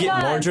 Oh If you my get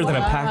God. larger than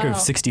a pack Wow. of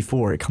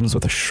 64, it comes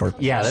with a sharp.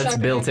 Yeah, that's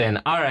built in.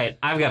 All right,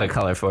 I've got a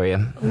color for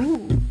you.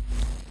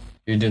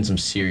 You're doing some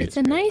serious. It's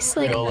a nice,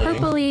 like,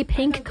 purpley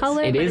pink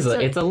color. It but is.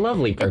 It's a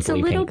lovely purpley It's a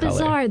little pink color.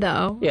 bizarre,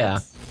 though. Yeah,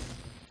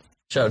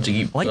 Shout out to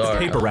Geek. I like the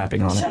paper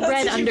wrapping on it.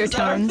 Red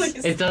undertones.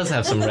 it does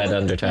have some red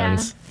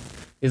undertones.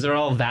 These are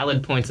all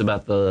valid points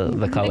about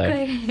the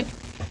color.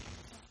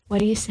 What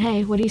do you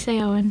say? What do you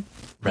say, Owen?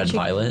 Red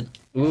violet.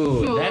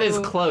 Ooh, that is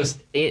close.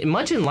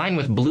 Much in line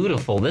with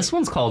Blutiful. This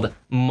one's called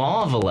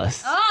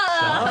Marvelous.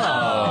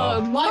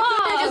 Why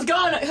couldn't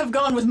they just have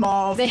gone with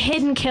mauve? The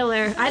hidden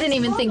killer. I didn't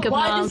even think of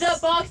Why mauve. does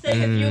that box say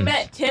if you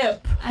met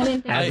Tip? I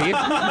didn't think Have you?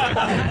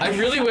 I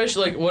really wish,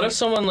 like, what if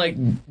someone like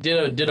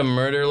did a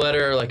murder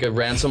letter or like a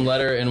ransom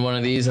letter in one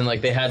of these, and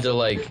like they had to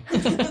like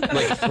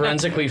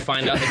forensically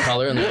find out the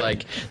color, and they're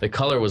like, the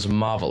color was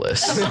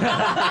marvelous.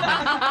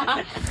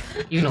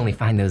 You can only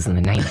find those in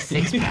the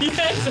 96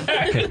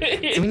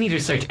 pack. So we need to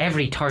search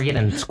every Target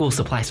and school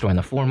supply store in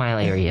the 4 Mile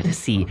area to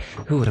see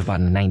who would have bought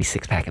a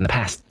 96 pack in the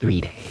past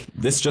 3 days.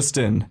 This just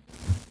in.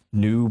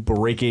 New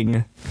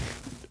breaking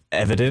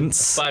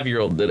evidence.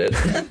 5-year-old did it.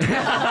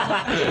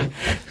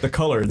 The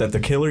color that the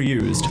killer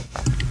used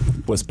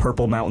was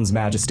Purple Mountain's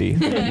Majesty.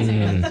 Sorry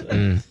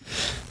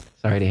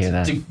to hear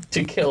that.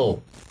 to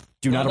kill.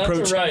 Do not that's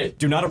approach. right.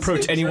 Do not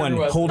approach anyone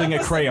weapon. holding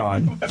a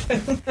crayon.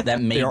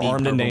 That may They are be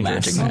armed and purple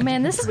dangerous. magic. Oh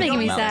man, this is making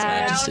me Mountain's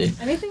sad.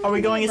 Majesty. Are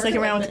we going a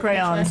second round with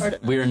crayons?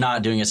 We are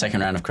not doing a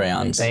second round of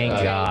crayons. Thank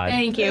God.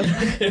 Thank you. Not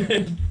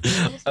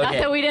Okay.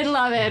 that we didn't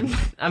love it.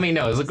 I mean,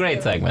 no, it was a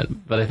great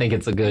segment, but I think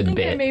it's a good I think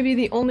I bit. may be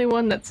the only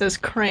one that says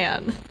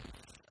crayon.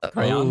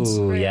 Crayons.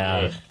 Ooh,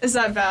 yeah. Is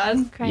that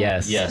bad?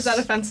 Yes. Is that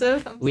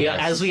offensive?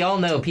 As we all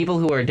know, people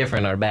who are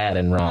different are bad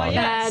and wrong.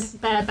 Bad.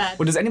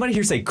 Well, does anybody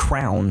here say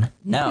crown?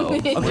 No.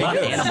 We're not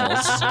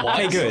animals.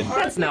 Okay, good.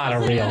 That's not a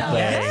real thing.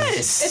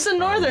 Yes. It's a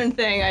northern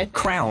thing. I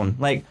Crown.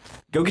 Like,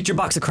 go get your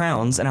box of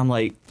crowns, and I'm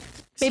like,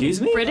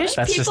 excuse me? British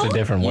That's just a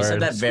different You word. said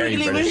that very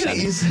British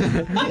sentence.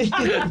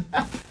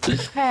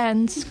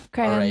 crayons.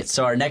 All right.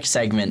 So our next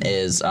segment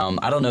is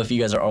I don't know if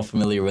you guys are all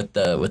familiar with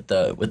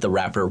the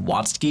rapper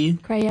Watsky.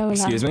 Crayola.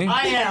 Excuse me?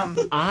 I am.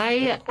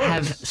 I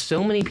have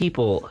so many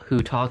people who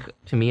talk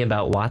to me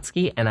about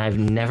Watsky, and I've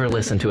never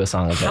listened to a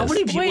song of his. How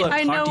many people Wait, have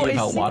I talked to you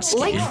know about a Watsky?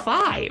 Like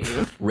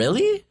 5.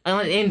 Really?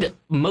 And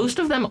most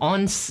of them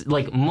on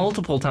like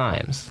multiple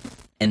times.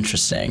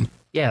 Interesting.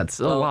 Yeah, it's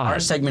a Well, lot. our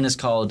segment is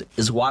called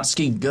 "Is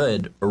Watsky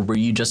Good or Were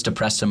You Just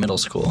Depressed in Middle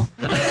School?"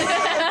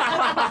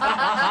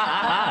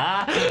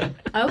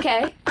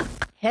 Okay.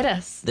 Hit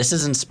us. This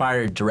is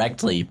inspired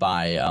directly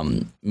by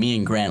me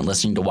and Grant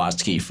listening to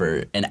Watsky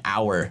for an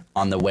hour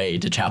on the way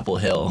to Chapel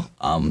Hill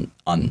on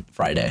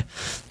Friday.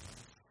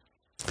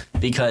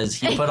 Because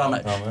he put on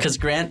because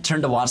Grant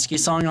turned a Watsky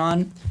song on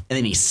and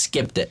then he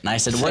skipped it, and I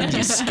said, "What did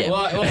you skip?"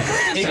 Well,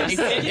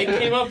 it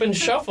came up in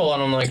shuffle,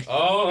 and I'm like,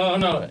 oh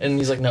no, and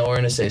he's like, no, we're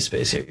in a safe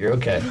space here. You're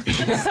okay.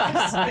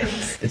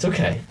 It's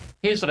okay.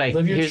 Here's what I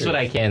Live your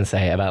truth. can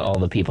say about all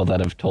the people that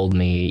have told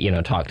me,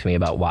 talked to me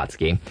about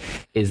Watsky,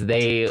 is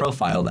they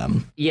Profile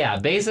them. Yeah,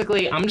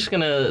 basically, I'm just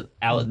gonna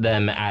out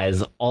them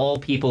as all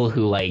people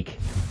who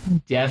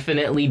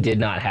definitely did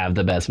not have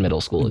the best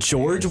middle school.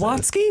 George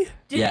Watsky?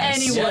 Did Yes.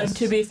 anyone, Yes.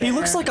 to be fair? He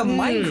looks like a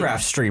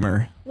Minecraft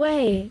streamer.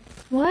 Wait.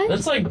 What?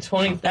 That's like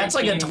 20. That's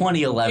like a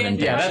 2011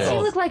 Yeah, that's picture. He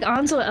look like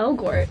Ansel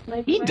Elgort.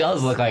 Like, He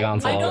does look like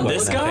Ansel I know Elgort.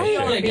 This in that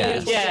guy? picture.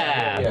 Yes.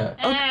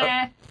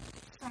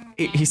 Yeah.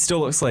 He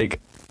still looks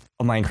like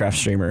a Minecraft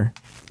streamer.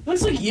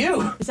 Looks like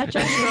you. Is that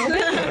Josh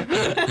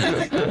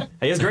Groban?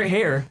 He has great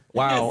hair.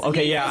 Wow.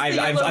 Okay, yeah,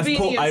 I've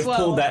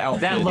pulled that out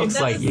That looks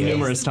like you.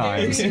 numerous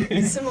times.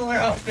 similar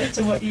outfit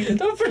to what you did.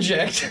 Don't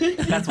project.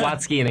 That's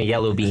Watsky in a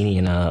yellow beanie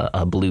and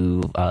a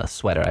blue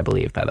sweater, I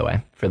believe, by the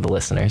way, for the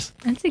listeners.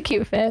 That's a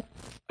cute fit.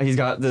 He's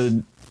got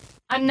the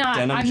I'm not.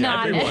 denim I'm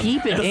not. jacket.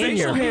 Keep it in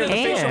your The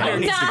facial hair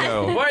hand. needs to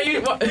go. Why are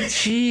you?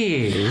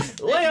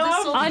 Jeez. Lay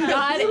off. On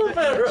God. I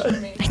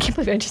can't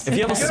believe I just If said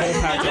you have a that. soul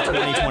patch of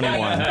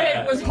 2021,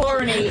 It was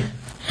horny.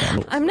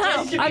 I'm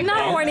not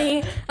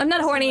horny. I'm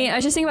not horny. I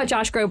was just thinking about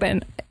Josh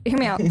Groban. Hear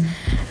me out.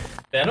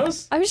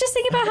 Thanos? I was just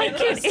thinking about how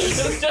cute. I was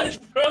thinking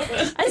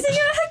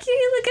about how cute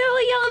he looked at a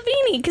yellow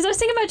beanie because I was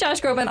thinking about Josh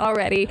Groban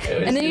already,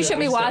 and then you showed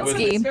me It's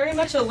Watsky. very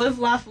much a live,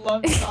 laugh,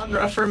 love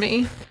genre for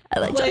me. I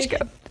like Josh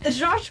Groban.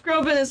 Josh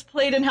Groban is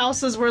played in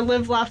houses where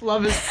live, laugh,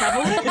 love is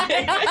prevalent.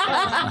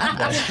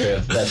 That's true.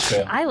 That's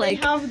true. I They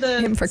like have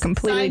the him for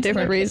completely signs in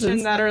different their kitchen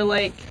reasons. that are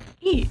like,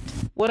 eat.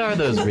 What are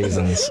those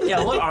reasons?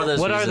 Yeah, what are those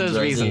What are those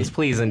Rosie? reasons?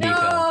 Please, in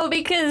detail. No,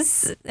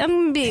 because I'm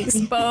gonna be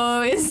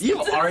exposed.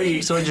 You've already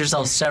exposed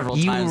yourself several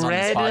You times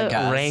read on this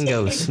podcast.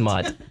 Rango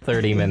smut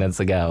 30 minutes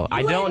ago.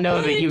 I don't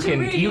know that you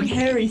can.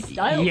 Harry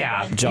Styles.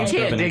 Yeah, Josh you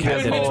can't Groban dig and this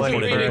Captain hole any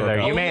Porter.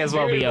 further. You may as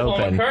well be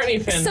open.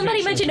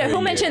 Somebody mentioned it.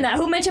 Who mentioned that?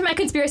 Who mentioned my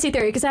conspiracy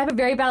theory? Because I have a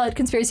very valid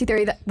conspiracy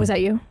theory. That was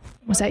that you?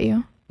 Was that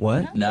you?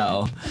 What?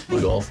 No.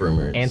 Golf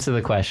rumors. Answer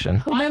the question.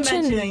 Who I'm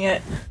mentioned? mentioning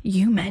it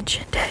You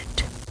mentioned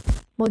it.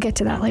 We'll get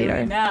to that later.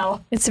 right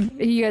now.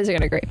 You guys are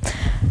gonna agree.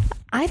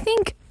 I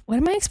think. What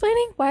am I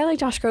explaining? Why I like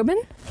Josh Groban?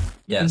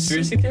 Yes.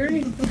 Conspiracy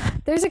theory?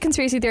 There's a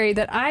conspiracy theory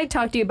that I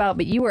talked to you about,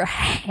 but you were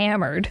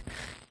hammered,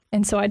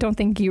 and so I don't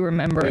think you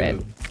remember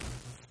it.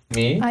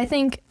 Me? I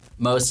think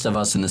Most of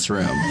us in this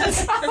room,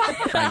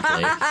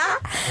 frankly.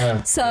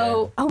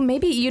 so. Oh,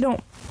 maybe you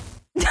don't.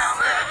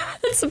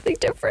 That's something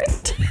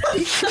different.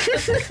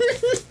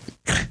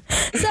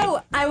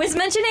 So I was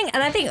mentioning,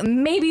 and I think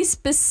maybe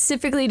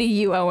specifically to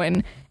you,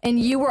 Owen, and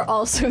you were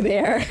also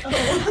there.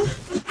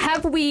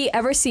 Have we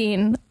ever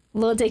seen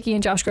Lil Dicky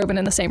and Josh Groban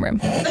in the same room?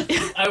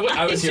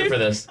 I was here for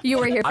this. You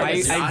were here for I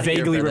this. was not I here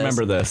vaguely for this.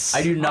 remember this.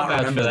 I do not vouch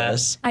remember for that.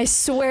 this. I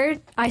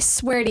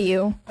swear to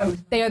you,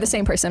 they are the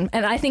same person.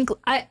 And I think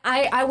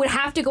I would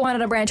have to go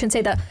on a branch and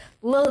say that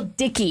Lil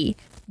Dicky,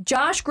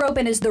 Josh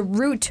Groban is the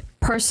root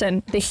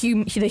person, the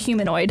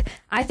humanoid.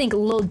 I think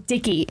Lil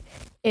Dicky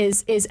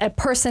is a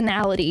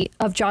personality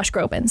of Josh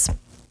Groban's.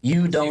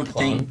 You don't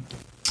think.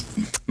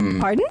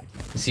 Pardon?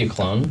 Is he a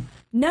clone?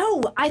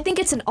 No, I think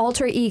it's an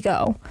alter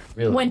ego.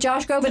 Really? When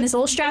Josh Groban is a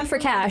little strapped for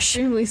cash,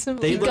 Extremely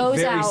similar. They he look goes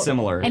very out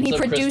similar. and he So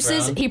Chris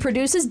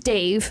produces Brown?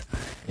 Dave,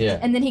 Yeah.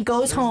 and then he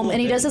goes home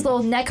and he does his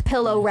little neck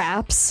pillow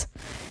raps.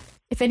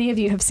 If any of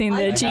you have seen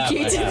the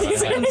GQ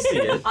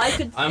TVs, I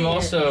could. I'm see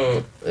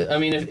also. I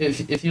mean,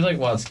 if you like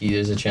Watsky,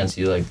 there's a chance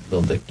you like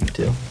Lil Dicky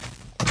too.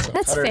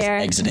 that's Cutter's fair.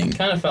 exiting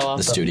Kind of fell off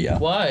the studio.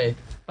 Why?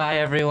 Bye,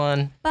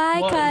 everyone. Bye,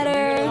 What?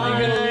 Cutter. You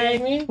gonna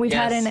leave me? We've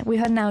had an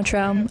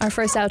outro, our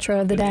first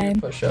outro of the day.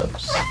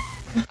 Push-ups.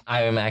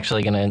 I am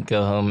actually gonna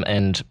go home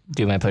and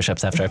do my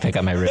push-ups after I pick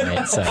up my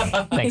roommate. So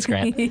thanks,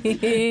 Grant.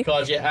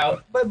 Called you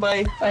out.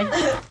 Bye-bye.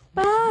 Bye.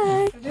 Bye.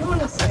 I do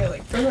want to say,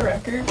 like, for the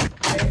record,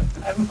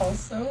 I'm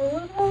also a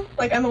little,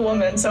 like, I'm a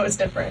woman, so it's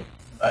different,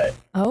 but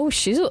Oh,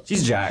 she's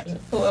She's jacked.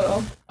 a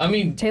little. I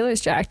mean,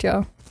 Taylor's jacked,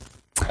 yo.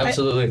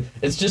 absolutely.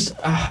 It's just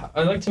I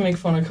like to make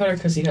fun of Cutter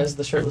because he has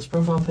the shirtless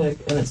profile pic,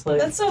 and it's like.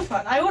 That's so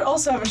fun. I would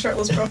also have a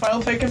shirtless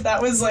profile pic if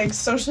that was, like,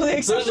 socially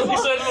acceptable.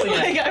 acceptable,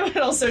 yeah. Like, I would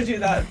also do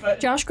that, but.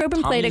 Josh Groban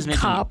Tommy played is a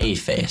making cop. a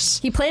face.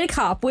 He played a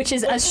cop, which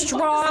is a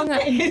strong.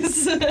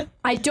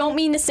 I don't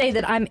mean to say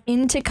that I'm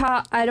into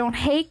cop. I don't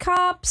hate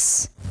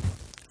cops.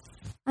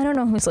 I don't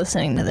know who's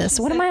listening to this.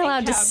 What am I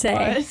allowed to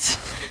say?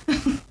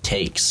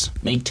 Takes.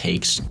 Make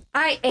takes.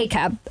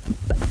 ACAB.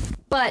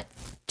 But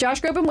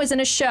Josh Groban was in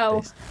a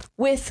show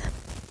with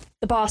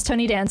the boss,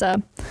 Tony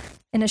Danza,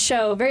 in a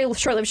show, very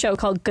short-lived show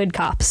called Good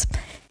Cops.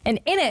 And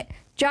in it,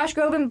 Josh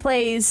Groban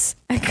plays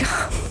a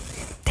cop.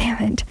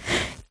 Damn it.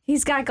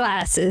 He's got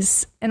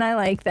glasses, and I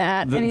like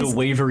that. The, and the he's,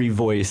 wavery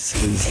voice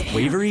is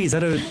wavery. Is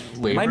that a?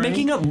 Am I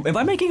making up? Am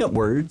I making up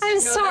words?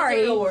 I'm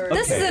sorry. real word.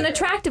 This is an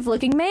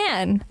attractive-looking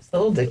man.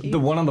 Lil Dicky. The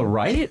one on the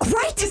right.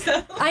 Right.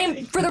 I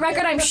am. For the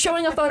record, I'm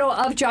showing a photo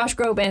of Josh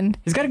Groban.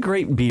 He's got a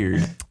great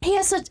beard. He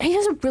has a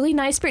really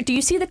nice beard. Do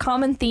you see the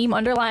common theme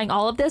underlying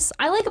all of this?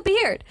 I like a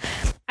beard.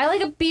 I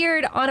like a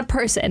beard on a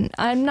person.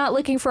 I'm not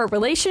looking for a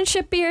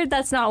relationship beard.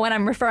 That's not what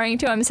I'm referring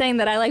to. I'm saying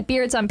that I like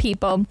beards on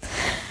people.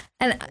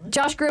 And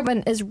Josh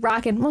Groban is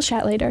rocking. We'll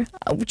chat later.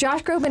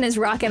 Josh Groban is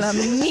rocking a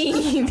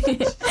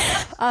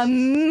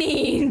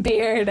mean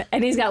beard,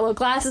 and he's got little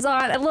glasses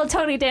on. And little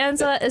Tony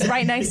Danza is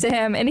right next to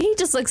him, and he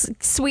just looks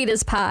sweet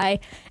as pie.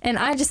 And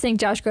I just think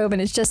Josh Groban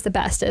is just the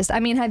bestest. I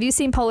mean, have you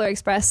seen Polar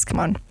Express? Come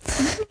on.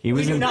 He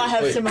was Do in. not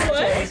have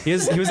similarities.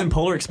 He was in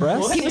Polar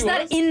Express. He was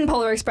not in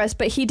Polar Express,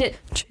 but he did.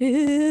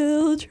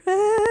 Children,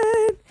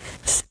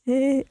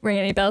 ring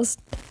any bells?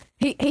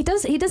 He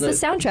does the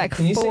soundtrack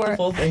Can you sing the for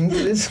full thing,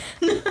 please?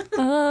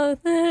 all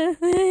the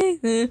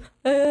things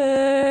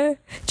are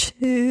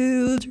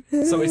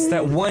children. So it's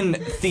that one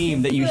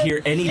theme that you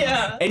hear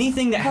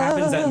anything that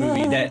happens in that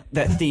movie.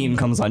 That theme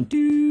comes on.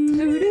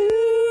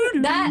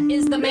 That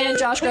is the man,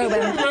 Josh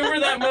Groban. Remember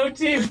that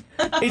motif?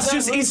 It's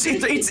just it's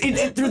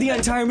through the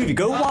entire movie.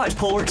 Go watch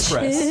Polar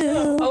Express.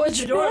 Oh,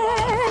 it's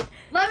adorable.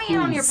 Let me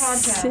on your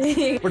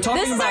podcast. We're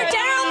talking This is about. our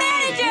general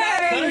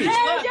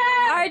manager.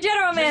 Our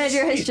general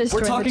manager has just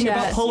We're joined talking the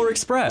about chat. Polar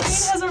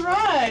Express. Has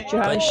arrived.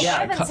 But yeah, I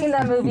haven't seen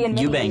that movie in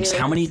many Eubanks, years.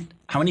 how many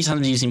times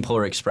have you seen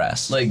Polar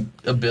Express? Like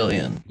a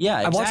billion. yeah,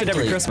 exactly. watch it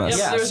every Christmas.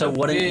 Yeah, There's so a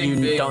wouldn't big, you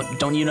big-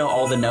 don't you know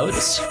all the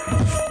notes?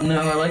 No,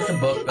 I like the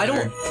book better. I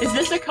don't. Is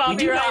this a We copyright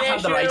do not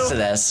have the issue? rights to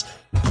this.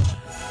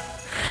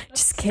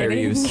 Just Fair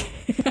kidding. use.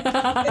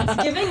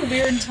 It's giving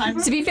weird time.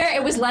 To be fair,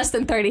 it was less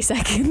than 30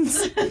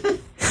 seconds.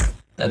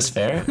 That's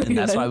fair, and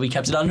that's why we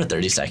kept it under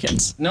 30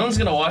 seconds. No one's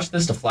gonna watch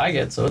this to flag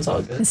it, so it's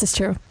all good. This is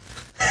true.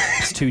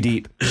 It's too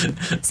deep.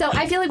 So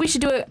I feel like we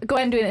should go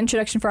ahead and do an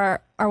introduction for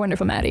our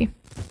wonderful Maddie.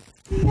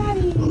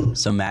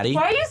 So Maddie,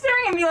 Why are you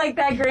staring at me like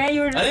that, Grant?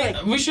 You were just I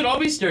think we should all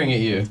be staring at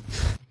you.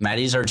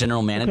 Maddie's our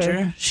general manager.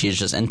 Okay. She has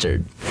just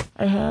entered.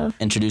 I have.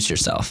 Introduce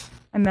yourself.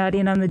 I'm Maddie,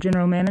 and I'm the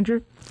general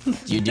manager. Do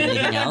you do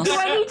anything else? Do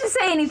I need to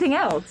say anything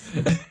else?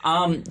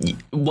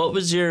 What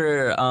was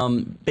your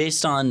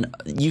based on?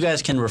 You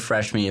guys can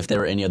refresh me if there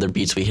were any other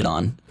beats we hit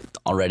on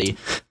already.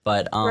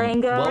 But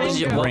Rango. what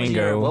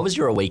was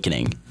your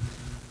awakening?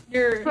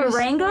 For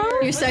Rango?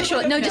 Your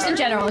sexual, no, just in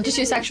general, just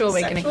your sexual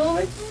awakening.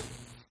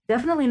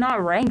 Definitely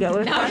not Rango.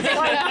 If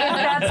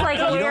that's like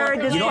where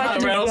this you don't question have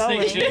is rattlesnake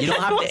going. shit. You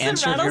don't have to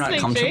answer if you're not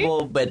rattlesnake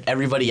comfortable, but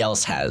everybody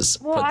else has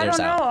Well, put I theirs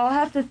don't know. out. I'll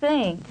have to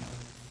think.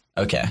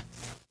 Okay,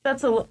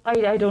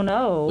 I don't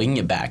know. we can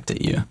get back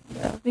to you.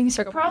 We can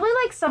circle. Probably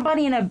like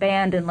somebody in a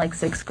band in like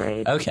 6th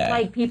grade. Okay.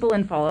 Like people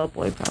in Fall Out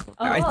Boy, probably.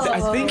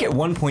 I think at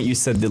one point you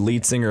said the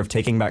lead singer of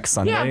Taking Back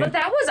Sunday. Yeah, but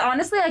that was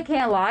honestly, I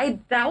can't lie.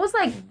 That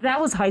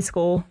was high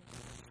school.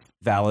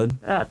 Valid.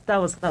 That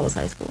was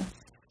high school.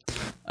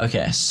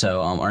 Okay,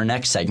 so our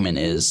next segment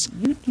is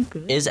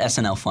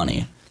SNL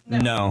funny?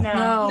 No.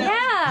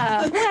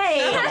 Yeah.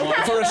 Hey.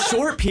 For a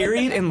short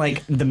period in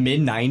like the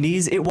mid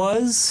 90s, it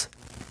was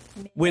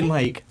when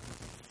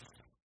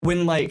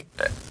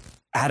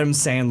Adam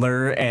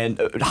Sandler and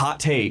Hot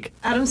Take.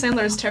 Adam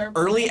Sandler is terrible.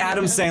 Early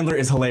Adam Sandler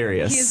is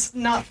hilarious. He's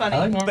not funny. I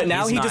like Norman. But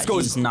now He's he not- just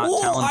goes, he's not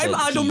 "Oh, talented.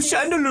 I'm Adam He's-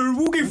 Sandler,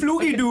 woogie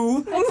floogie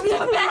doo."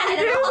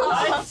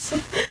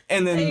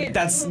 And then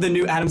that's the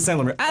new Adam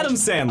Sandler. Adam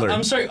Sandler.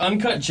 I'm sorry,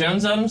 Uncut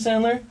Gems Adam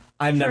Sandler?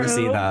 I've never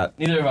seen that.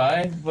 Neither have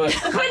I, but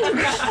Am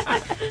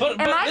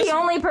I the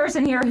only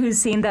person here who's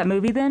seen that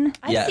movie then?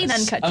 Yes. I've seen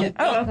Uncut I'm- Gems.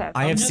 Oh, okay. I have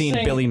I'm just seen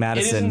saying, Billy it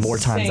Madison is more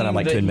times than I'd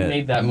like to insane that admit. He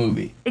made that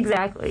movie.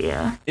 Exactly,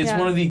 yeah. It's Yeah.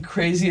 one of the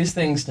craziest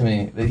things to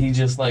me that he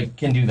just like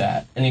can do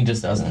that and he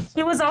just doesn't.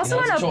 He was also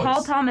You know, in a it's a choice.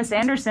 Paul Thomas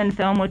Anderson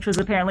film, which was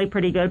apparently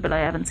pretty good, but I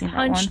haven't seen that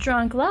Punch one.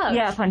 Drunk Love.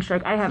 Yeah, Punch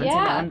Drunk. I haven't seen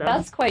that Yeah, one though.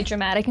 that's quite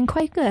dramatic and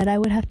quite good. I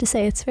would have to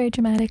say it's very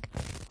dramatic.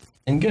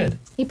 And good.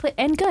 He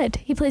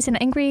plays an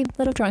angry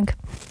little drunk.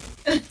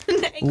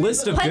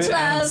 List of Punch good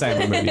Adam Love.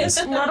 Sandler movies.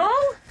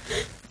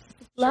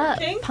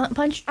 Little?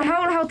 Punch.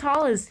 How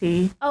tall is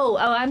he?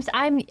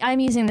 I'm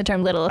using the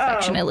term little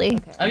affectionately.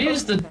 I've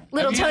used the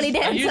Little I've Tony used,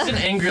 I've used Danza.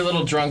 an angry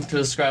little drunk to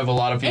describe a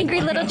lot of people.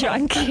 Angry little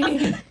drunk.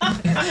 Why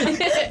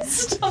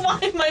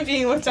am I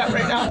being looked at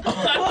right now?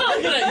 I'm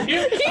looking at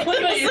you. I'm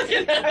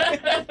looking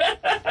at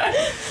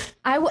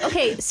you.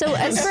 Okay, so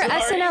as for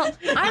SNL,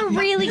 I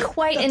really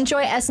quite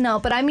enjoy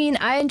SNL, but I mean,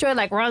 I enjoy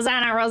like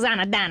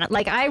Rosanna Dana.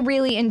 Like, I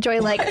really enjoy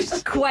like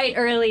quite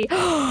early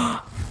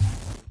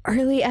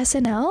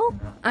SNL.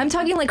 I'm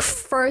talking like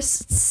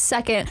first,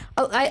 second.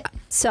 I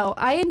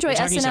enjoy We're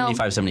talking SNL.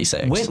 75,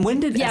 76. When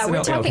did Yeah, SNL?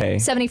 we're talking okay.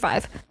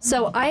 75.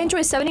 So I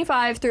enjoy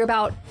 75 through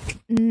about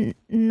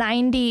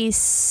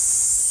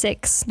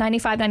 96,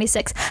 95,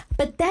 96.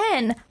 But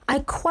then I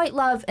quite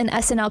love an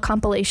SNL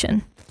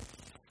compilation.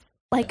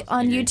 Like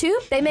on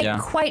YouTube, they make Yeah.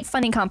 quite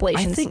funny I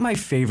compilations. think my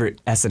favorite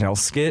SNL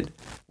skit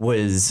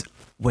was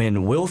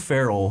when Will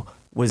Ferrell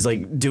was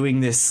like doing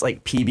this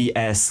like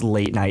PBS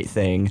late night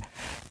thing.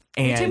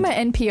 You're talking about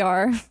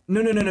NPR.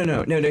 No.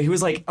 He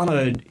was like on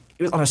a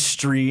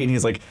street and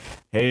he's like,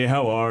 "Hey,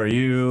 how are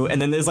you?" And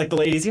then there's like the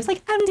ladies. He's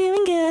like, "I'm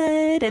doing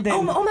good." And then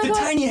Oh my the God.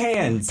 tiny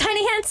hands.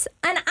 Tiny hands,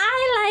 and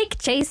I like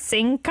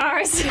chasing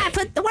cars. I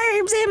put the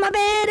worms in my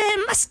bed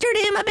and mustard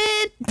in my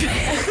bed.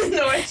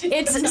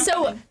 It's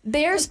so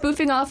they're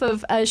spoofing off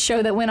of a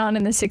show that went on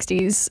in the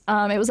 60s.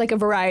 It was like a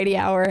variety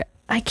hour.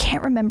 I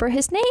can't remember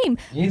his name.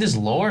 You need this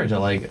lore to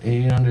like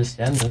you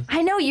understand this.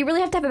 I know you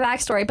really have to have a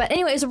backstory, but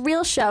anyway, it was a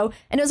real show,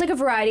 and it was like a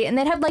variety, and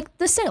they'd have like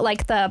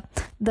the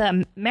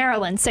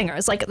Maryland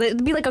singers, like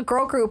it'd be like a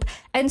girl group,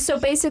 and so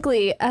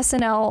basically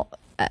SNL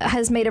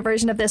has made a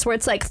version of this where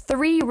it's like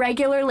 3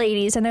 regular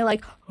ladies, and they're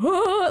like,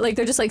 oh, like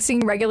they're just like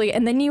singing regularly,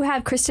 and then you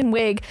have Kristen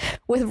Wiig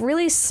with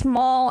really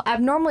small,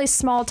 abnormally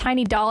small,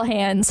 tiny doll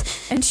hands,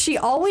 and she's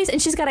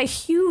got a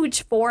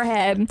huge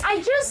forehead.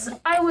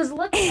 I was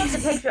looking at the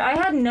picture. I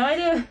had no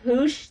idea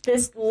who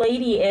this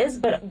lady is,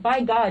 but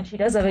by God, she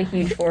does have a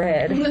huge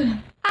forehead.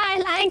 I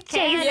like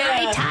chasing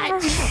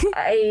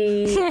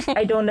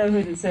I don't know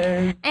who this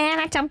is.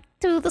 and I jump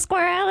to the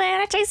squirrel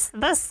and I chase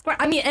the squirrel.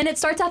 I mean, and it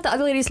starts out the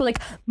other lady's like,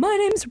 "My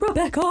name's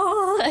Rebecca,"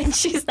 and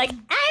she's like,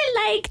 "I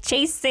like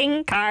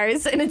chasing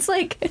cars," and it's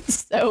like,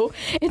 it's a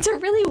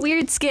really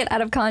weird skit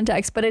out of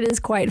context, but it is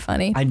quite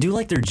funny. I do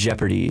like their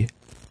Jeopardy.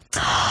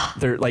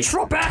 They're like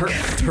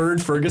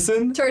Turd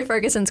Ferguson. Turd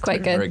Ferguson's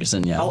quite good.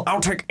 Ferguson, yeah.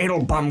 I'll take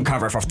anal bum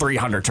cover for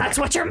 300. That's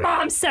what your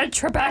mom said,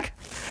 Trebek.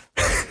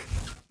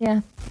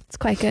 Yeah, it's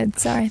quite good.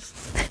 Sorry,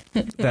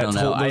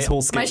 Those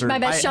whole skits my are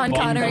best Sean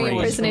Connery From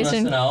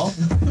impersonation.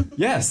 SNL.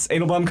 yes,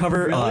 anal bum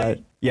cover.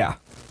 Really? Yeah,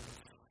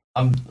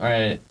 All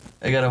right.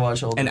 I gotta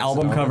watch all an those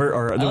album now. cover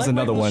or there was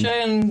another Michael one.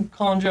 Shea and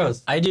Colin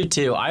Jost. I do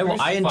too. I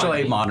enjoy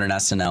funny. modern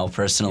SNL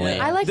personally.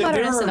 Yeah. I like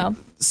modern There are SNL.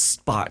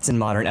 spots in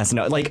modern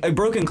SNL. Like a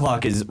broken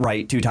clock is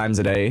right 2 times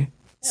a day.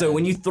 So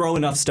when you throw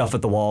enough stuff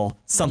at the wall,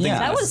 something's Yeah.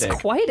 That gonna was stick.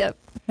 quite a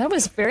That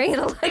was very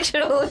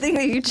intellectual thing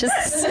that you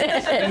just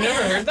said. You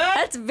never heard that?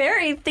 That's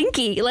very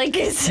thinky. Like,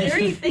 it's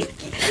very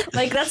thinky.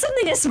 Like, that's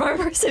something a smart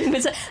person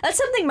would say. That's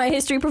something my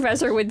history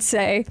professor would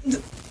say.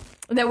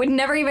 That would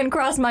never even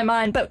cross my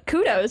mind. But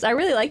kudos. I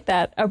really like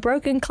that. A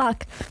broken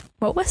clock.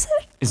 What was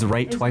it? Is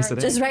right twice a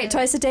day. Just right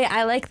twice a day.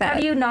 I like that.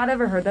 Have you not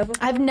ever heard that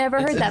before? I've never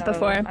heard that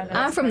before.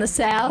 I'm from the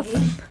South.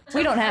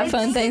 We don't have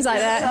fun things like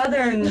that.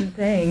 Southern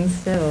thing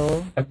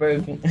still.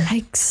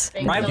 Yikes.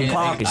 Broken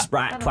clock is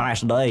right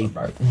twice a day.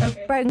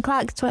 Broken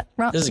clock.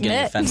 Wrong. This is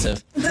getting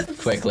offensive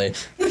quickly.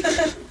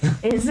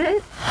 Is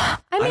it?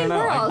 I mean, don't know.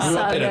 we're all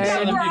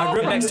I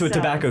grew up next to a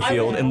tobacco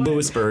field in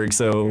Lewisburg,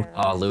 so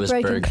Oh, Broken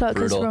Lewisburg, clock is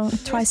brutal. wrong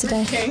twice a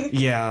day.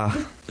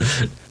 yeah.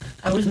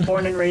 I was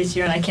born and raised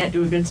here, and I can't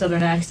do a good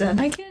Southern accent.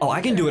 Oh,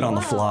 I can do it on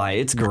the fly.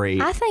 It's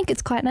great. I think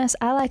it's quite nice.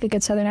 I like a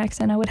good Southern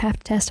accent. I would have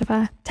to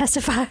testify.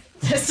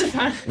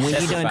 When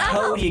you done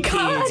told your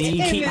kids and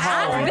you keep I've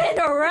hollering. been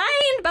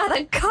arraigned by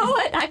the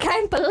court. I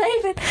can't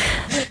believe it.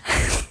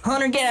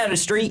 Hunter, get out of the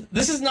street.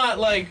 This is not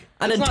like.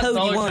 I It's done not told you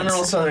Dollar once.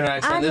 General Southern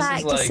accent. I'd This like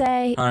is to like.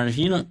 say, If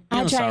you don't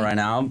start drank- right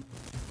now,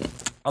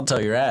 I'll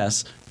tell your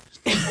ass.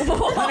 Hunter,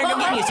 go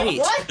get me a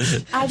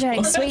sweet. I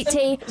drank sweet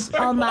tea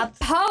on my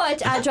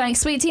porch. I drank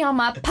sweet tea on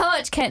my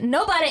porch. Can't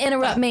nobody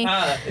interrupt me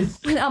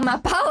on my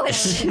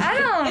porch. I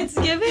don't. It's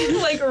giving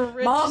like a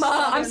rich.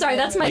 Mama, I'm sorry.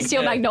 That's my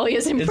Steel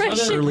Magnolias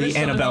impression. Early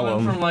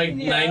antebellum. From like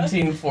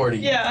 1940.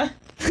 Yeah.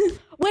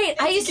 Wait,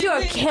 I used to do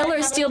a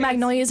killer Steel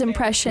Magnolias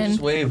impression.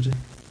 Just waved.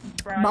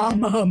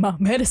 Mama, my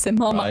medicine.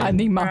 Mama, I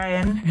need my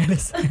Brian.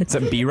 medicine. Is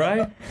that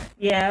B-Right?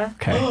 Yeah.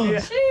 Okay.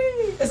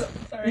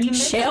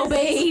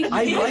 Shelby.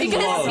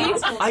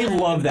 I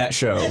love that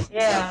show.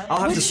 Yeah.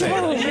 I'll have to say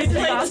it. This is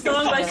a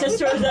song by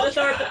Sister Rosetta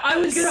Tharpe that I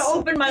was gonna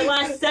open my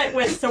last set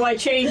with, so I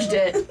changed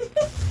it.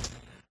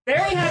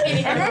 Very happy to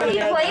hear And then he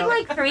about played that.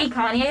 like 3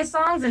 Kanye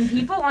songs, and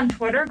people on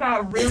Twitter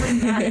got really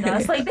mad at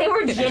us. Like they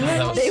were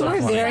genuinely. They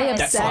were very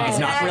That song is upset.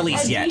 not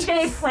released a yet.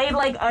 DJ played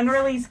like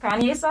unreleased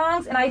Kanye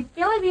songs, and I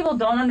feel like people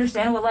don't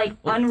understand what like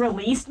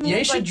unreleased means. Yeah,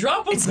 you should like,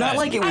 drop them. It's not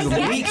like it was I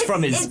guess leaked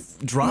from his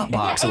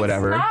Dropbox or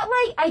whatever. It's not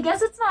like, I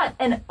guess it's not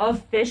an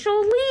official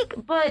leak,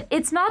 but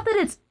it's not that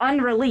it's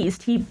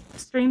unreleased. He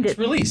streamed it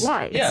released.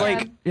 live. Yeah.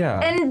 Like,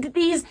 yeah. And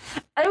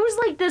there was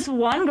like this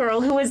one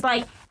girl who was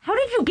like, how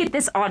did you get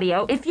this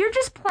audio? If you're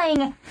just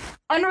playing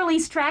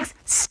unreleased tracks,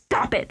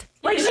 stop it.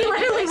 Like she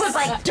literally was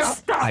like, just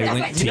stop I it.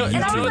 went to And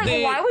I was like,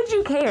 YouTube. why would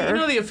you care? You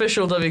know the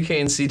official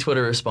WKNC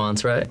Twitter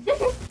response, right?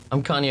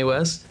 I'm Kanye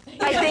West.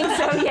 I think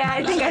so, yeah.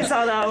 I think I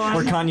saw that one.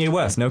 Or Kanye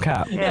West, no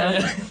cap.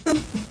 Yeah.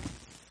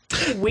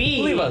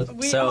 Leave us.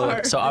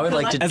 So I would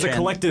like to As a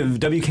collective,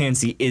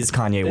 WKNC is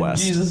Kanye In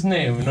West. Jesus'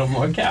 name, no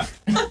more cap.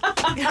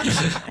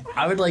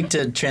 I would like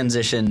to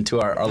transition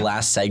to our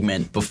last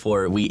segment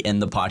before we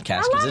end the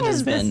podcast How long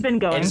has this been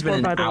going it's been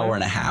for, by an the way? hour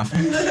and a half.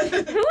 Who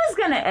is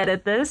gonna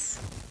edit this?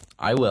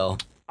 I will.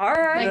 All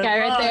right. That guy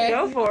right there.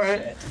 Go for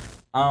it.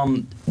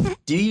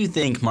 Do you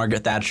think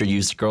Margaret Thatcher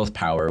used girl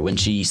power when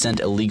she sent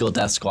illegal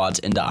death squads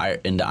into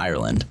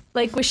Ireland?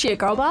 Like, was she a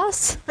girl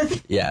boss?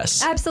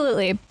 Yes.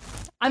 Absolutely.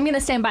 I'm going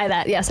to stand by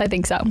that. Yes, I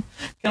think so.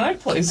 Can I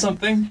play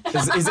something?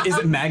 Is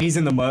it Maggie's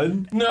in the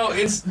Mud? No,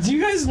 it's. Do you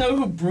guys know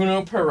who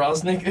Bruno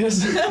Perosnik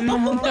is?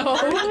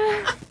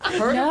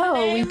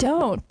 No, we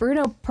don't.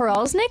 Bruno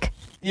Peralsnik?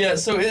 Yeah,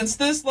 so it's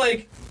this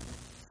like.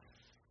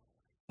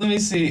 Let me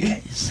see.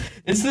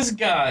 It's this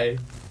guy.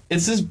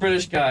 It's this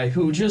British guy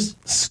who just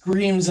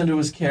screams into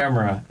his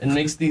camera and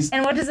makes these.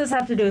 And what does this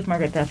have to do with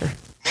Margaret Thatcher?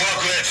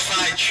 Margaret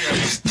Thatcher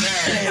is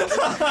dead.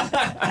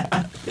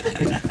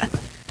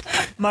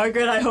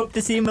 Margaret, I hope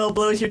this email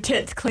blows your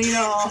tits clean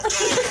off.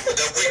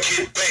 The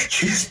wicked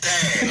bitch is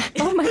dead.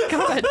 Oh my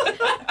god.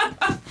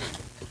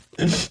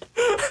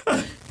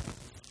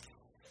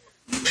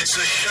 It's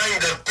a shame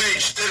the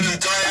bitch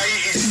didn't die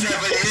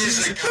 87 years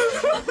ago.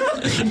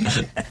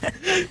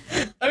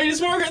 I mean,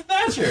 it's Margaret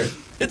Thatcher.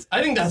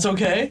 I think that's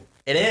okay.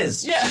 It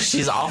is. Yeah.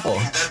 She's awful.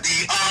 That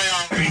the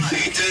IRA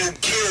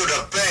didn't kill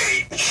the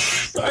bitch.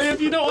 Sorry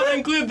if you don't want to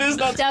include this,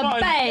 that's The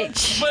fine.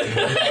 bitch. But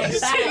I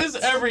say this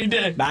every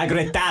day.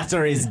 Margaret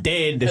Thatcher is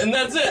dead. And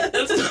that's it.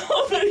 That's the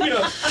whole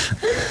video.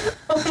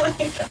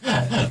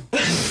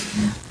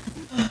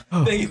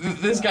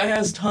 This guy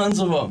has tons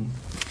of them.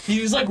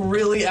 He was like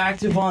really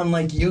active on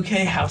like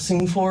UK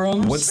housing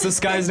forums. What's this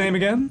guy's name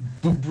again?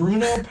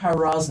 Bruno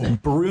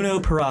Perosnik. Bruno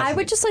Perosnik. I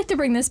would just like to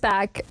bring this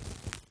back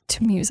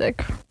to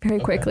music very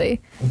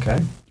quickly. Okay.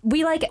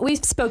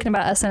 We've spoken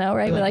about SNL,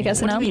 right? We like What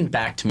do you SNL. mean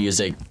back to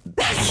music?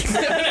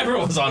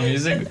 Everyone's on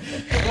music.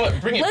 What?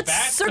 Bring it Let's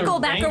back. circle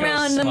to back Rango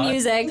around the Smut.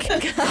 music.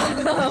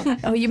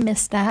 Oh, you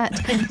missed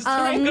that.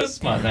 Rango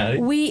Smut,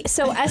 Maddie.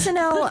 So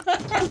SNL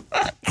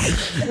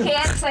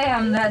Can't say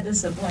I'm that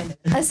disappointed.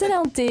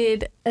 SNL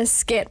did a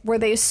skit where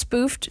they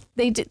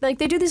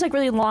do these like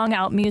really long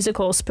out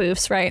musical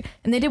spoofs, right?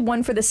 And they did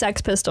one for the Sex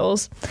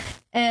Pistols,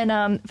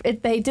 and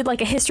they did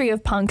like a history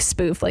of punk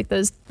spoof, like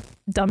those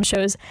dumb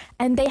shows.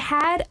 And they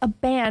had a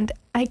band.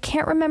 I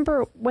can't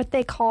remember what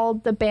they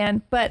called the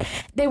band, but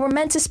they were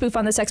meant to spoof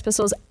on the Sex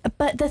Pistols.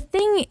 But the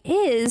thing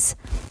is,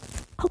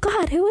 Oh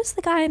God, who was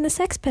the guy in the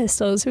Sex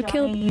Pistols who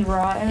killed? Johnny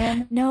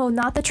Rotten. No,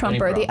 not the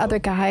trumper, the Bravo. other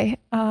guy.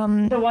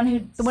 The one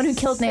who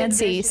Killed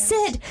Nancy.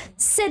 Sid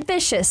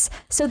Vicious.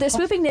 So they're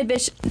swooping Sid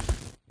Vicious.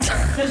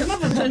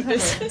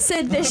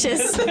 Sid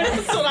Vicious.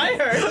 That's what I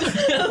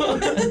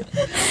heard.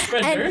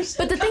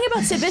 But the thing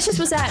about Sid Vicious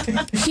was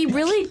that he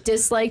really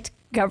disliked,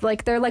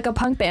 like, they're like a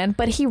punk band,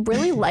 but he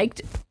really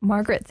liked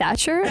Margaret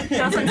Thatcher.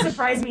 doesn't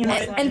surprise me in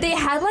the And they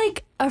had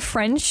like a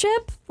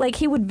friendship. Like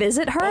he would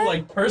visit her. Oh,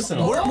 like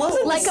personal.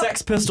 Wasn't Like the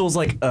Sex Pistols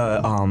like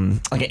an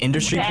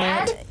industry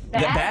Bad? plant? The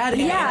bad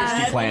and Yeah.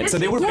 industry plant. So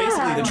they were Yeah.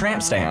 basically the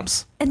tramp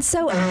stamps. And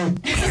so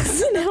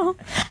SNL,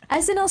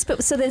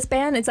 so this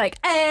band, it's like,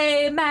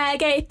 hey,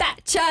 Maggie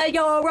Thatcher,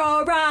 you're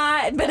all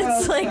right. But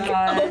it's like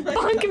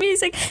punk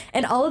music.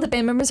 And all of the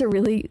band members are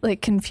really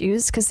like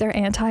confused because they're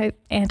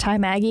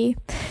anti-Maggie.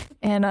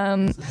 And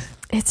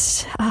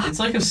it's It's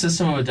like if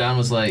System of a Down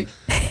was like,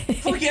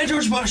 fuck yeah,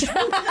 George Bush.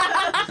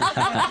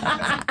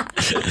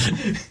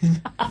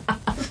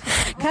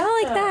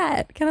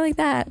 kind of like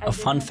that. A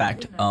fun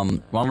fact: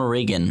 Ronald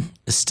Reagan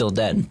is still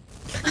dead.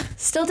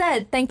 Still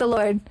dead, thank the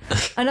Lord.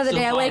 Another So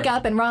day I wake far.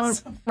 up and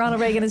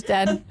Ronald Reagan is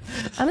dead. I'm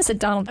gonna say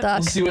Donald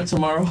Duck. We'll see what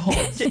tomorrow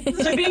holds. To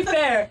be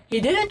fair, he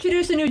did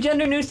introduce a new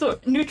gender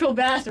neutral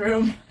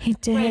bathroom. He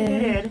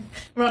did.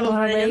 Ronald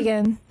Ronald Reagan.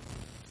 Reagan.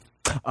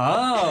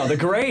 Oh, the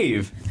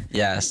grave.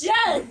 Yes.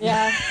 Yes.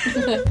 Yeah.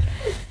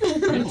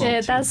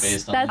 Dude,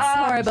 that's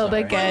horrible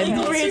but good.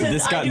 Legal reasons,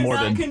 This got I do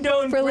morbid. not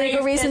condone For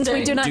legal grave reasons,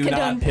 we do not Do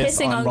condone not piss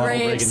pissing on Ronald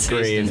graves.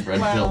 Reagan's grave.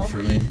 Red pill for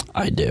me.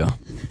 I do.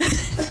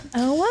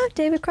 Oh wow,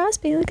 David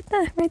Crosby, look at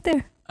that right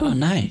there. Oh,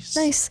 nice.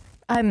 Nice.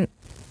 I'm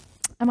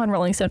on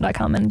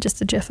RollingStone.com and just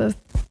a GIF of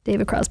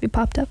David Crosby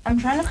popped up. I'm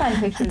trying to find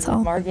pictures That's all.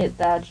 of Margaret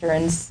Thatcher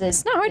and Sid.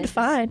 It's not hard to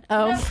find.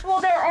 No, Oh, well,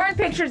 there aren't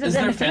pictures of Is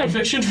them. there fan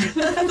fiction for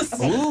this?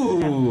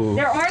 Ooh.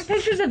 There aren't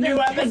pictures of them New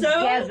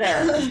episode?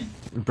 together.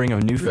 Bring a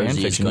new fan Rosie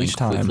is fiction going each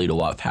time. quickly to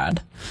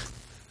Wattpad.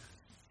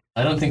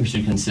 I don't think we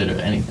should consider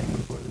anything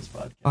before this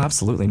podcast. Oh,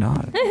 absolutely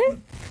not.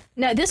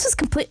 no, this was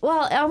complete.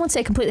 Well, I won't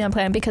say completely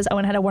unplanned because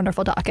Owen had a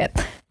wonderful docket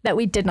that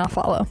we did not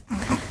follow.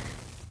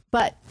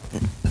 But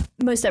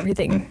most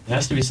everything It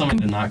has to be something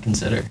to not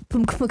consider.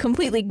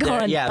 completely gone, There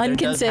does have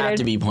unconsidered.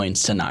 to be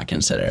points to not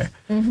consider.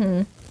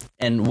 Mm-hmm.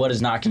 And what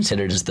is not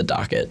considered is the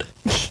docket.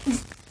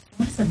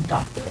 What's a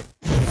docket?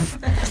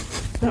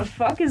 The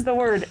fuck is the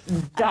word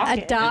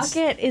docket? A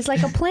docket is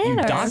like a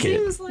planner.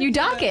 Docket. You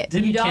docket.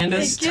 Didn't don't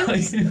Candace think tell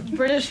it's- you?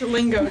 British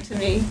lingo to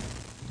me.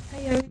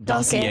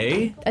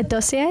 Dossier? A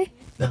dossier?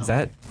 Is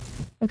that?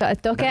 We got a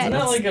docket. Isn't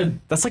that like a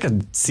That's like a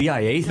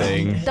CIA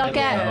thing. Docket.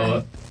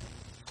 Oh,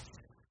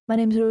 My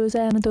name's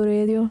Roseanne. I do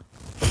radio.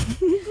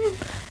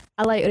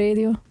 I like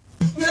radio.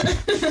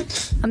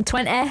 I'm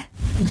 20.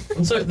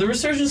 I'm sorry, the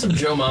resurgence of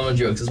Joe Mama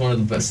jokes is one of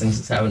the best things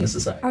that's happened to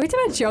society. Are we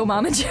talking about Joe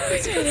Mama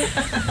jokes?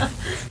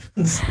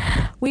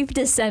 We've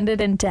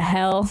descended into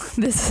hell.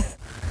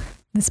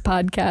 This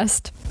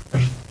podcast.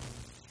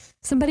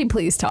 Somebody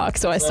please talk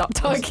so I stop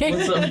talking.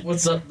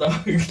 What's up, dog?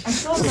 I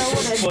don't know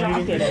what a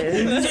docket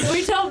is. Did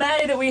we tell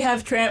Maddie that we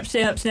have tramp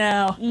stamps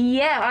now?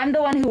 Yeah, I'm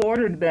the one who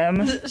ordered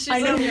them. I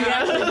know we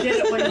actually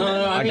did it when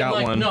No, I mean, got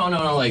like, one. No,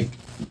 like,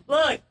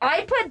 Look,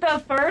 I put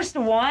the first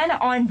one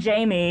on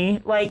Jamie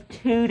like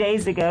 2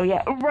 days ago.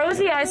 Yeah,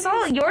 Rosie, I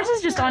saw yours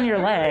is just on your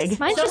leg.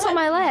 Mine's just on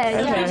my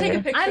leg. Can I Okay. take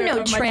a picture I'm no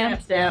of my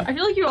tramp. stamp? I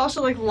feel like you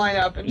also like line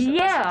up and stuff.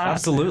 Yeah,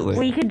 Absolutely.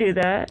 we could do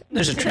that.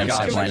 There's a tramp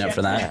stamp lineup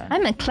for that.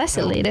 I'm a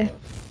classy lady.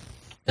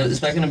 is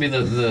that going to be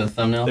the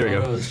thumbnail There we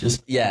go. photo? It's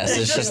just Yes,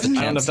 it's just the I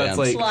don't tramp know if that's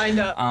stamps. like. Lined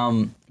up.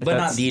 But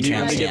not the you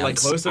tramp want me to stamps. get, like,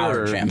 closer, Our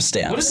or- tramp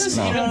stamps. what is this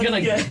No. even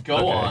going to go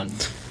Okay. on?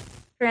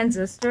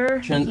 Transistor.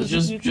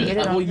 Just You can get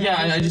it on well,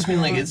 yeah, I just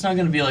mean like it's not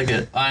going to be like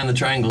an eye in the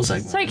triangle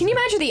segment. Sorry, can you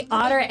imagine the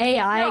Otter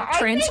AI No, I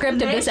transcript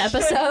think of this should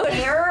episode?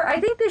 I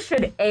think this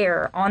should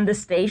air on the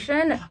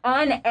station,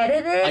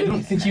 unedited. I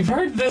don't think you've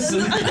heard this. Oh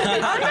no,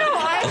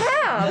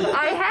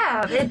 I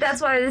have.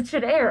 That's why it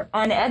should air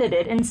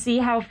unedited and see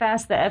how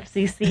fast the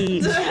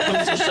FCC.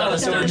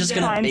 So we're just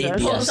gonna bait the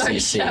Finds us.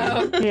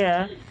 FCC.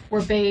 Yeah.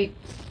 we're bait.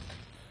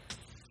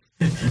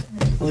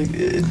 Like,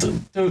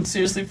 don't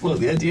seriously float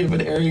the idea of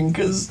it airing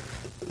because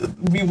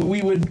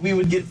we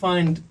would get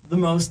fined the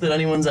most that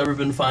anyone's ever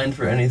been fined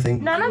for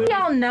anything. None of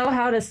y'all know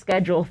how to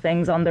schedule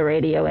things on the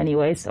radio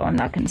anyway, so I'm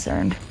not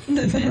concerned.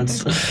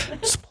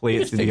 Just play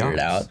it through the Figure it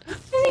out. I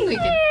think we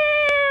can.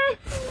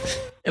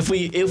 If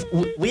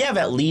we have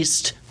at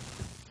least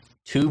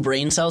 2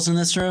 brain cells in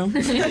this room.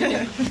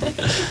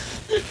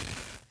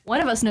 One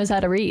of us knows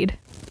how to read.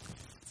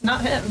 It's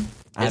not him.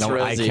 I It's don't.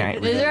 I Rosie.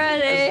 can't. Is As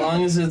ready?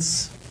 long as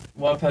it's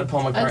Wattpad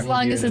Paul McCartney. As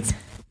long as it's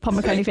Paul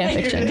McCartney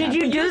fanfiction. Did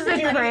you do the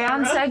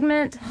crayon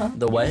segment?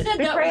 The what? Said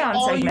that crayon was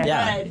all segment. you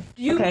Yeah. read.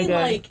 Do you Okay, mean good.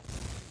 like,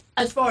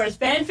 as far as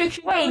fan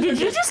fiction? Wait, goes,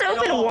 did or you just at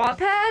open all?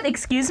 Wattpad?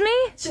 Excuse me?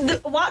 The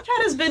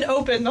Wattpad has been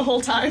open the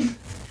whole time.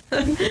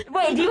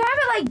 Wait, do you have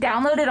it like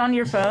downloaded on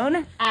your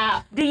phone?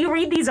 App. Do you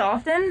read these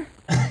often?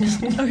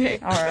 Okay.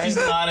 All right. She's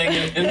nodding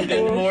and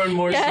more and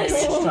more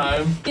Yes. each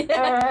time.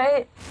 All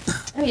right.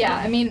 Yeah,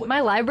 I mean, my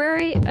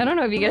library, I don't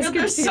know if you guys can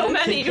There's see so them.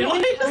 many. Can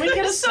we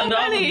get a send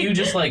off of you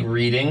just like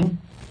reading?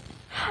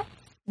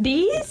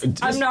 These?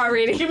 I'm not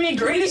reading. Give me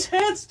greatest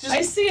hits. Just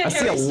I see a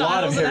Harry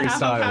lot of Styles and Harry a half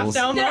Styles.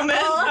 down moment.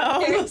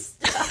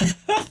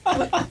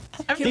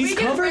 These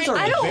covers are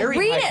I don't very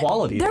read high it.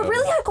 quality. They're though.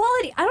 really high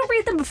quality. I don't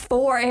read them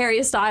for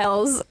Harry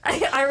Styles.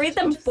 I read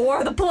them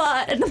for the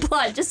plot, and the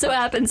plot just so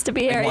happens to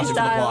be Harry watch for the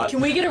Styles. plot.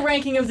 Can we get a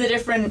ranking of the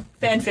different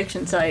fan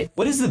fiction sites?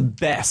 What is the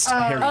best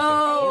Harry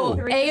Oh,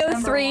 Harry's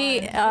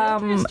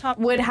AO3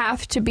 would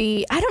have to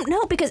be. I don't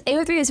know because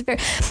AO3 is very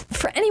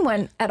for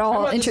anyone at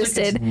all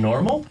interested. It's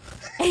normal.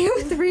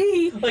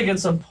 AO3. Like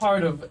it's a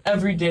part of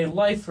everyday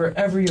life for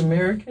every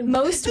American.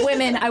 Most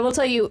women, I will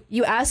tell you,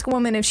 you ask a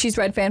woman if she's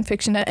read fan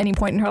fiction at any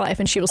point in her life,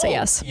 and she will say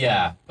yes.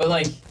 Yeah, but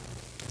like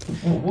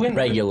when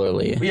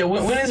Regularly. Yeah,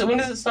 when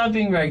does it stop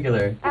being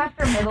regular?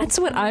 After middle. That's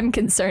what I'm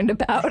concerned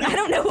about. I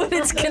don't know when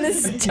it's gonna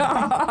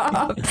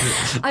stop.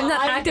 I'm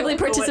not actively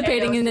don't know what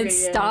participating in it AO3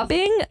 is.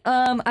 stopping.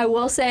 I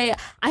will say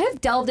I have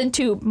delved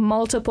into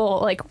multiple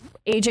like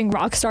aging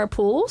rock star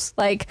pools.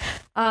 Like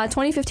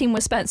 2015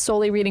 was spent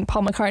solely reading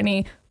Paul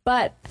McCartney,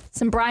 but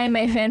some Brian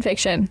May fan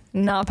fiction,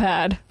 not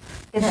bad.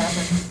 It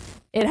happened.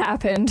 It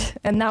happened,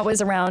 and that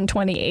was around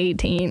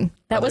 2018.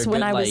 That was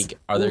when I was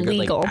Are there good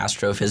legal. like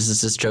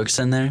astrophysicist jokes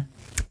in there?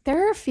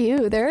 There are a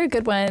few. They're a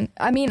good one.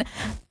 I mean,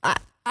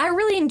 I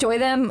really enjoy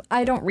them.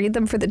 I don't read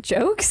them for the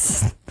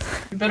jokes.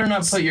 You better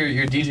not put your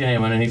DJ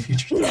name on any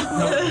future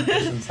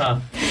notifications, huh?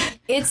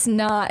 It's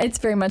not. It's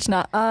very much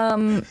not.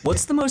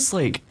 What's the most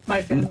like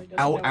My family doesn't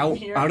know I'm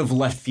here. out of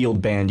left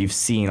field band you've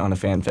seen on a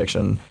fan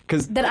fiction?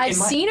 Because That I've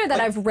seen or that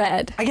I've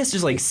read. I guess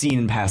just like seen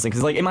in passing.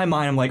 Because like in my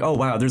mind I'm like, oh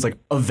wow, there's like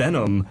a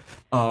Venom.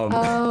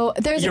 Oh,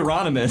 there's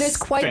Euronymous There's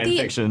quite fan the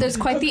fiction. there's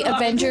quite the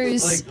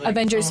Avengers Like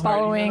Avengers Tom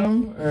Hardy following.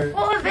 Venom, or-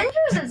 Well, Avengers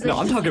is a No,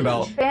 I'm talking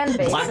about fan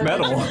base. black so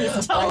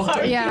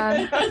metal.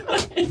 Yeah.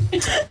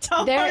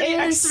 Tom There Hardy,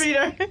 is-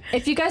 ex-reader.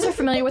 If you guys are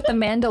familiar with The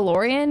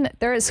Mandalorian,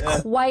 there is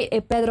quite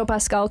a Pedro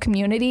Pascal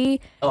community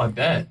Oh, I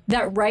bet.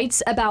 that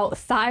writes about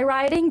thigh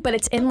riding, but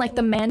it's in like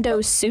the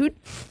Mando suit.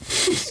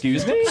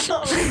 Excuse me?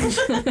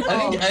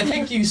 I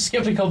think you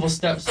skipped a couple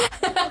steps.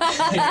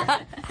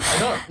 I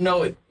don't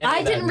know. any I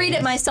of that didn't read it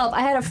means. myself.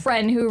 I had a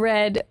friend who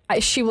read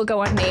She Will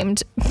Go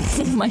Unnamed.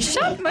 my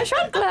shop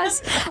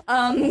class.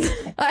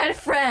 I had a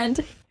friend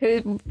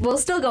who will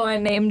still go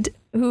unnamed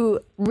who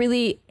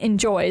really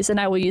enjoys, and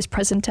I will use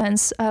present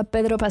tense,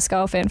 Pedro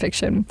Pascal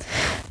fanfiction.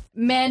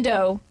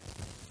 Mando,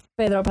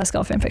 Pedro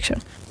Pascal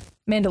fanfiction.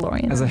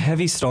 Mandalorian. As a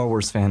heavy Star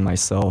Wars fan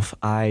myself,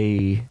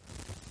 I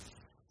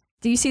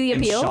Do you see the am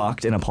appeal?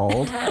 shocked and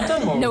appalled. I've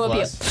done more No with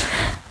appeal.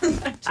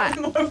 less.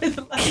 More with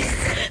less.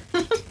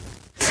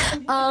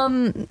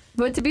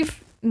 But to be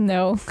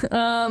no.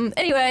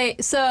 Anyway,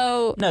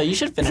 so No, you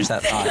should finish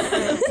that thought.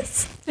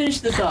 Finish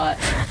the thought.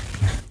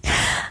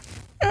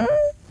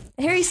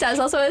 Harry Styles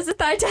also has a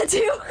thigh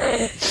tattoo.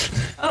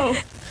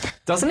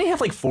 Doesn't he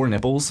have like 4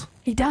 nipples?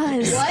 He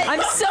does.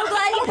 I'm so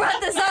glad you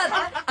brought this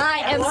up.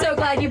 I am so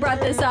glad you brought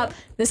this up.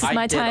 This is I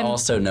my did time.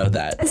 also know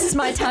that. This is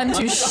my time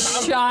to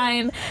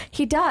shine.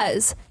 He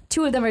does.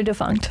 2 of them are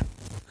defunct.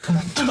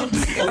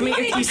 I mean,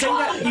 if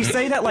you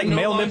say that like No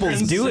male longer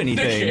nipples in do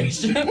anything.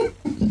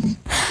 syndication.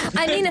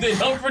 I mean, They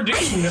don't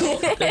produce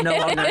milk. They're no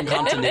longer in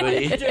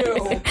continuity.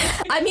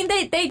 I mean,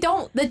 they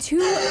don't. The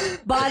 2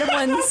 bottom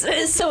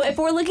ones. So if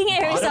we're looking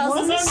at Harry Styles,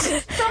 Someone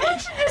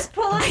should just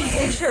pull up a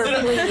picture,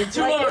 please.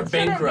 Two of them are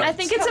bankrupt. I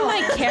think it's in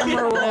my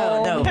camera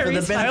roll. No, for Harry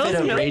the benefit Styles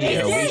of milk.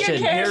 radio, we should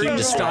keep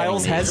describing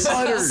Styles has these.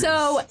 udders.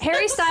 So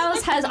Harry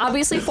Styles has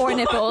obviously 4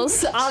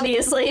 nipples.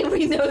 Obviously,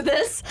 we know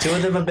this. 2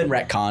 of them have been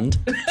retconned.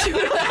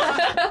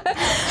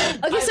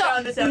 Okay,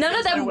 found this so out none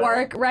of against my them will.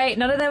 work, right?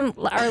 None of them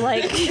are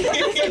like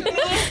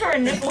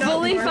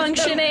fully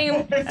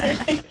functioning.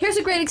 Here's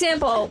a great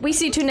example. We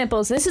see 2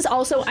 nipples. This is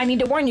also, I need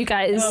to warn you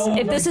guys,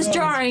 if this is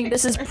jarring,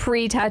 this is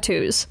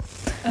pre-tattoos.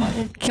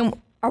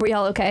 Are we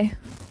all okay?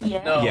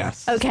 No.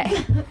 Yes. Okay.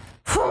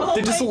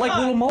 They just look like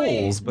little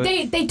moles, but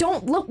They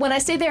don't look, when I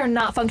say they are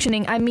not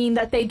functioning, I mean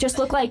that they just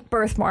look like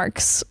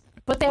birthmarks.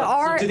 But they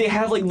are, do they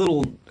have like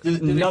little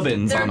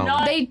nubbins on them?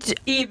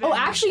 they oh,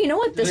 actually, you know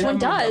what this one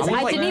does?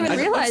 I didn't even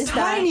realize it's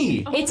that.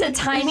 tiny. It's a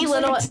tiny Looks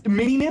like little, a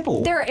mini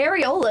nipple. there are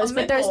areolas,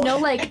 but there's no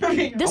like,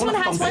 this one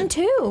has one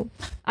too.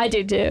 I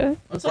do too.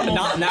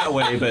 Not in that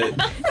way, but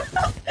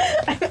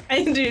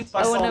I do. if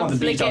I saw him on the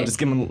beach, I would just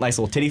give him a nice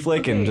little titty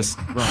flick and just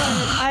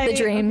run. The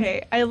dream.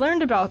 Okay, I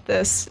learned about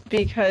this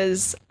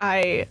because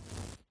I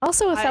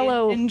Also a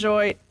fellow.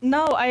 enjoy.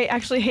 No, I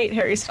actually hate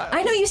Harry Styles.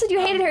 I know you said you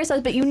hated Harry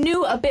Styles, but you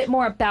knew a bit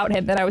more about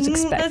him than I was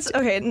expecting. That's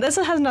okay. This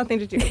has nothing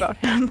to do about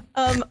him.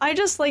 I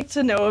just like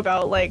to know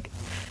about like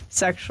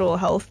sexual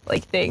health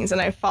like things,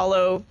 and I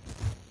follow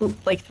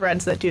like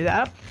threads that do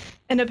that.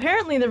 And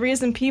apparently, the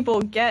reason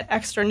people get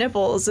extra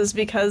nipples is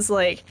because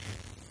like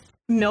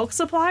milk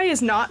supply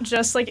is not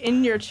just like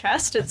in your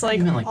chest, it's like,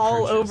 meant, like,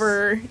 all purchase.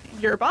 over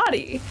your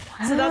body.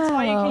 So that's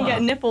why you can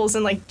get nipples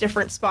in like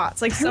different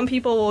spots. Like some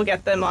people will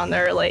get them on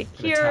their like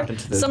here, tap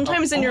into the-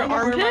 sometimes in your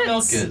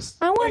armpits.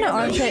 I want an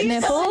armpit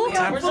nipple.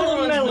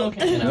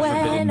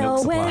 When,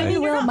 oh,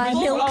 when will my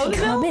milk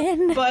come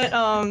in? But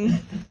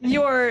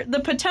the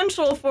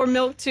potential for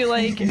milk to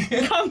like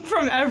come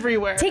from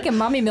everywhere. Taking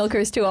mommy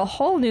milkers to a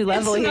whole new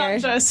level it's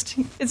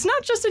here. It's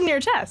not just in your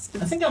chest.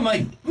 I think I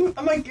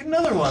might get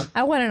another one.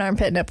 I want an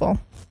armpit nipple.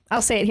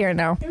 I'll say it here and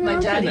now. My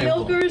daddy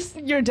milkers.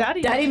 Your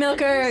daddy. Daddy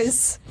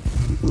milkers.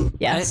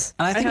 Yes.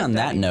 And I think on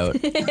that note,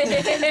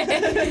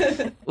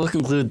 we'll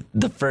conclude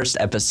the first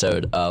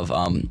episode of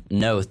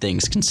No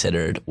Things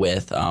Considered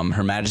with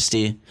Her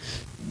Majesty.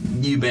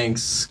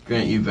 Eubanks,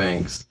 Grant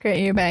Eubanks. Grant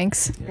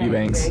Eubanks.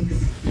 Eubanks.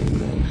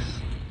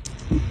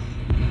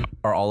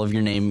 Are all of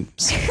your names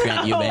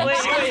Grant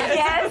Eubanks?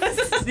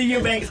 Yes. The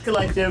Eubanks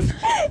Collective.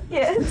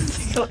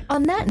 Yes.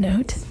 On that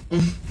note,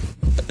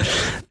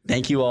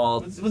 Thank you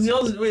all.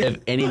 If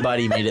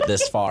anybody made it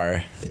this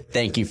far,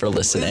 thank you for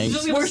listening.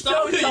 We're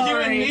so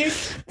sorry.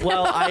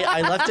 Well,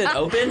 I left it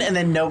open and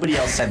then nobody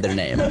else said their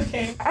name.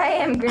 I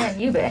am Grant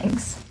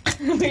Eubanks.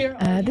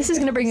 this is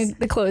going to bring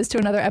the close to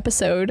another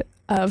episode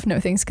of No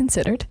Things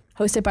Considered,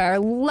 hosted by our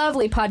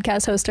lovely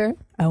podcast hoster,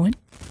 Owen.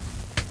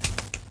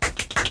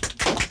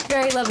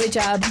 Very lovely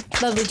job.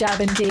 Lovely job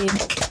indeed.